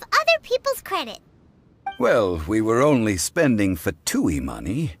off of other people's credit. Well, we were only spending Fatui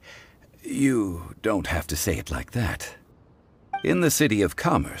money. You don't have to say it like that. In the City of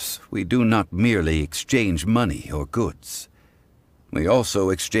Commerce, we do not merely exchange money or goods. We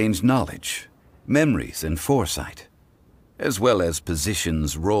also exchange knowledge, memories, and foresight, as well as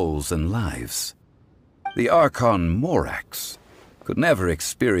positions, roles, and lives. The Archon Morax could never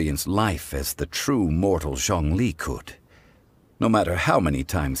experience life as the true mortal Zhongli could, no matter how many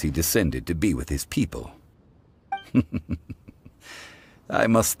times he descended to be with his people. I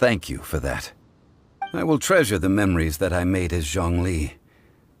must thank you for that. I will treasure the memories that I made as Zhongli,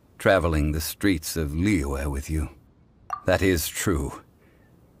 traveling the streets of Liyue with you. That is true.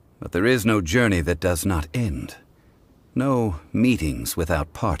 But there is no journey that does not end. No meetings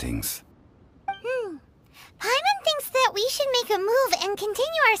without partings. Paimon thinks that we should make a move and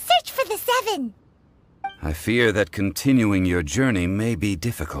continue our search for the Seven. I fear that continuing your journey may be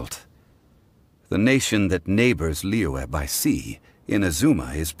difficult. The nation that neighbors Liyue by sea,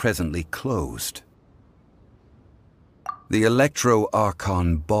 Inazuma, is presently closed. The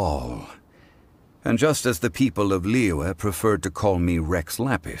Electro-Archon Ball. And just as the people of Liyue preferred to call me Rex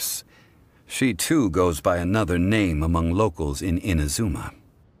Lapis, she too goes by another name among locals in Inazuma.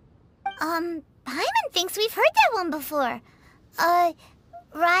 Paimon thinks we've heard that one before.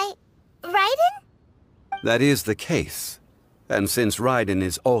 Raiden? That is the case. And since Raiden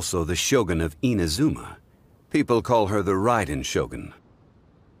is also the Shogun of Inazuma, people call her the Raiden Shogun.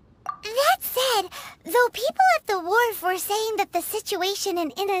 That said, though people at the wharf were saying that the situation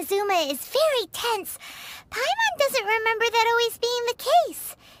in Inazuma is very tense, Paimon doesn't remember that always being the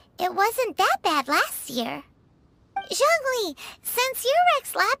case. It wasn't that bad last year. Zhongli, since you're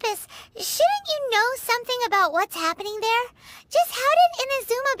Rex Lapis, shouldn't you know something about what's happening there? Just how did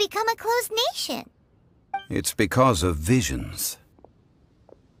Inazuma become a closed nation? It's because of visions.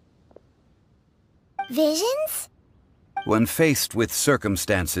 Visions? When faced with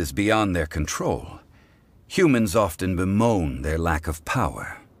circumstances beyond their control, humans often bemoan their lack of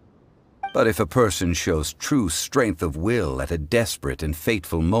power. But if a person shows true strength of will at a desperate and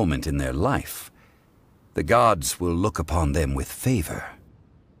fateful moment in their life, the gods will look upon them with favor.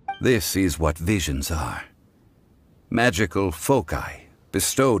 This is what visions are. Magical foci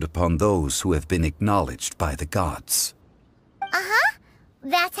bestowed upon those who have been acknowledged by the gods. Uh-huh.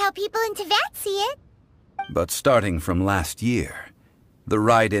 That's how people in Teyvat see it. But starting from last year, the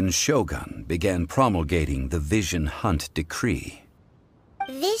Raiden Shogun began promulgating the Vision Hunt Decree.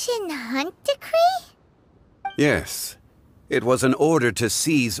 Vision Hunt Decree? Yes. It was an order to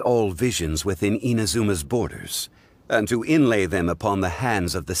seize all visions within Inazuma's borders, and to inlay them upon the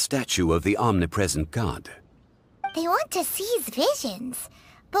hands of the statue of the omnipresent god. They want to seize visions.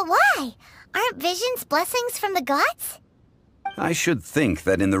 But why? Aren't visions blessings from the gods? I should think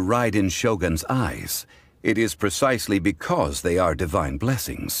that in the Raiden Shogun's eyes, it is precisely because they are divine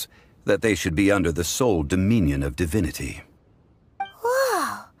blessings that they should be under the sole dominion of divinity.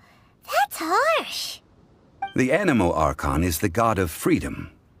 Whoa, that's harsh. The Animo Archon is the god of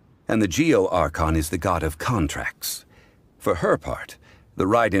freedom, and the Geo Archon is the god of contracts. For her part, the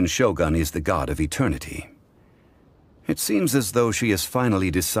Raiden Shogun is the god of eternity. It seems as though she has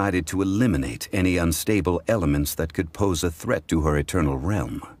finally decided to eliminate any unstable elements that could pose a threat to her eternal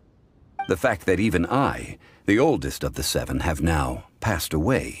realm. The fact that even I, the oldest of the seven, have now passed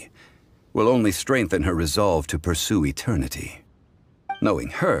away, will only strengthen her resolve to pursue eternity. Knowing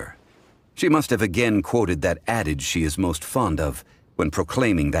her, she must have again quoted that adage she is most fond of when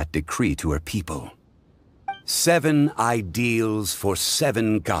proclaiming that decree to her people. 7 ideals for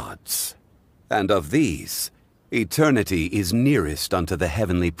 7 gods, and of these, eternity is nearest unto the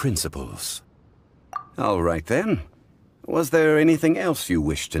heavenly principles. All right then. Was there anything else you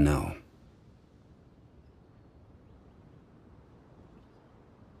wish to know?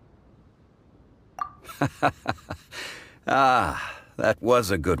 Ah, that was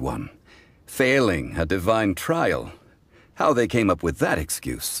a good one. Failing a divine trial. How they came up with that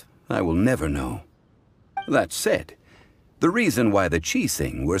excuse, I will never know. That said, the reason why the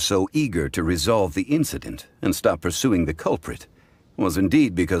Qixing were so eager to resolve the incident and stop pursuing the culprit was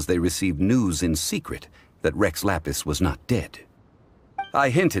indeed because they received news in secret that Rex Lapis was not dead. I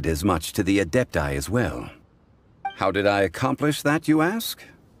hinted as much to the Adepti as well. How did I accomplish that, you ask?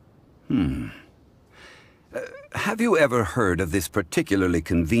 Have you ever heard of this particularly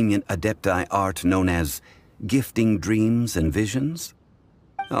convenient Adepti art known as gifting dreams and visions?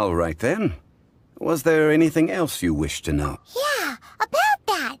 All right then. Was there anything else you wish to know? Yeah, about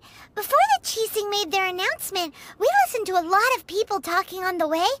that. Before the Qixing made their announcement, we listened to a lot of people talking on the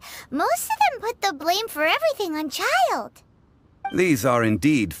way. Most of them put the blame for everything on Child. These are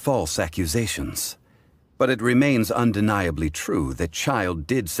indeed false accusations. But it remains undeniably true that Child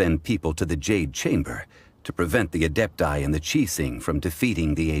did send people to the Jade Chamber to prevent the Adepti and the Qixing from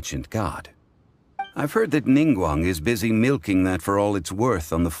defeating the ancient god. I've heard that Ningguang is busy milking that for all it's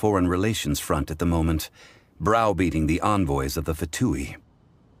worth on the foreign relations front at the moment, browbeating the envoys of the Fatui.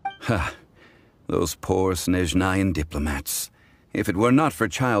 Ha! Those poor Snezhnayan diplomats. If it were not for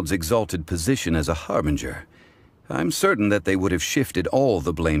Child's exalted position as a harbinger, I'm certain that they would have shifted all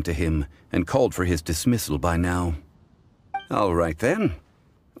the blame to him and called for his dismissal by now. All right then.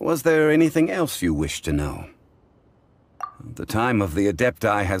 Was there anything else you wished to know? The time of the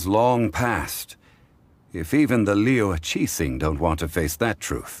Adepti has long passed. If even the Liyue Qixing don't want to face that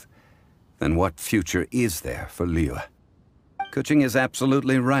truth, then what future is there for Liyue? Keqing is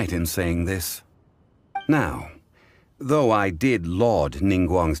absolutely right in saying this. Now, though I did laud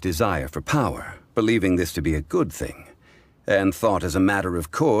Ningguang's desire for power, believing this to be a good thing, and thought as a matter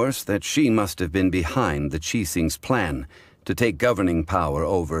of course that she must have been behind the Qixing's plan to take governing power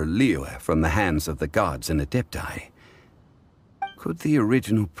over Liyue from the hands of the gods and Adepti, could the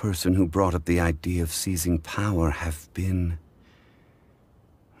original person who brought up the idea of seizing power have been...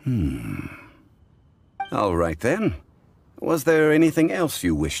 All right then. Was there anything else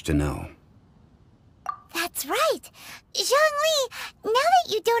you wished to know? That's right. Zhongli, now that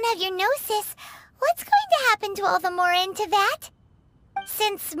you don't have your gnosis, what's going to happen to all the Mora in Teyvat?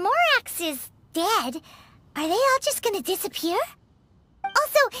 Since Morax is dead, are they all just gonna disappear?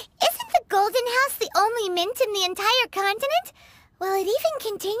 Also, isn't the Golden House the only mint in the entire continent? Will it even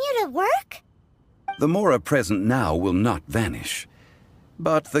continue to work? The Mora present now will not vanish.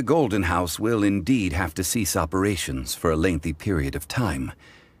 But the Golden House will indeed have to cease operations for a lengthy period of time,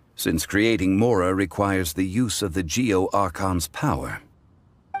 since creating Mora requires the use of the Geo-Archon's power.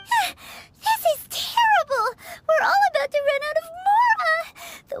 This is terrible! We're all about to run out of Mora!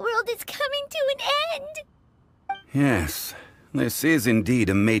 The world is coming to an end! Yes, this is indeed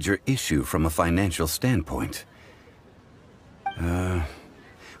a major issue from a financial standpoint.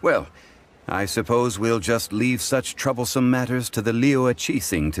 Well, I suppose we'll just leave such troublesome matters to the Liyue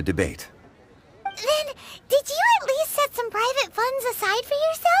Qixing to debate. Then, did you at least set some private funds aside for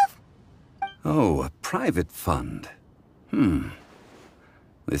yourself? Oh, a private fund.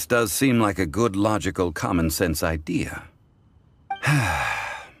 This does seem like a good, logical, common-sense idea.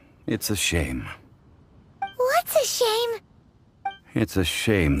 It's a shame. What's a shame? It's a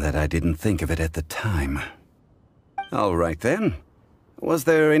shame that I didn't think of it at the time. All right then. Was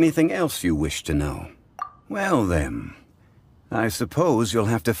there anything else you wished to know? Well then, I suppose you'll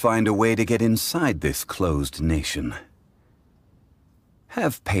have to find a way to get inside this closed nation.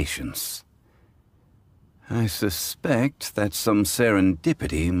 Have patience. I suspect that some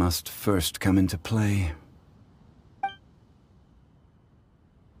serendipity must first come into play.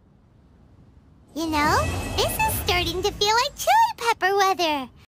 You know, this is starting to feel like chili pepper weather.